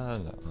 No,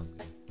 I'm good.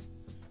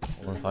 I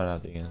want to find out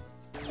at the end.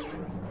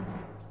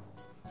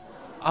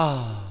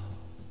 Ah.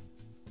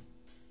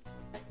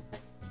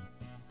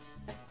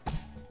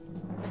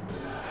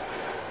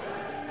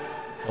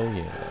 Oh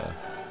yeah.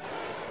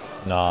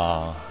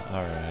 Nah,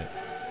 alright.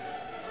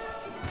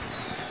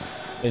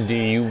 And do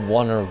you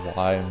wonder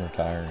why I'm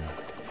retiring?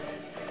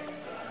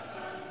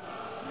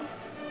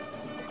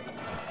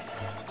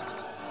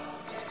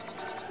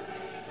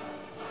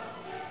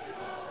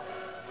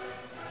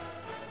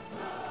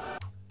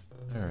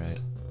 Alright.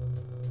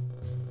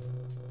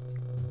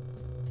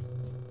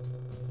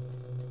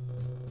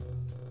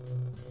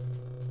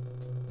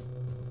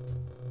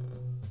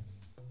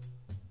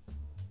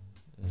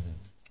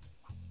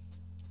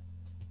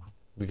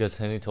 Because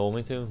Henny told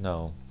me to?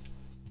 No.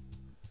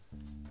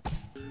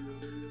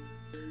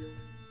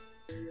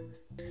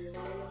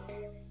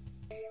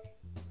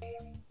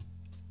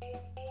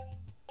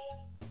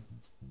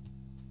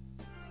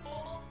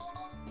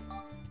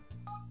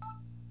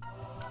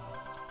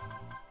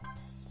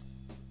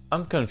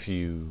 I'm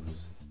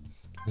confused.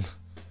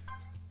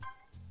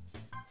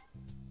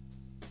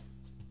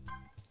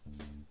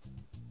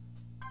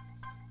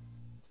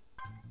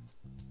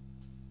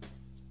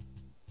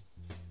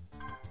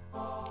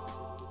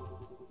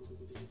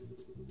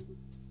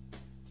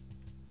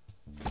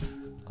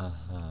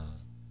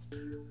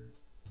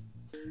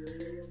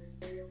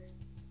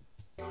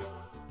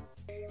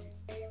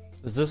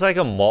 Is this like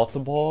a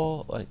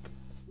multi-ball? Like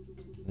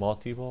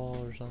multi-ball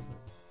or something?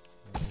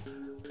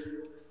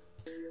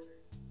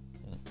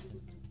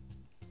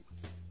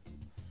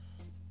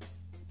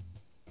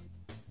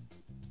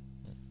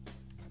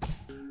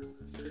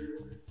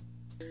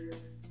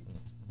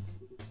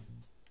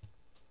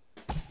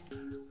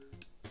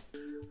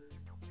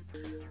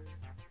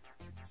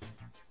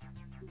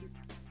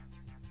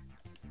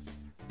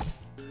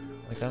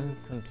 Like I'm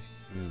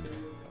confused.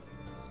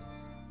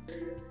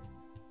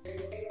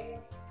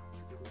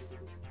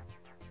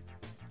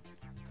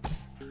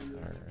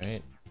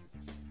 Alright.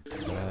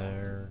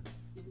 There.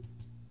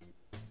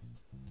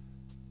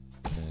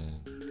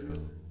 And go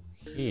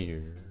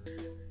here.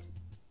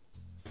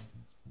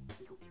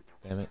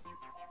 Damn it.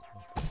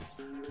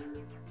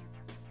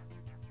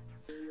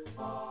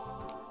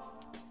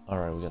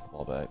 Alright, we got the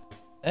ball back.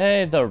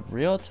 Hey, the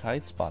real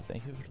tight spot.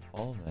 Thank you for the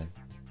follow, man.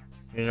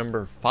 You're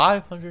number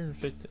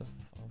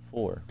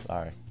 554.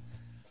 Alright.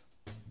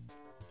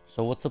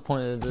 So what's the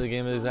point of the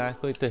game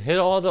exactly? To hit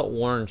all the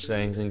orange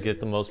things and get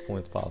the most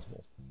points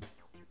possible.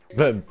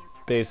 But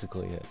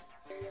basically it.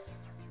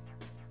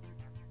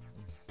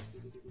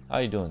 How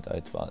you doing,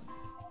 tight spot?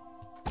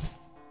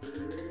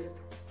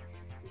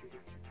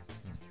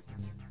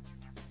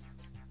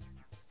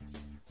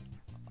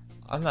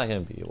 I'm not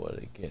gonna be able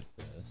to get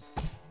this.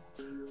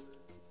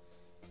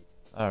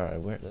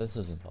 Alright, this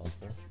isn't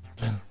possible.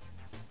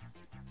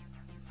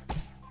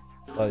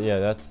 But yeah,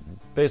 that's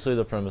basically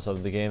the premise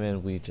of the game,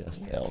 and we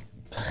just failed.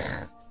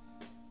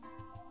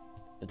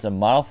 It's a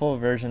modified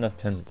version of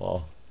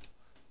pinball.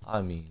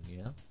 I mean,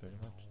 yeah, pretty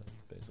much. That's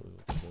basically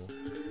what it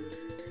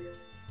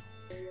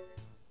is.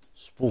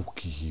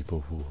 Spooky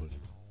ball.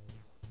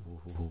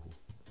 Ooh.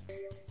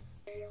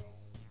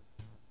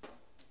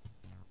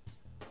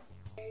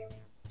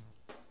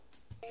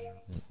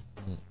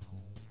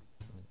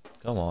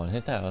 Come on,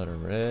 hit that other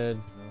red.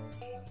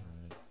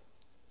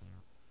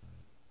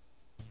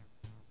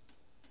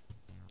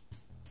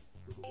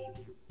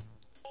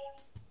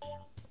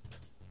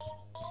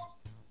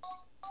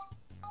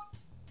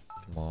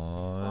 Come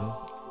on.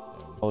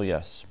 Oh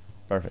yes,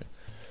 perfect.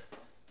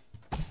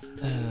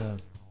 There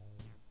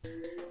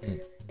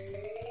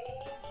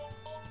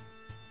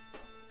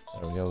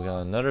we go, we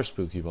got another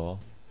spooky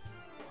ball.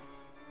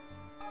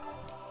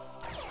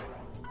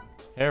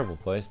 Terrible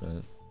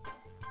placement.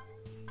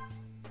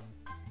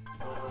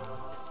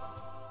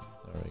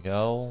 There we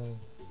go.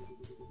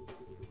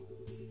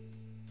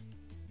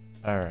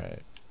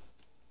 Alright.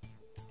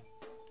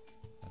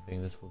 I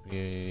think this will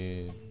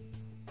be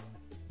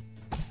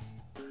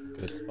a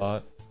good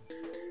spot.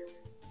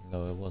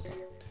 No, it wasn't.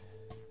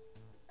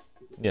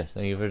 Yes,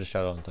 thank you for the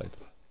shout out on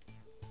TikTok.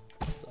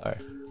 Sorry.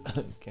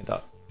 Can't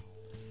talk.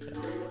 Yeah.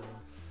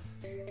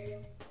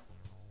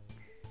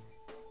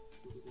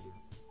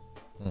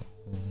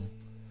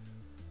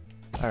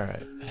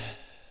 Alright.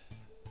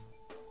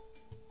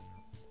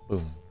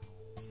 Boom.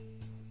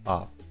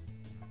 Pop.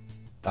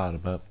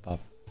 Bada bop pop.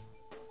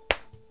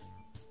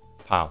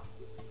 Pow.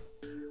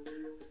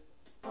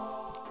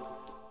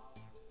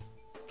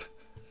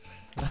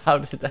 How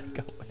did that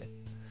go in?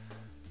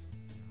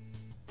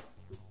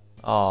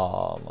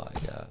 Oh my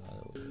god. I know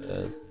what it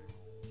is.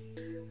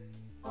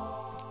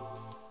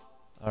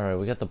 Alright,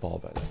 we got the ball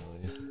back at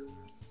least.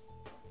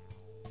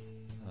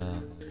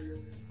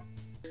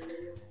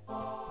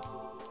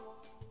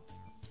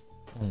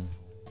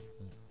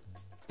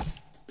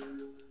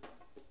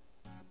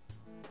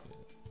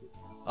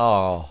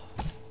 Oh.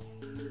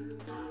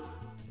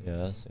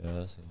 Yes.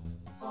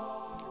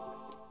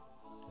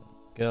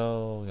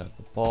 Go. Got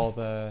the ball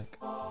back.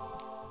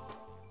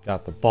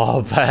 Got the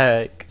ball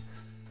back.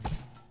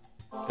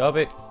 Go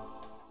big.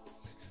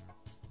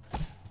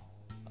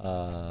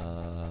 I'm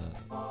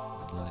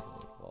not gonna get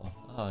the ball.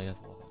 Oh, I got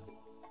the ball back.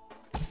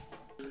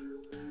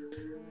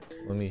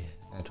 Let me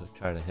actually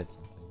try to hit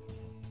something.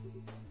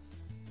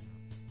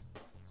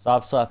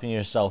 Stop slapping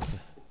yourself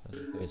in the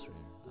face right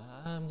here.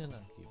 I'm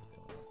gonna keep it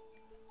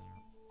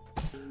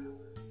going.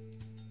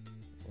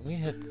 Let me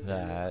hit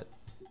that.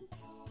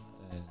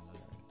 And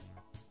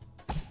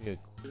be a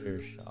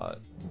clear shot.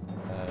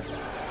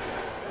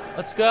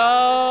 Let's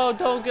go!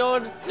 Don't go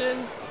to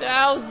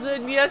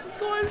 10,000! Yes, it's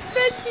going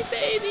 50,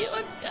 baby!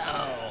 Let's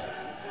go!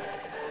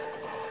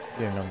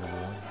 You're number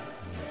one.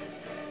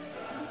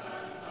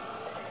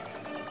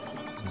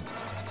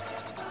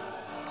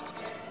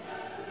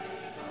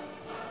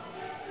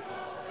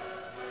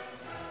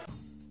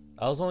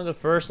 That was only the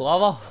first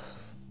level?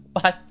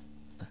 What?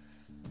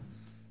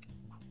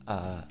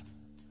 Alright.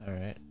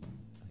 Alright.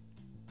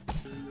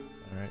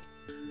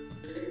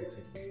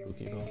 Take the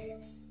spooky ball.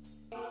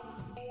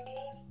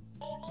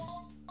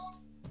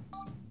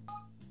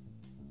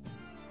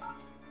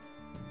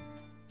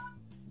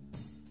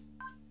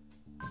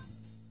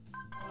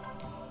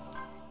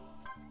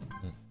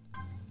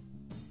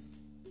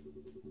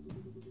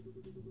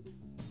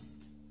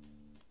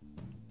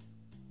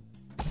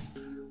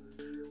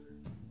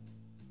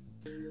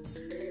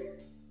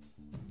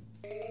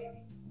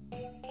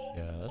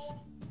 Yes.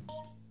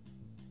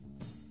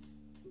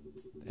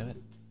 Damn it.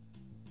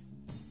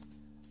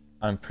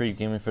 I'm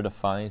pre-gaming for the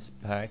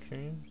finest pack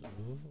streams.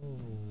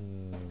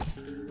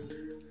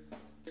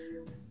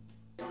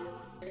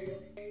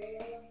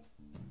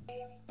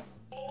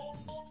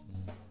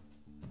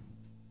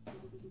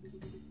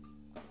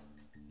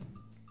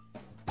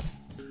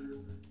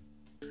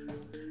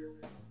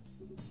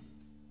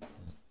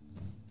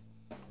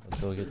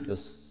 Let's go get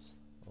this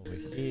over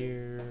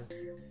here.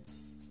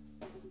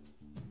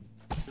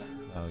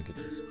 Now we get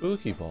the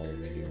spooky ball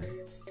over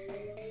here.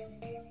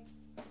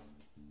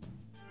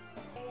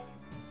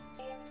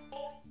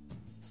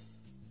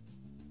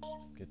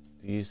 Get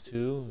these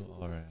two.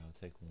 Alright, I'll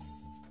take one of them.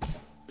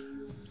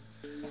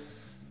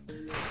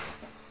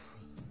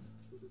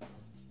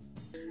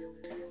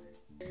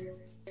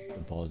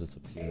 The ball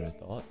disappeared, I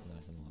thought.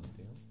 Not gonna lie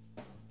to you.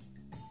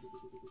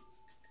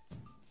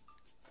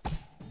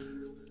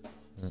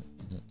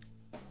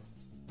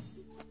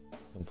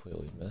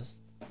 Completely missed.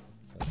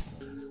 That's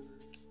nice.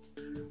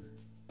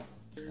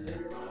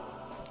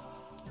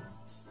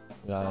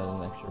 We got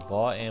an extra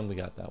ball and we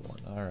got that one.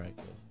 Alright,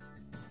 good.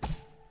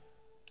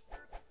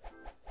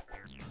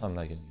 I'm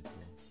not gonna use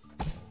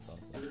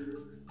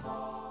it.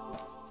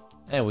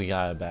 And we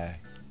got it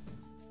back.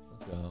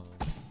 Let's go.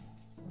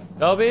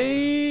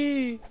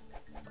 Kobe!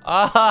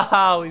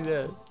 Ah, we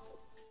missed.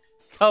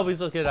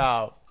 Kobe's looking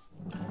out.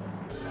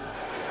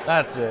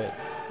 That's it.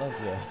 Let's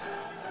go.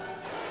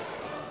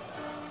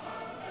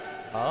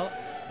 Oh,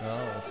 No,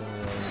 it's only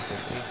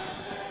 11:50.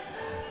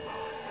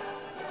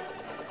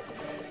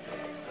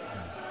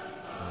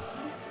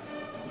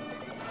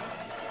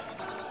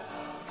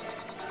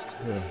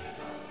 Yeah.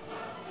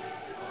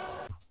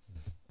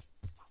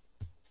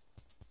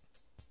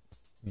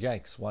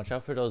 Yikes, watch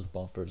out for those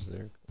bumpers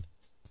there.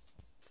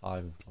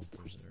 5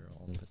 bumpers there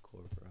on the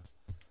Cobra.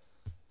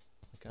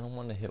 Like, I don't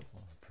want to hit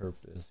one on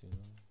purpose, you know?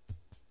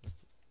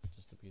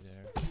 Just to be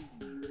there.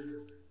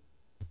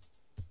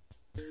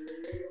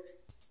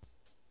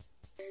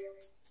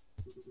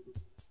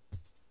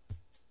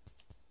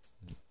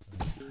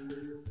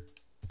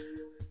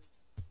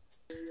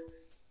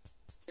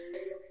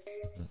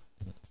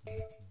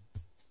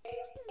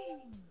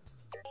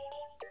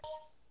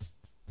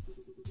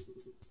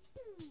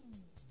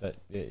 But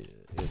it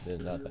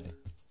did nothing.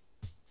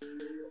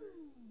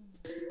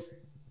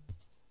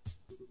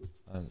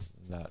 I'm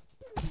not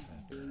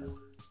happy now.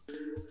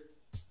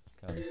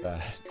 Kind of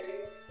sad.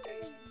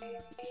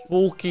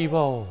 Spooky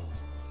ball.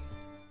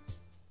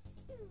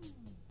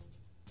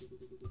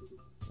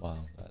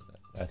 Wow,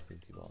 that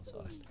spooky ball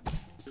side.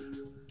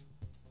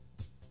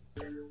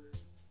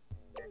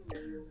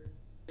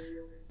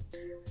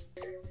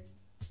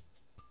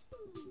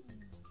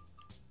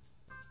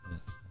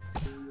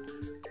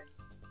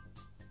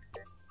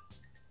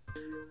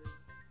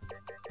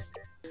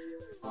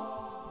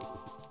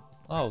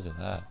 Oh, look at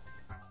that.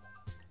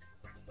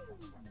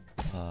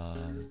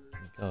 Let me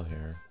go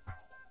here.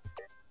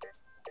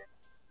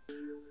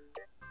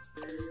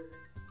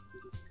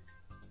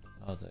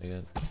 I'll take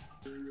it.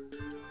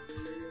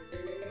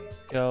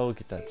 Go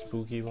get that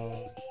spooky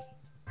ball.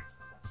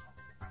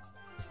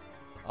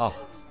 Oh.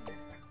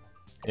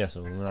 Yeah,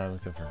 so we're not even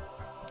confirmed.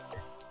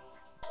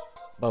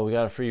 But we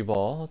got a free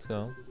ball. Let's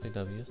go.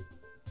 AWs.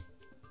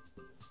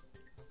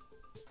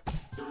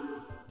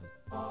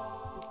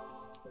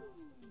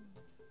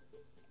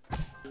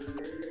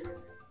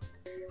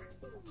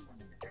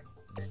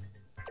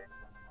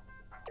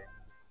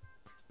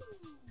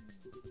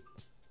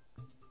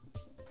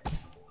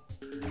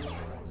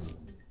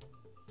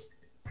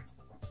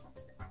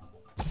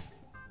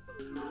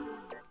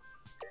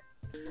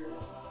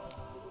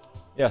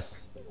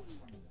 Yes.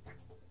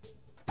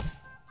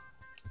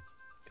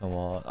 Come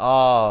on.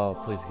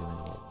 Oh, please give me the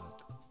ball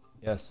back.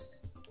 Yes.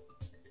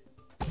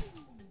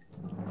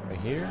 Right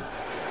here?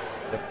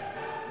 Yep.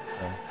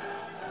 Okay.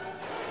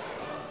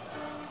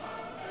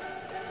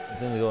 I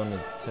think we go into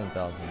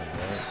 10,000,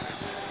 right?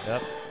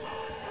 Yep.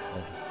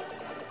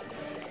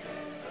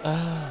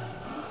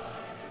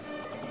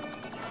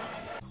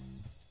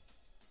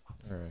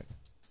 Alright.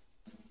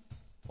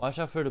 Watch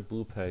out for the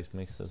blue pegs,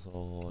 makes this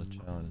all a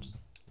challenge.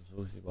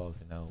 Spooky ball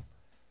can help.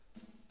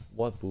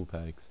 What blue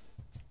pegs?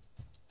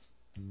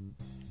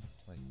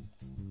 Like.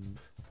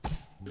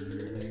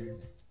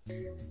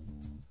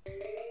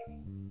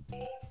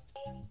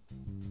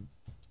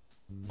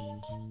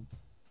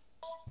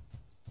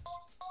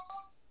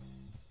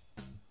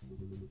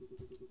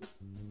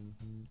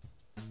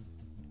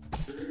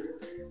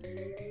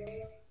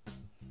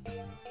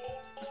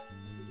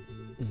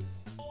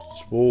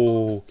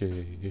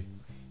 Spooky.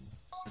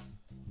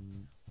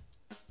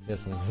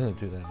 Yes, I'm gonna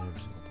do that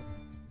every single time.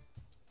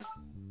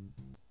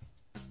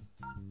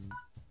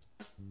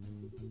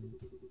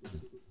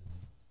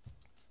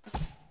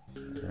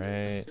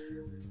 Right.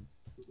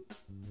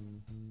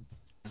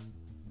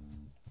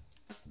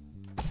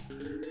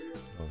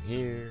 Go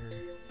here.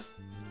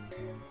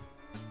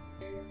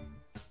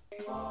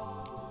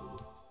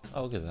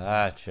 Oh, look at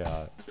that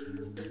shot.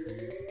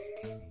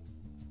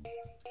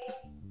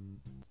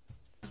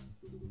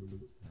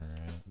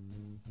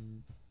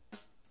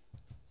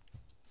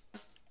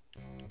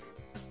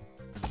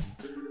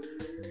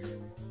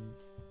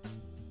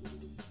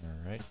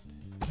 Alright.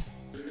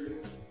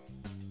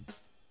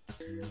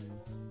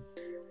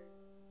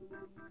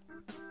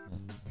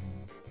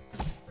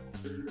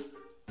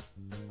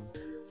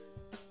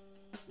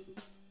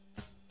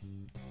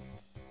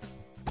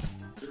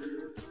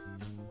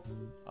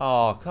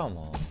 Oh, come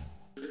on.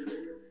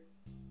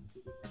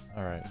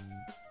 Alright.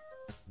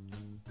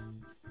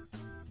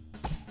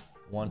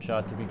 One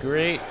shot to be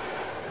great.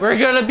 We're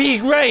gonna be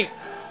great!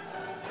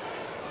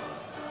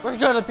 We're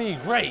gonna be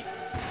great!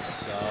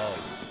 Let's go.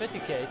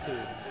 50K too.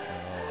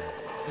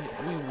 Let's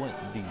go. We want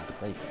to be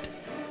great.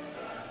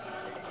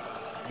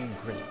 Be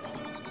great.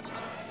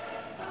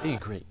 Be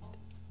great.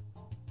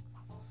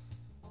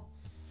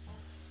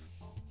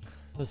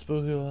 The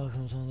spooky wall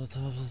comes on the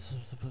top.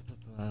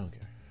 I don't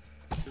care.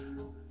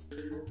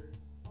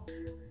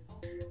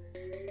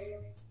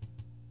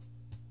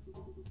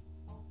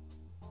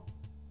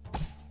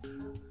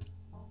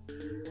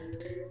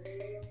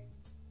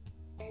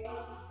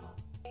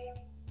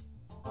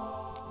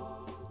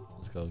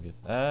 Let's go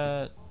get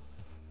that.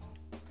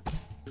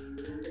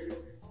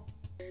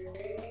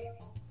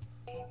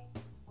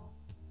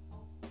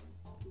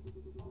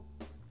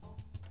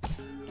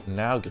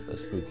 Now get the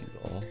spooky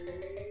ball.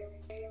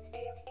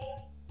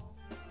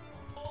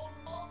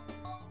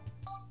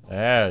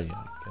 There you go.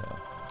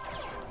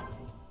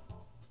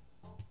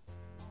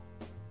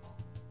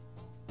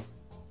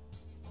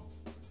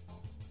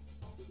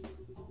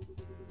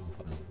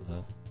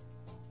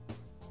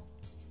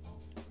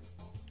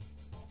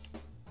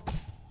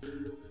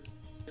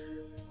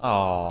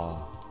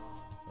 Oh,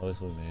 at least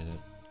we made it.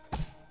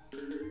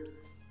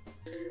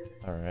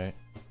 Alright.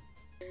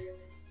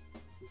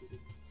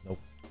 Nope.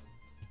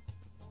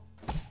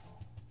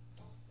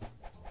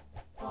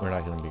 We're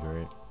not gonna be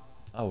great.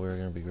 Oh, we're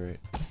gonna be great.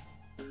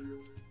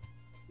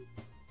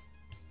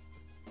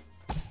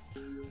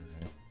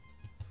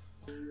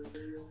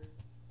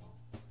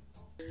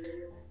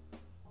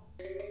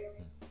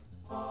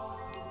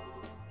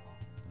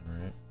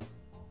 Alright.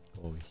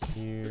 Over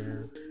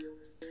here.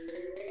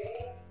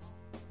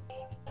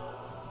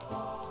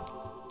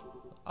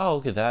 Oh,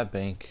 look at that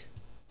bank.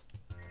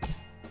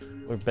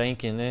 We're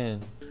banking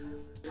in.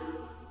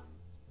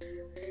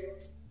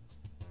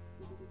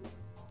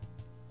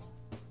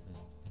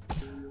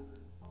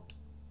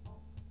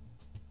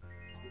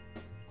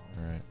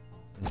 Alright,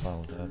 I'm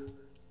fine with that.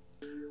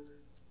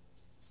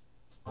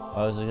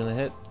 Oh, is it gonna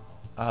hit?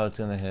 Oh, it's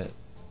gonna hit.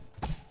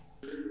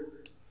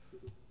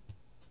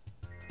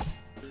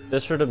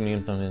 Just for the meme,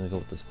 I'm gonna go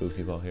with the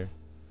spooky ball here.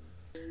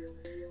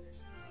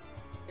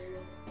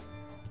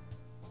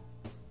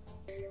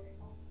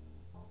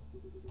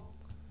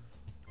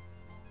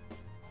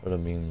 For the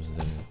memes,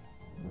 then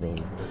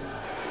really.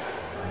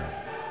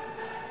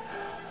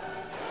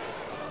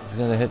 It's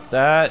gonna hit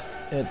that.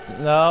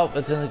 No,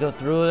 it's gonna go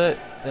through it.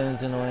 Then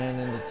it's gonna land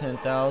into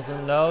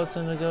 10,000. No, it's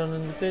gonna go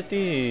into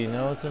 50.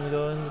 No, it's gonna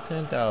go into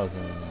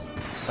 10,000.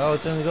 No,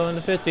 it's gonna go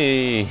into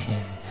 50.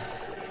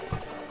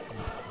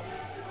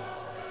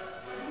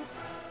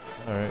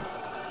 Alright.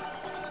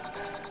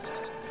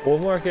 4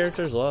 more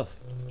characters left.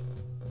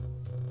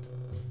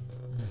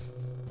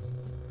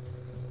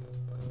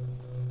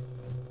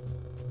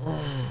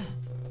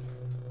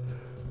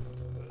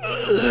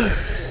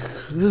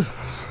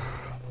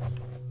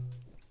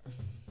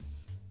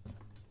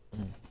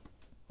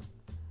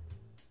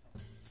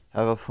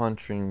 Have a fun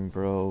stream,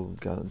 bro.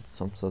 Got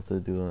some stuff to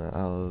do out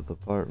of the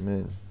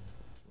apartment.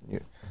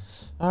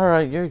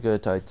 Alright, you're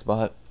good, tight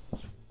spot.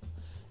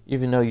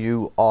 Even though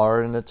you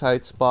are in a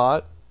tight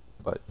spot,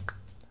 but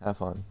have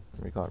fun,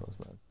 regardless,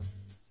 man.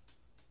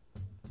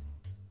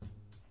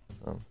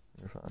 So,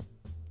 you're fine.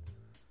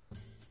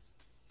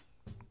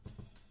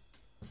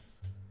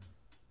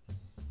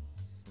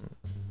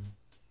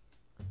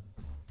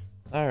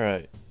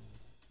 Alright.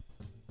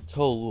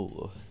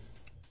 Tolula.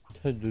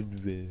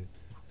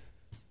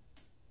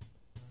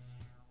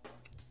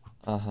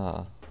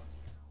 Uh-huh.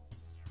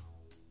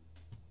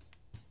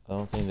 I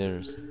don't think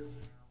there's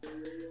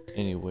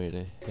any way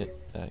to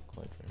hit that,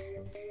 quite frankly.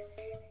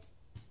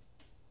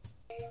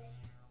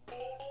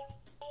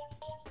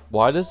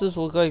 Why does this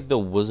look like the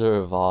Wizard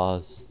of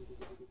Oz?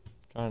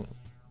 They're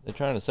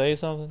trying to say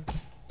something?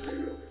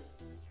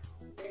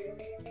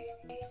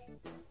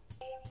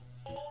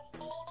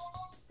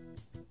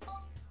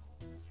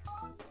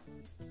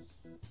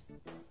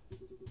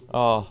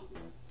 Oh.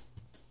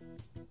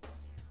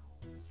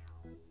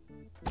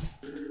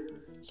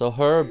 So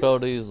her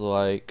ability is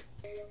like,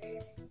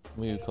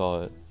 what do you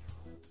call it?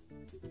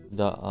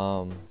 The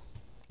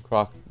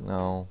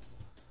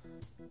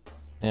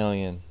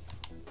alien.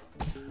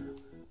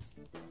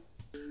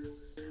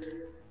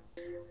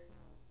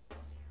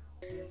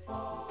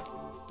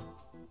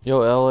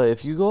 Yo, Ella,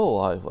 if you go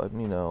live, let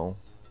me know.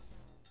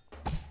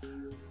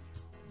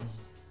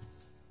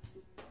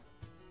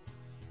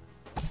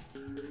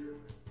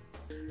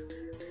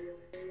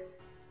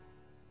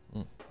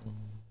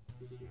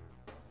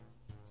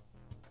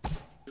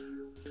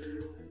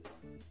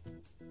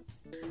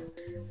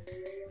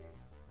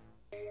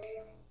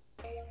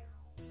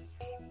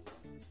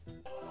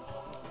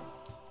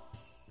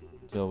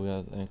 So we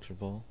got an extra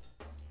ball.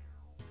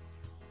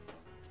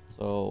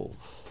 So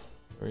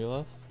 3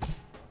 left.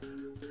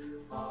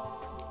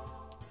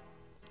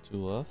 2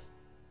 left.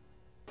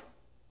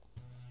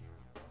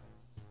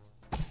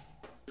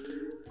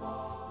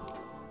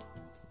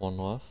 1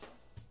 left.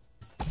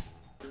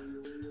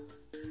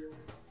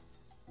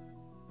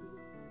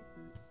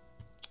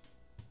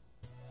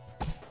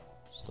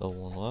 Still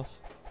 1 left.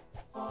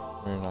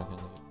 We're not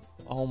gonna.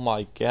 Oh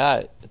my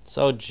god, it's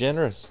so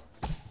generous.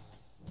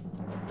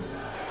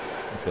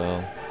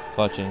 So,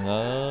 clutching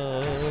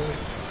up.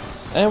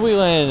 And we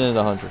landed in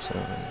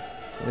 107.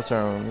 Yes,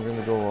 sir, I'm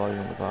gonna go live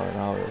in about an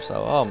hour or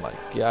so. Oh my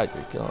god,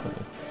 you're killing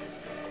me.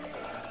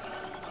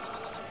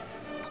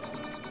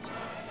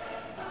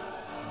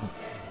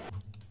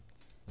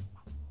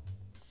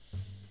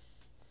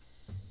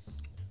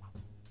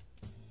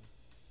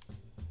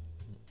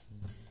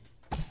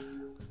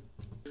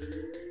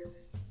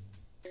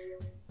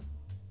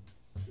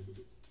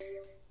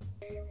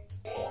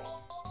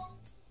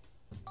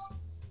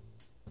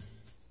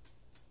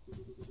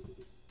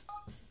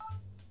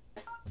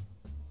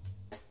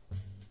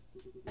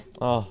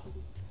 Oh.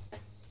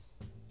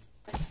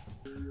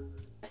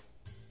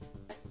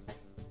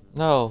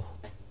 No.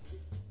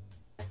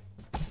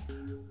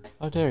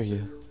 How dare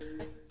you?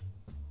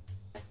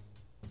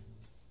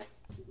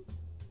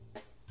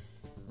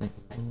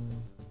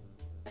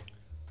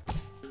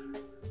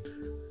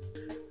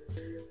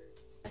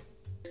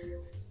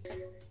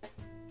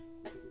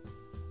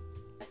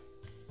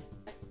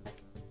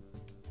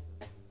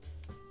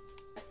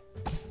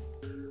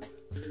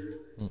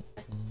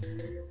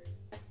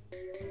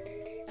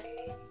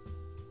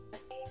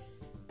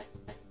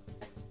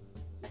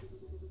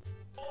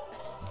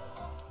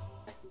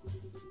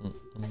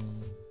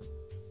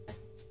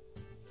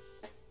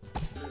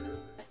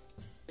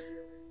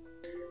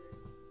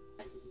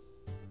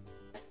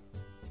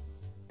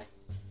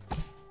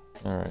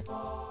 Alright.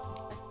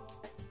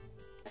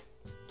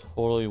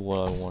 Totally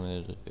what I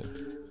wanted to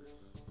do.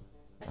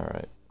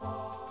 Alright.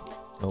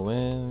 Go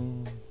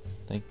in.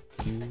 Thank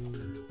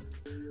you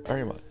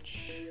very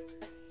much.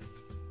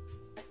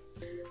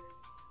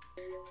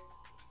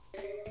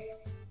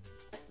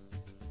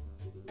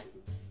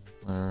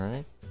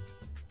 Alright.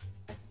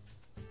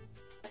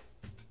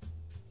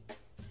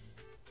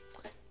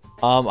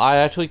 I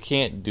actually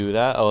can't do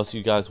that unless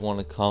you guys want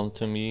to come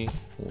to me,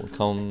 or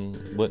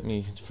come with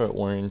me for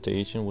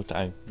orientation, which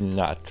I'm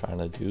not trying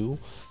to do.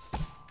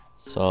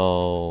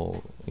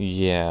 So,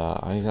 yeah,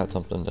 I got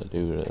something to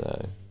do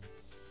today.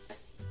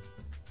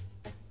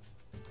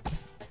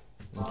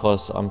 And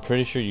plus, I'm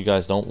pretty sure you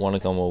guys don't want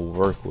to come and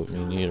work with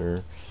me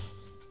neither.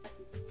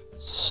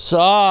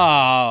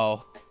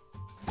 So,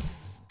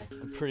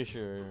 I'm pretty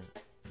sure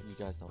you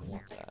guys don't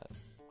want that.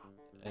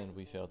 And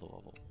we failed the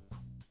level.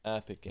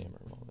 Epic gamer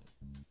moment.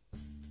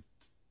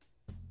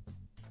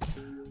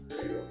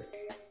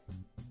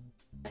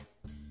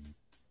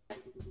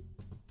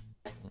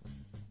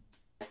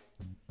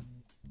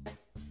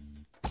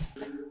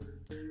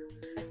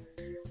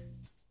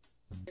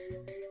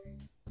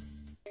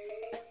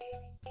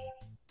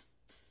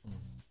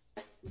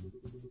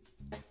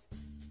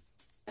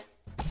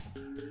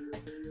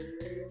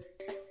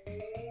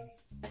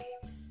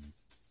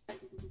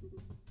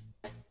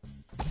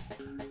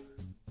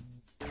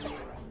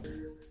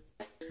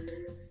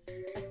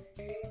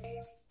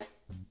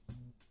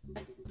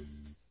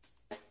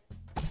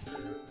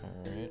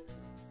 Alright.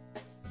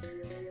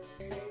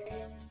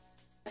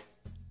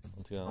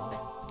 Let's go.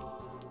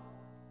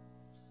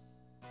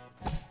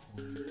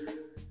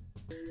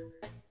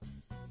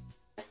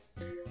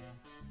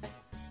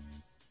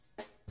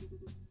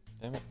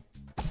 Damn it.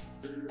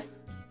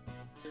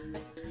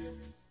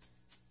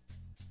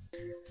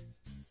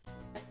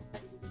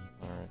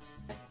 Alright.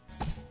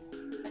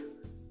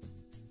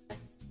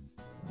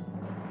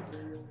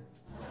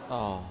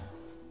 Oh.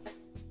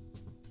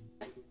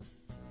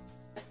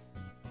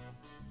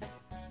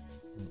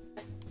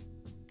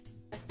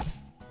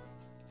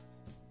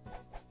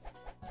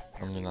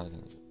 I'm not gonna.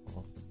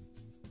 Oh.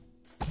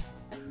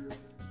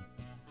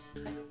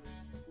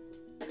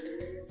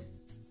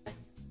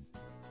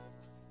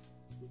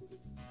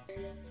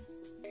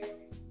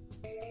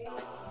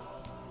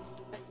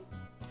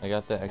 I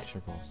got the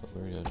extra ball, so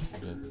we're good. We're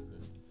good. We're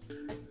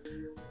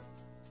good.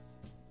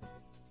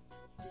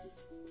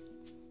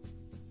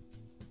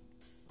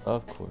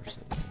 Of course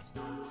it is.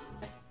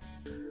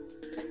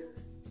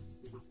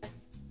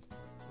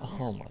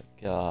 Oh my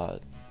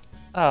god.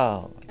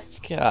 Oh my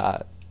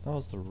god. That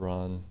was the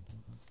run.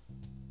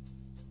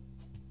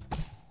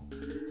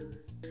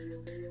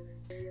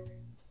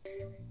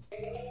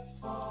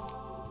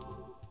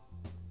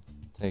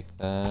 Take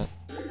that.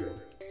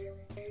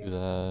 Do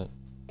that.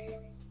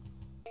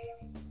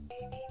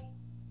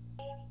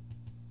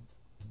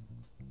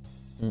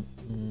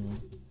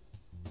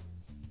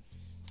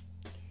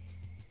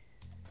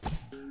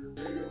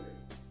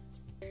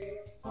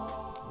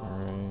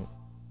 Alright.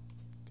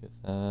 Get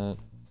that.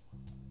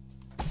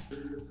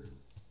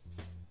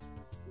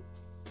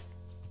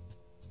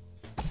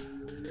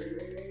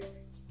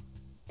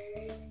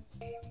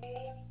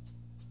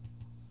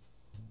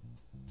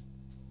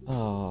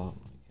 Oh my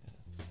god.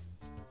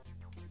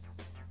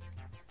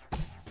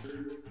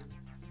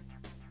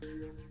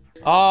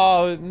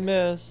 Oh, it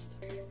missed.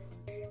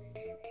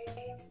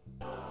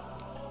 Alright.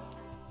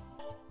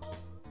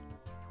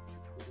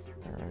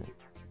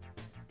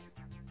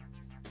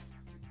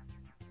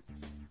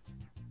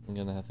 I'm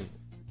gonna have to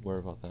worry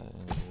about that in a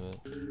bit.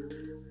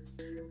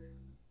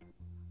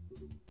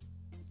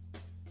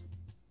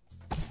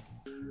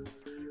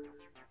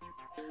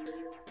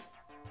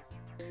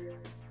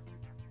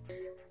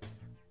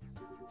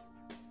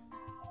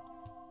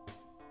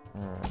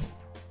 Alright.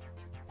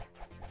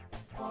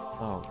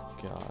 Oh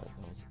god,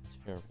 that was a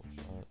terrible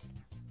shot.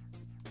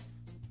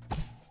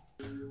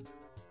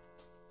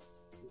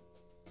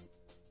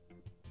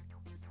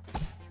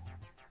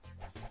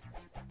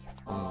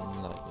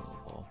 I'm not getting the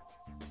ball.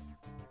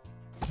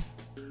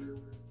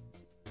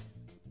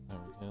 There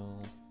we go.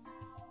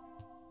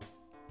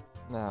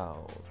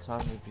 Now,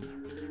 time to be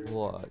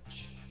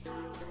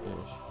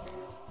clutch-ish.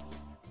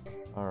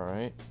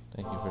 Alright,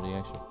 thank you for the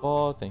extra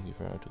ball. Thank you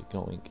for actually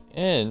going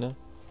in.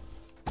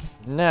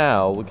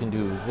 Now we can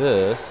do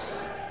this.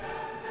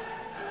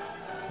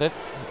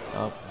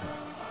 Oh,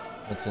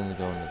 it's in the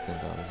going to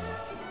 10,000.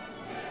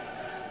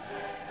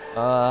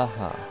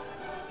 Uh-huh.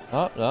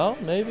 Oh, no,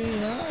 maybe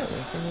not.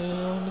 It's in the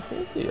going to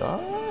 50.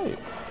 Alright.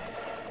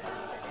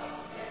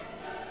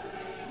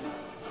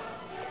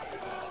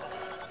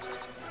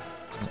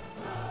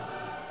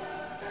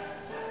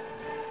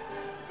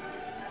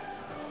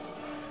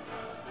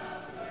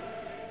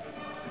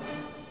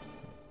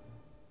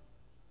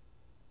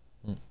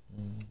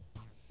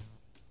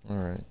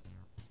 Alright.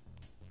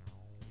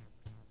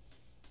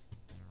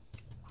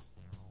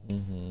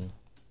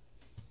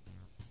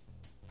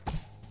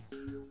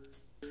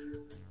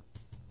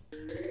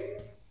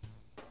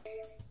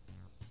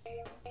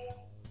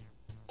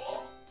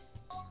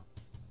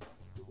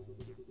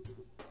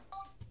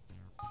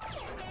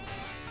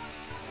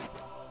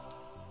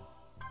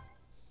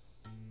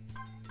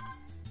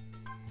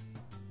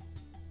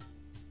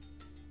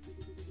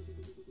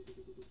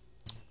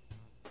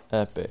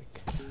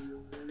 Epic.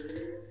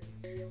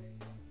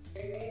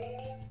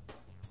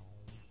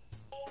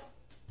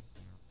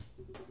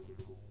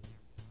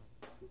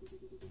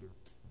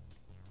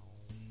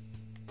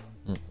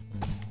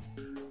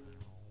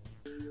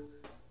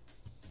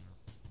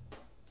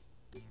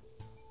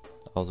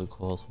 That was a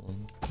close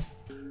one.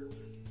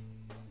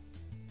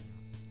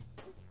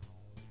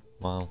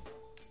 Wow.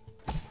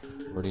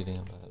 Pretty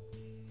damn bad.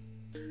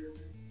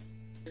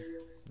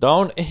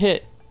 Don't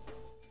hit!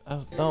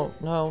 Oh,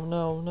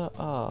 no.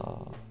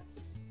 Ah.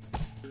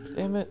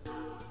 Damn it.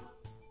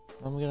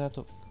 I'm gonna have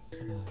to...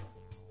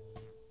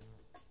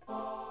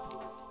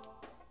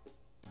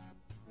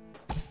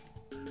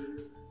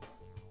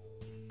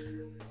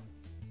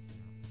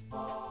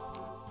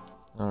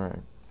 Alright.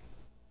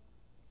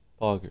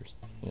 Poggers.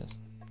 Yes,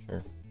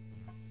 sure.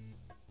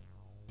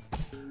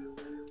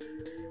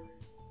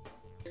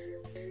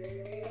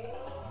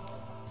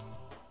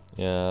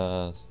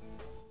 Yes.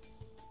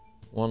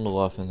 One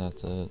left and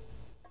that's it.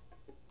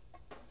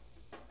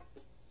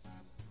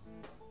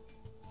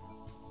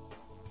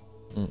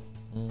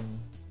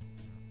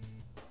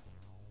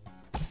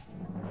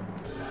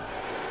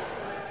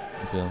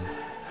 Let's go.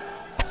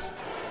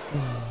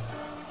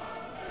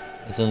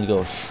 It's gonna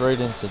go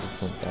straight into the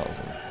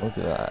 10,000. Look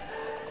at that.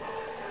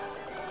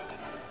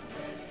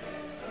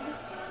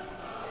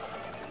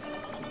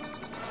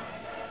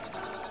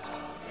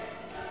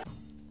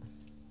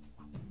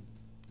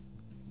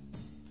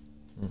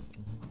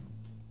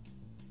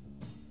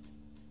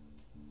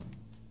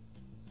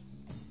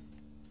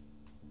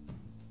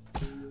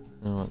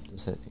 I want to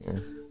sit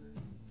here.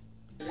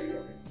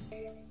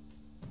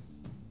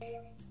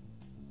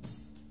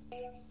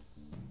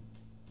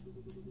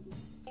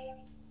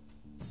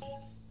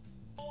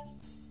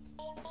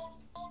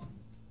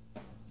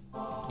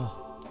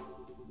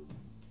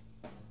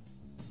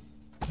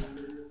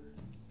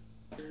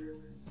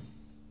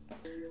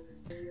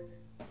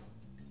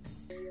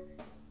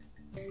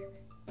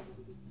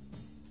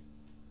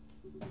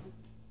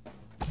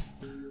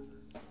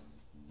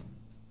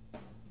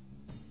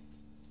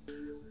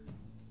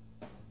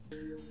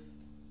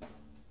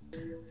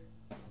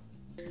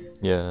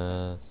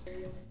 Yes.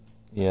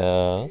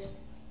 Yes.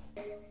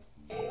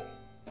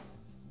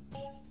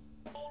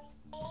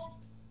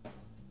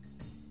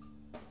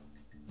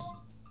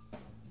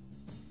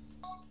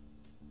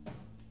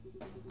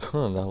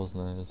 That was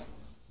nice.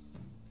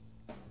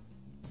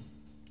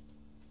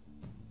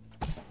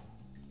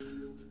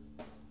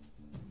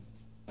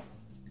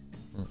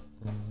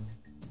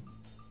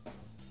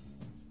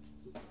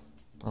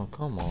 Oh,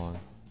 come on.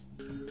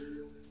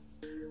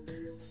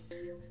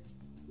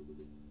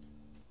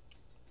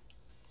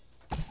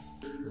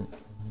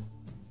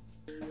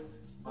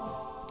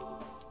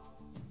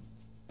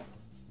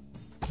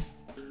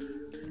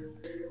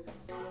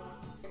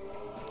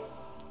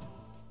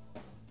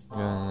 Got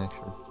an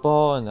extra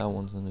ball, and that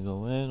one's gonna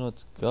go in.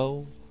 Let's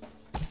go.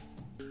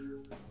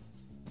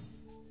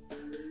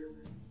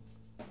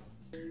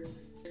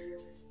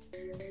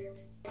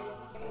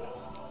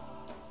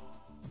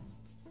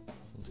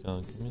 Let's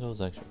go. Give me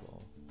those extra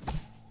balls.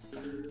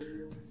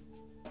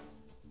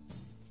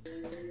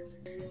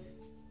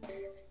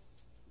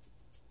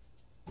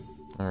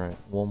 Alright,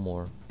 one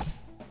more.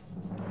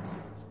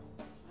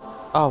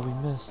 Oh, we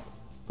missed.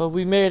 But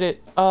we made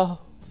it. Oh.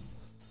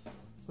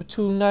 We're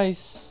too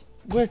nice.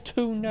 We're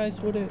too nice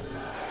with it.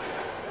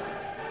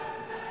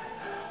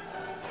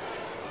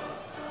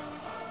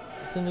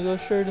 It's gonna go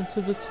straight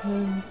into the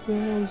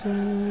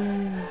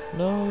 10,000.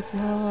 No, it's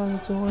not.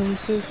 It's only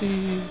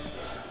 50.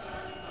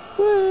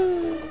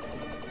 Woo!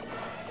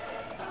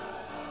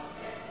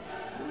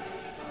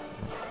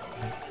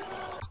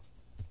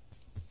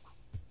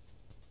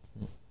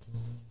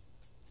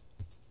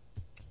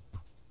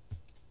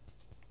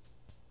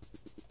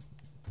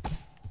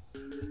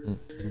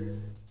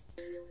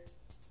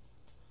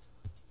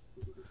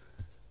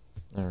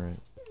 Alright.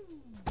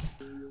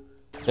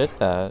 Hit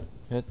that.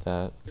 Hit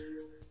that.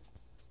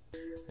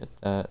 Hit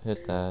that.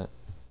 Hit that.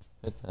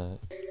 Hit that.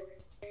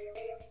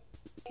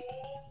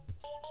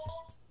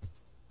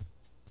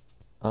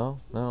 Oh,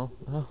 no.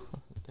 Oh,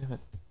 damn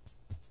it.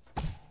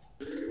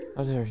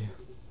 How dare you?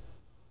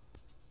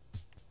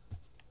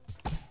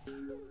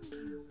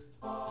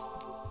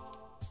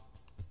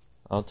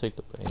 I'll take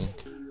the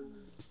bank.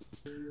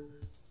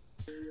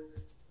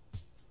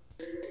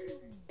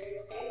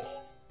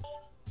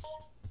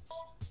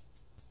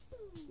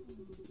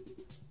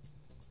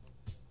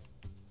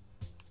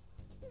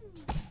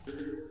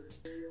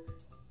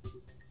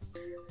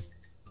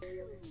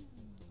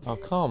 Oh,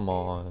 come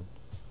on.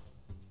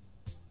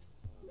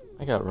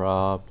 I got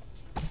robbed.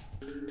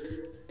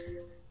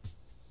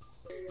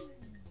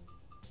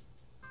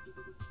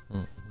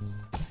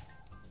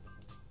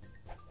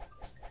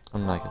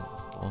 I'm not gonna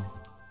fall.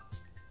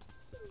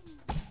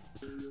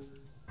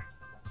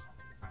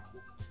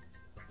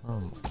 Oh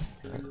my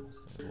god, that was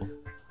terrible.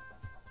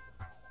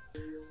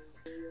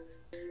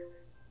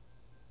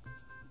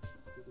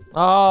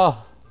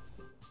 Ah!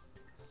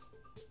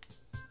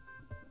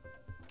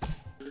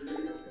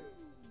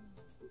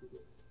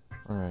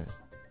 Alright.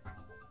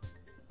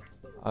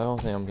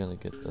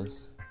 get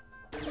this.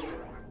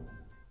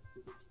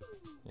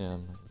 Yeah,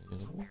 I'm not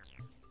gonna get it.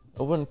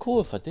 It wouldn't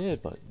cool if I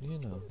did, but you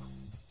know.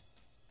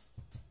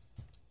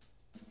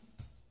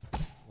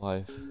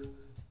 Life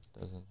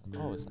doesn't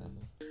always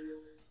happen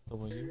the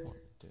way you want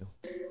it to.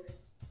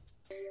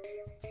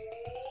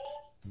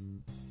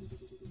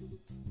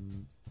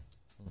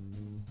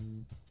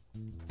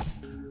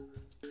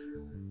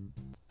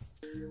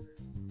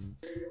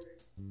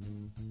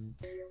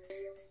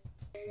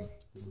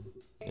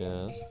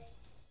 Yes.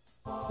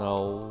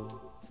 No.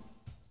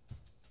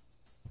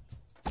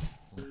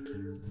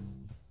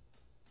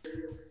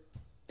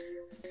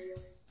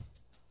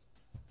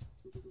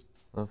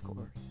 Of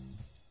course.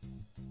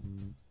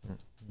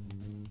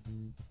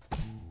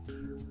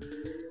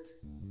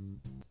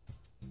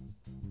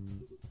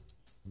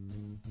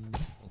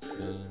 That's good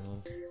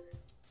enough.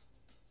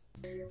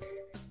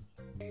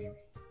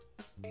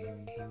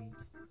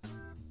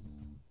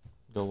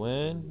 Go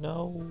in?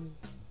 No.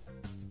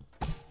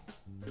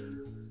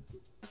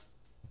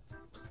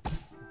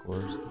 Of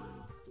course.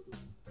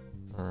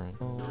 Alright.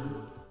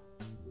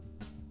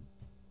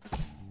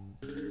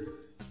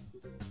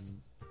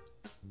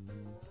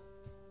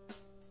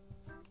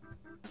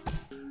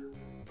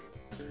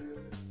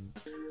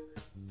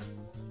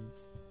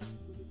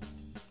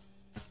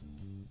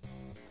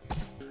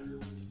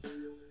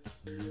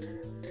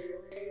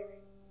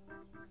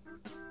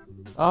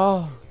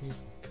 Oh, you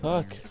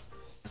cuck.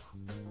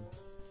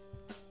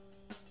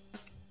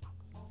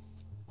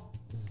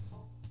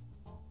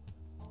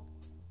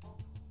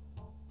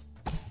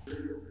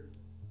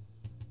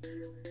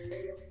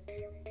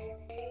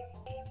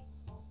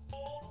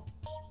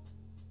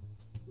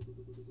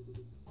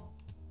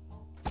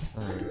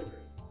 Alright.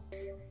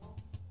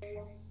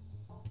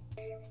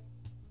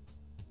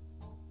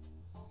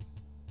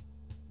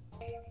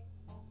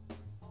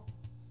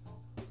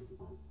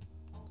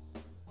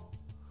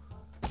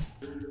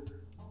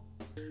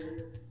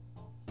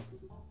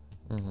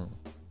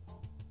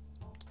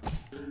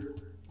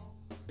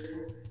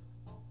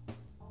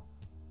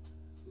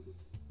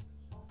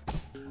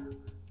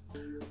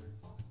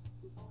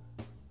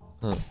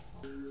 Huh.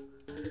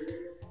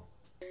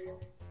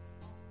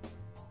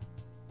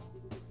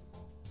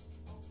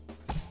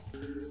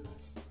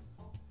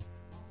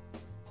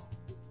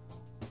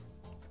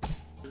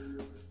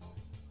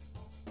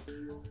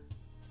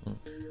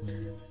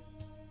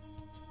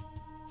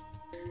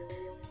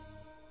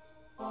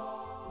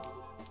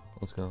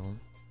 Let's go.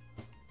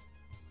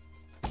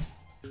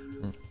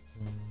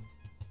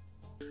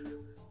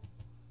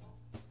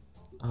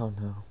 Oh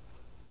no.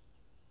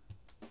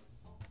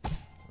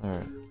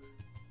 Alright.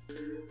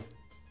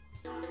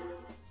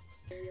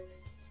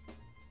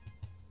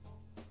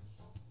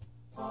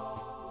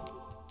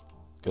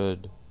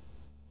 Good.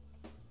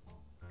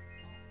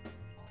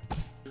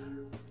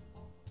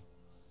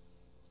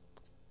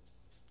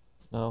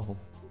 No.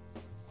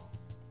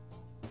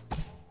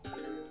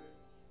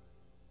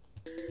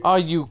 Oh,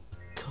 you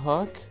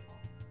cuck.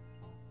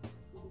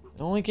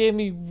 It only gave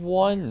me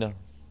one.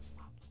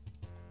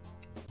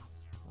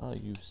 Oh,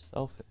 you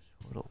selfish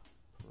little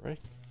prick.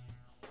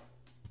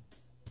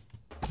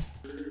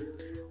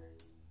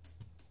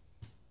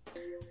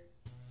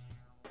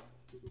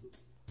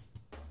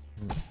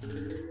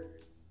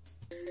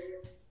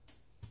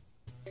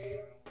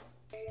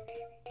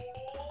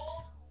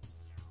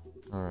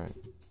 Alright.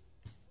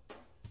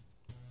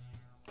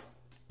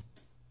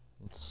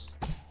 Let's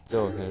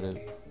go ahead and...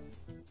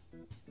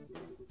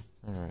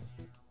 Alright.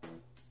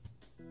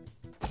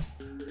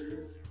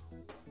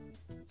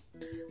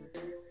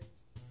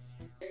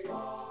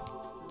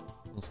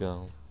 Let's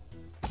go.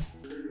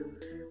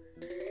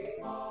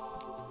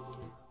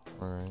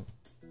 Alright.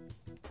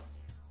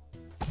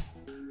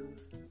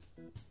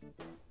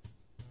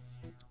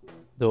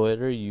 The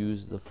waiter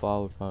used the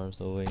flower powers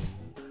the way.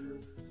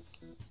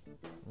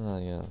 Oh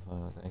yeah,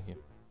 thank you.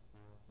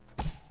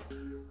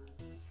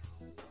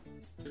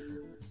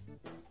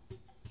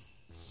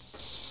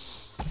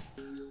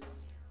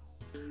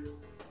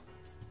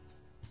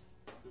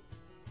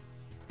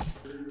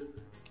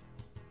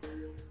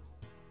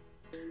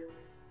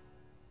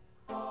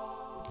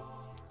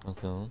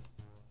 Let's go.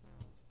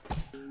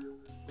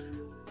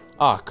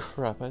 Ah,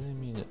 crap, I didn't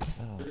mean it.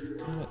 Oh,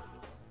 damn it.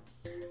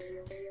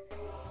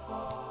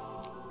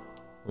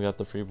 We got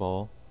the free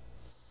ball.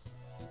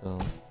 So.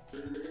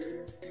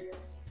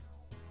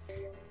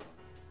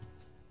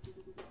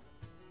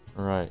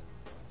 Alright.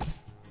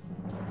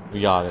 We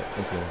got it.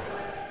 Let's go.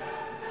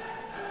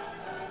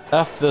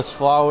 F this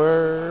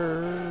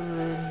flower.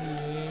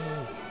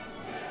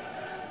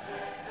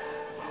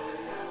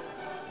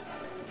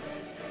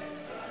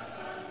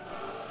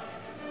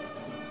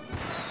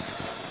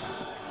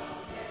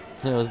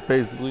 It was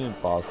basically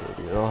impossible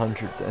to get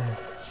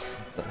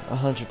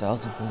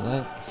 100,000 from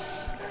that.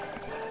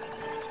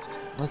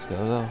 Let's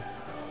go though.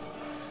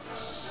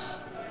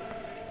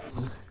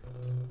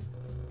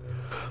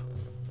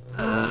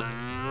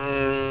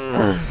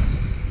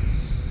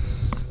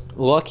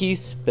 Lucky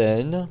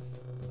spin.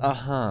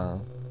 Uh-huh.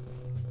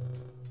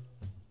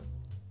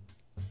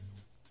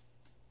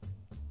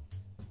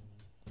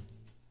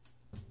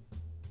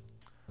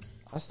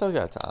 I still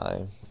got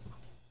time.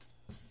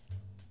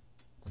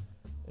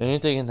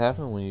 Anything can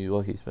happen when you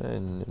lucky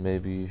spin.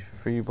 Maybe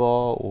free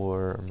ball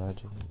or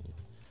magic.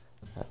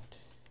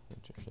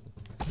 Interesting.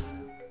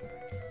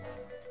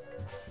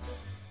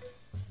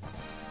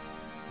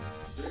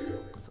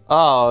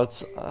 Oh,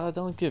 it's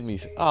don't give me.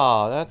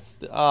 Oh, that's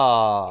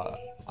oh,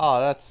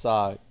 that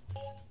sucks.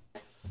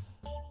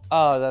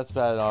 Oh, that's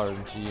bad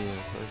RNG in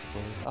the first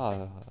place.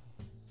 Oh,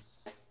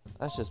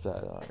 that's just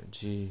bad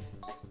RNG.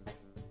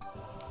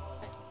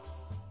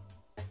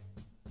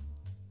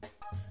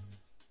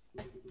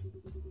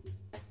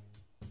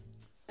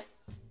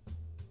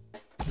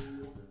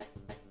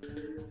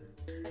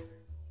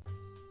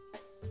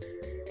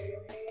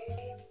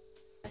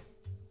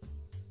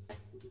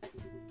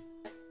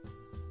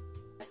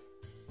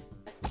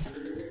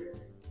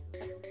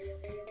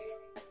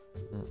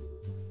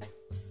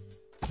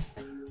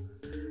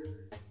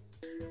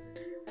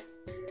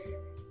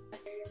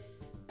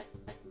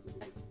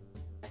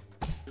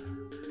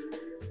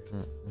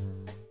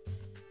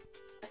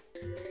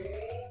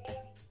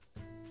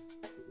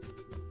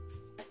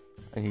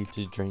 I need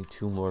to drink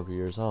 2 more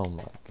beers. Oh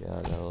my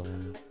god, I love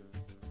it.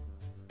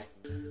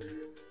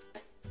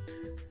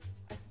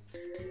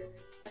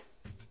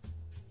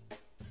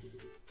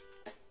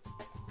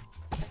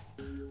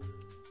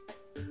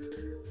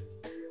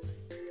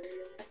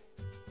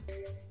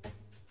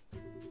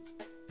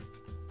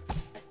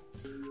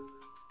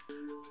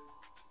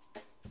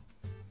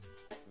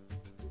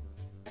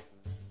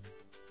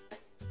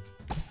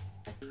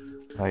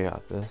 I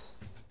got this.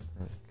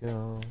 There we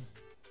go.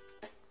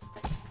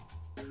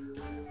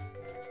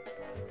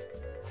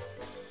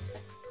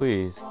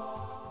 Please.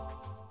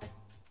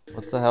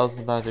 What the hell's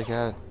the magic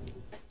hat?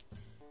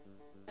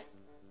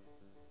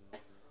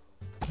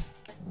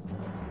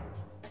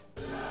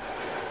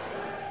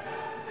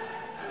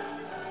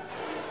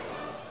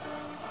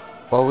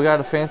 Well, we got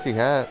a fancy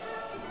hat.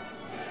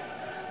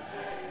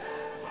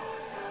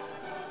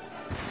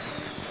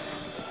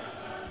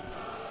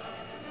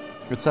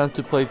 It's time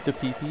to play the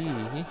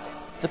PP.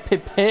 The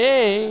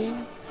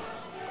PP.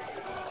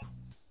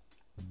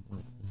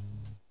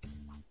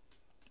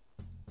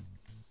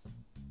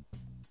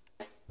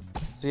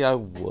 See, I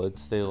would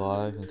stay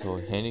live until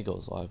Handy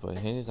goes live, but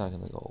Handy's not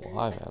gonna go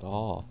live at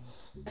all.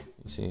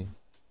 You see?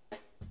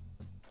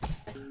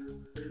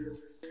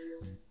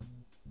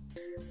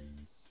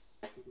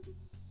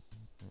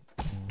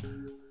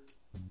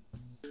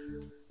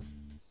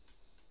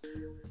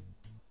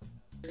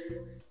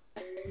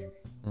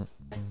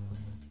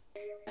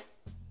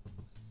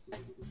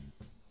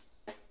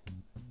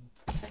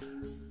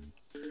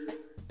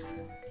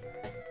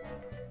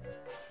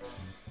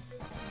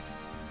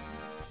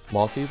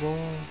 Multi-ball?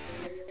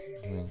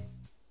 I mean,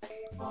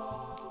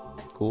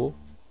 cool.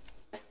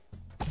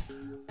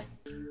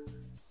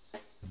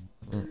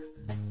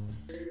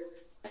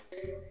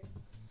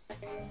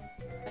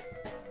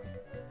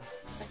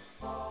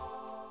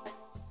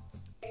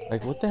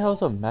 Like, what the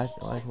hell's a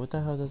magic? Like, what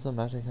the hell does a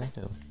magic hat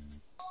do?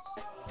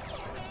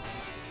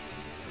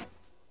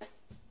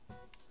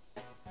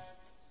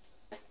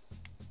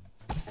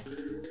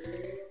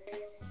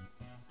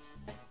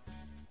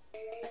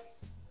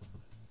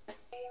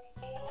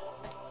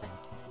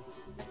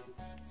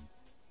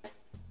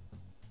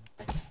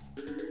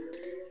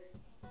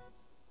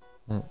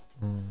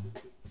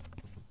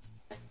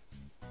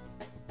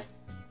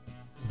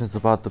 It's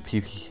about the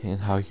PP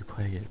and how you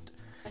play it.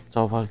 It's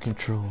all about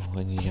control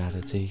and you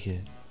gotta take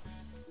it.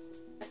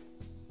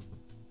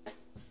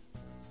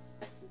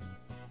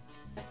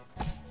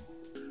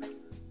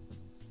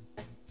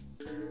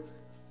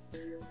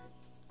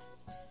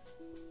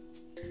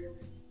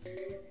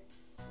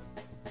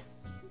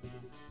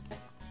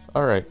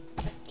 Alright,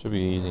 should be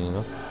easy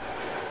enough.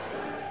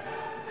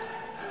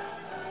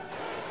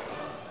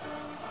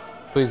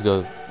 Please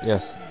go,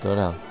 yes, go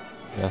down,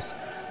 yes.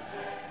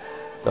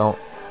 Don't.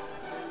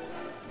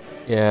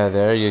 Yeah,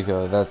 there you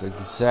go. That's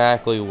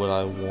exactly what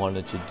I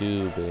wanted to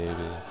do, baby.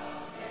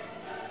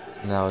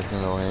 So now it's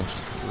gonna land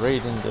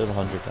straight into the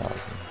 100,000.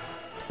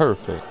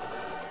 Perfect.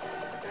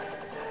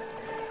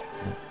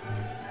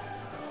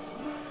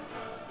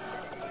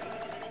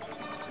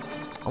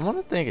 I want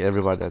to thank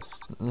everybody that's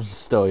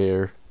still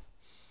here.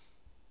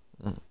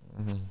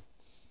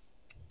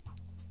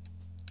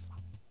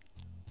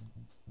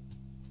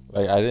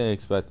 Like, I didn't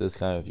expect this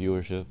kind of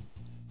viewership.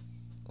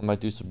 I might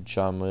do some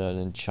John Mudd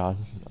and John.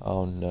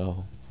 Oh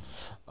no.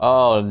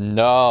 Oh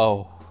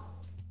no.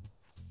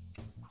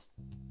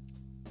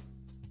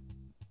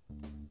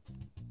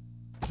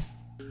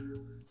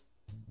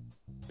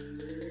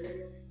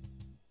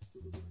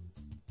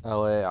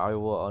 LA, I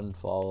will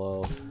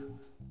unfollow.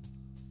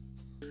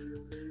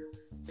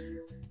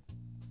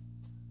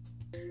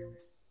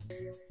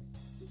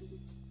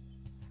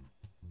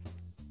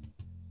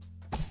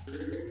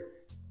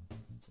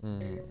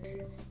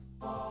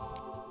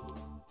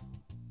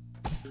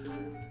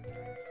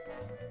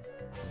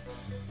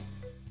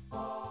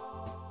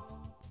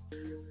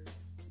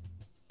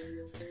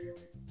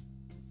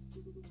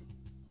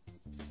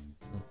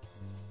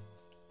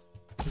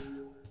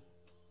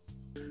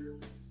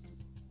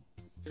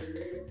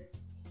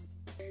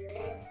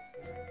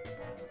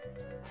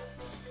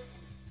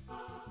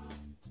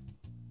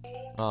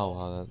 Oh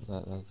wow,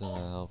 that's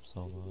gonna help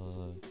so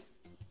much.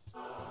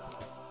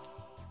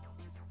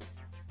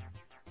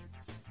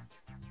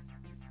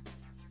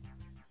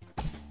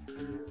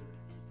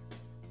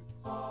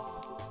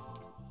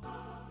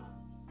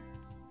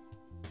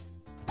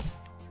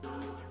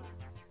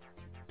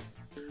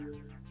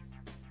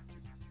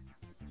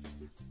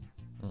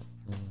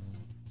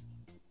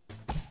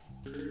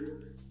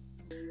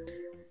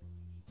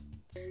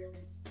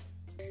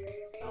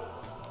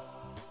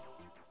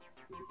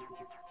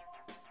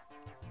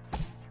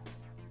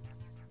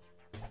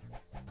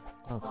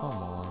 Oh, come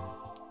on.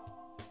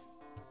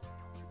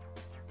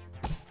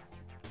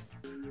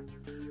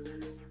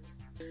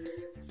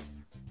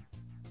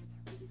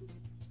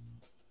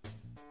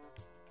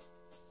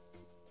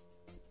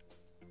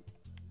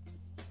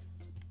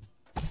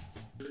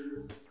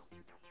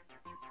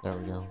 There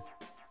we go.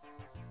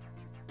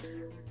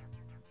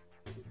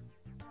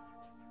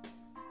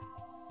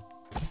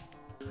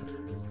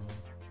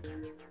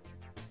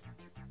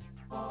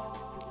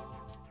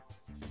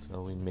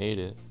 So we made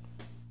it.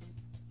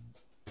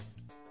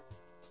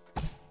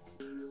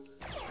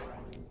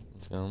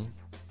 Let's go.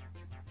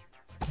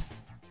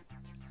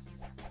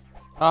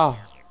 Oh.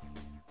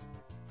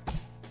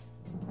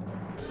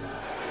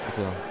 Let's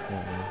go.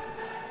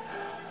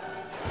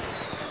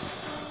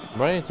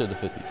 Right into the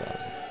 50,000.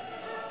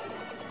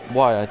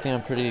 Why? I think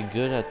I'm pretty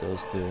good at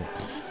those two.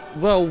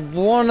 Well,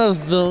 one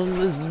of them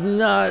is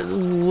not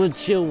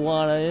what you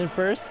want to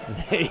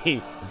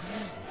impersonate.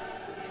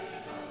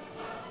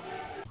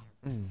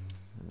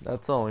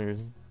 That's the only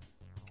reason.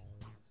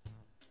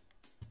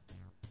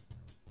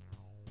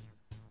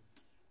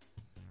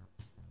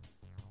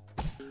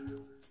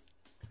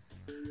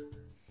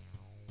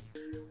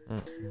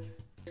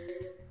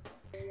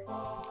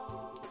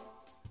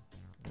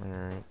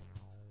 Alright.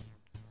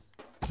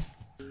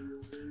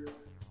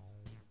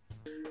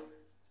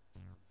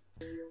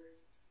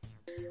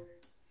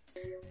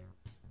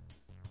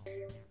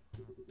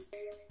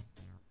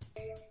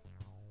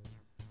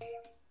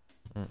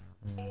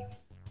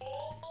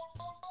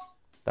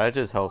 That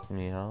just helped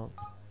me out.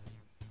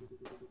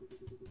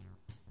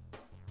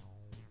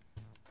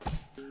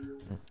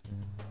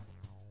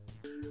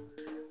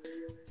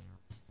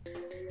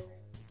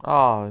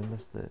 Oh, I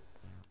missed it.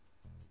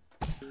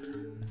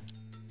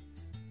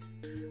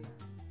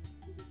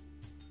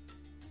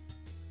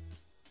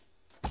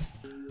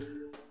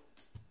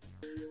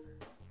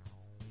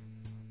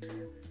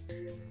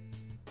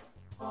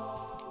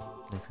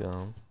 Let's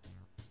go.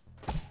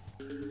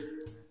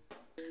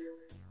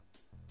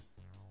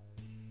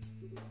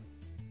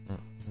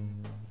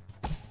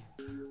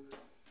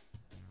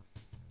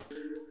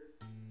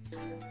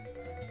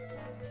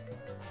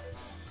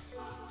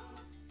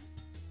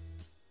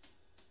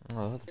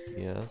 Oh, that's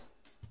BS.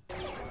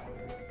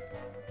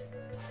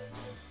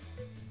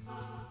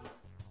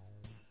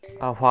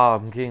 Oh wow,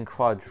 I'm getting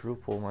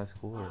quadruple my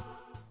score.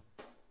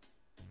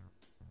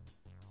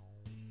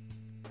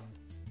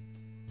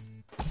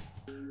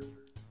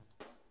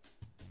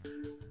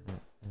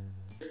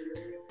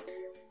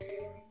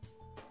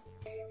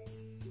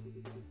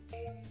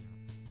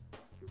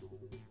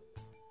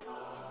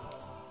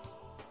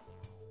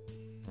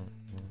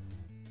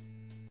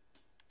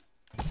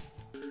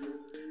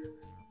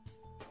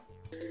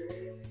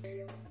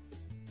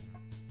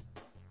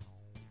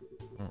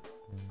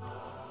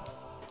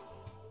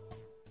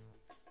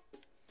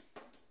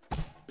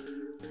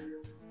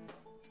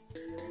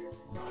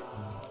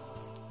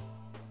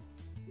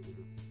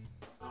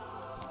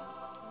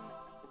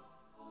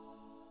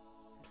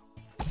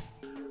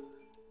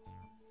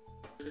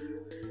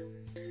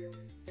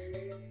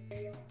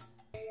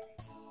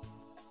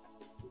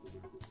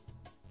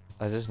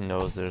 I just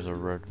know there's a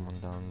red one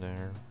down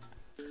there.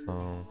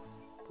 So,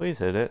 please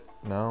hit it.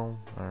 No?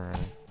 Alright.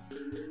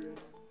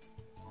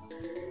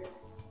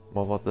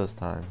 What about this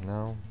time?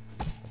 No?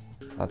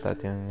 Not that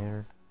down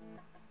here.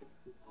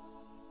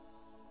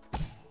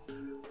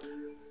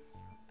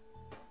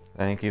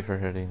 Thank you for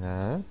hitting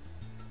that.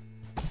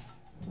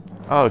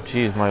 Oh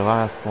jeez, my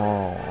last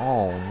ball.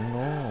 Oh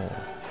no.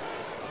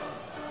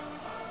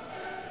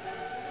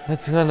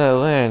 It's gonna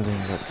land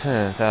in the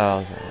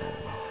 10,000.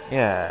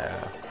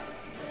 Yeah.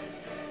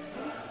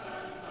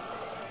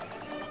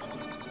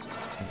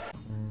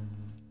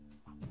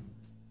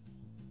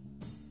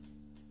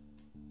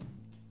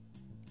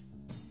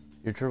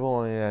 Your triple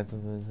only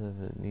activates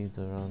if it needs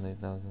around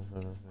 8,000 for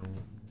the thing.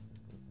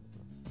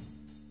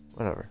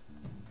 Whatever.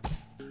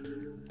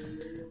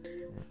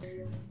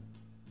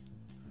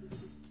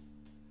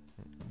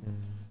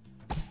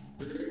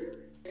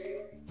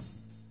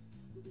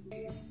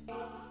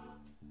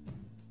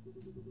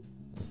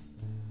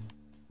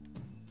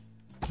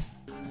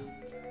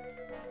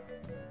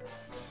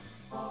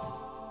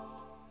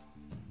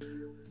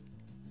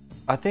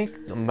 I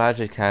think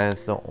Magic Hat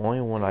is the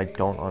only one I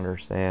don't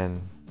understand.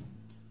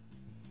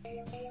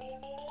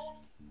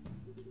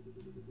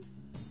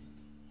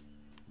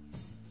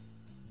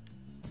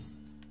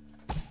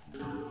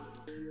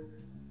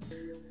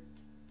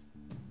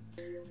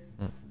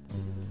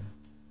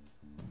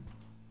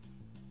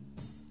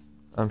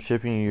 I'm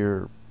shipping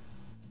your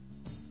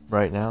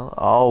right now.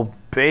 Oh,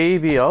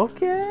 baby.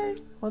 Okay.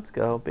 Let's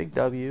go. Big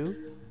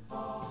W's.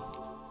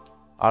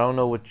 I don't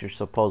know what you're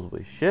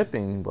supposedly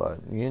shipping, but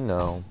you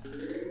know,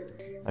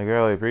 I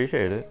really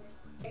appreciate it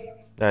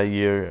that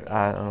you're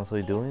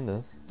honestly doing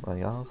this.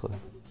 Like, honestly,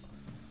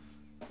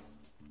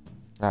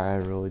 I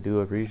really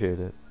do appreciate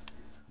it.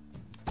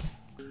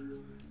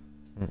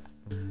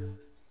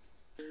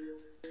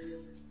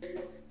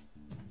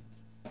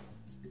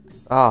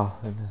 Oh,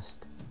 I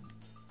missed.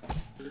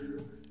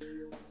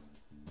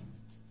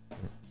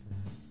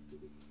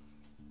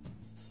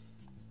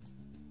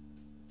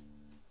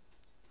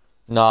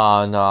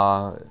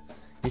 Nah.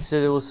 He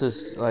said it was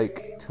his,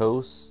 like,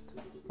 toast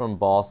from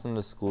Boston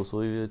to school, so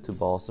he did it to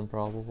Boston,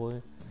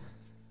 probably.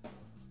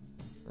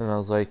 And I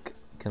was like,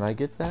 can I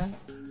get that?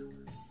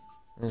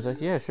 And he's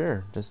like, yeah,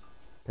 sure. Just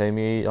pay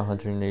me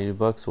 180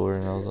 bucks for it.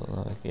 And I was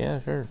like, yeah,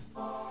 sure.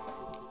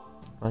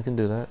 I can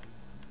do that.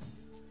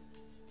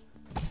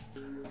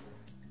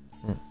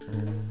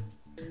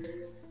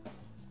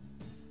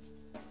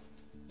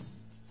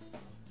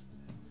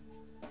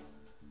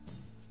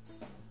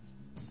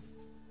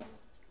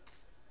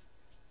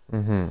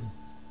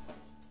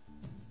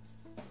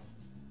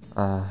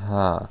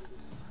 Uh-huh.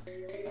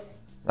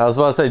 I was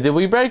about to say, did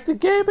we break the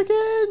game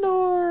again?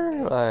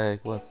 Or,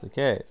 like, what's the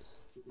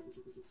case?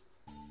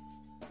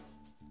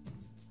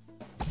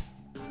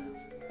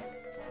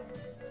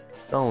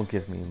 Don't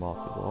give me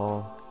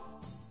multi-ball.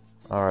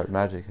 Alright,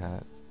 magic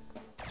hat.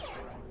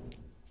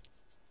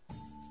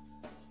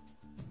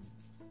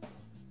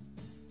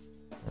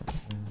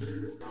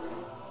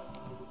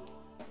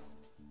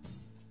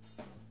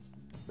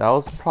 That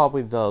was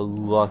probably the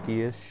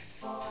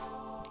luckiest.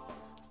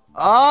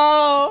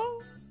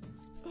 Oh!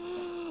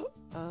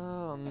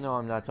 Oh, no,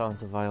 I'm not talking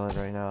to Violet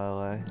right now,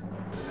 LA.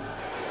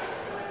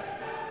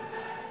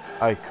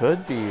 I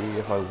could be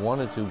if I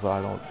wanted to, but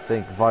I don't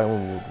think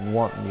Violet would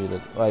want me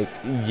to, like,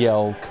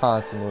 yell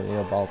constantly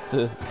about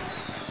this.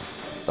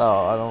 So,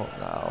 I don't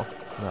know.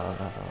 No, I'm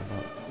not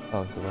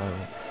talking to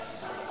Violet.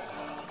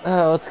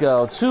 Let's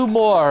go. 2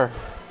 more.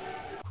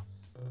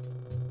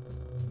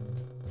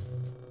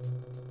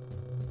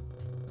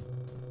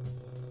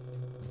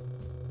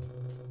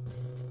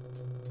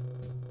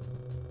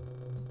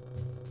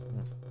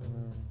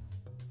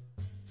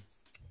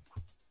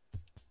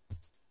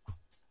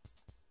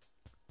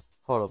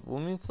 Hold up,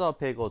 when we saw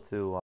Peggle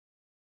 2,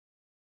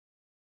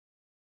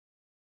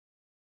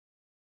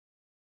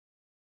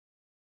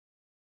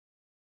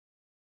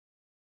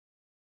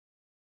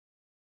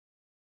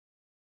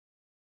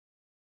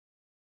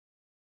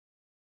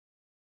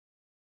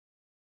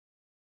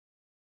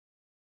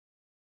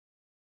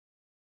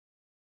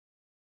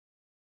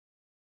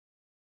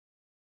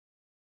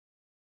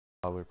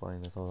 while we're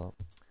playing this, hold up.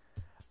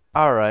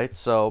 Alright,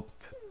 so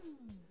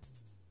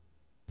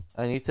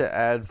I need to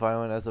add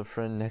Violet as a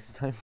friend next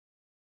time.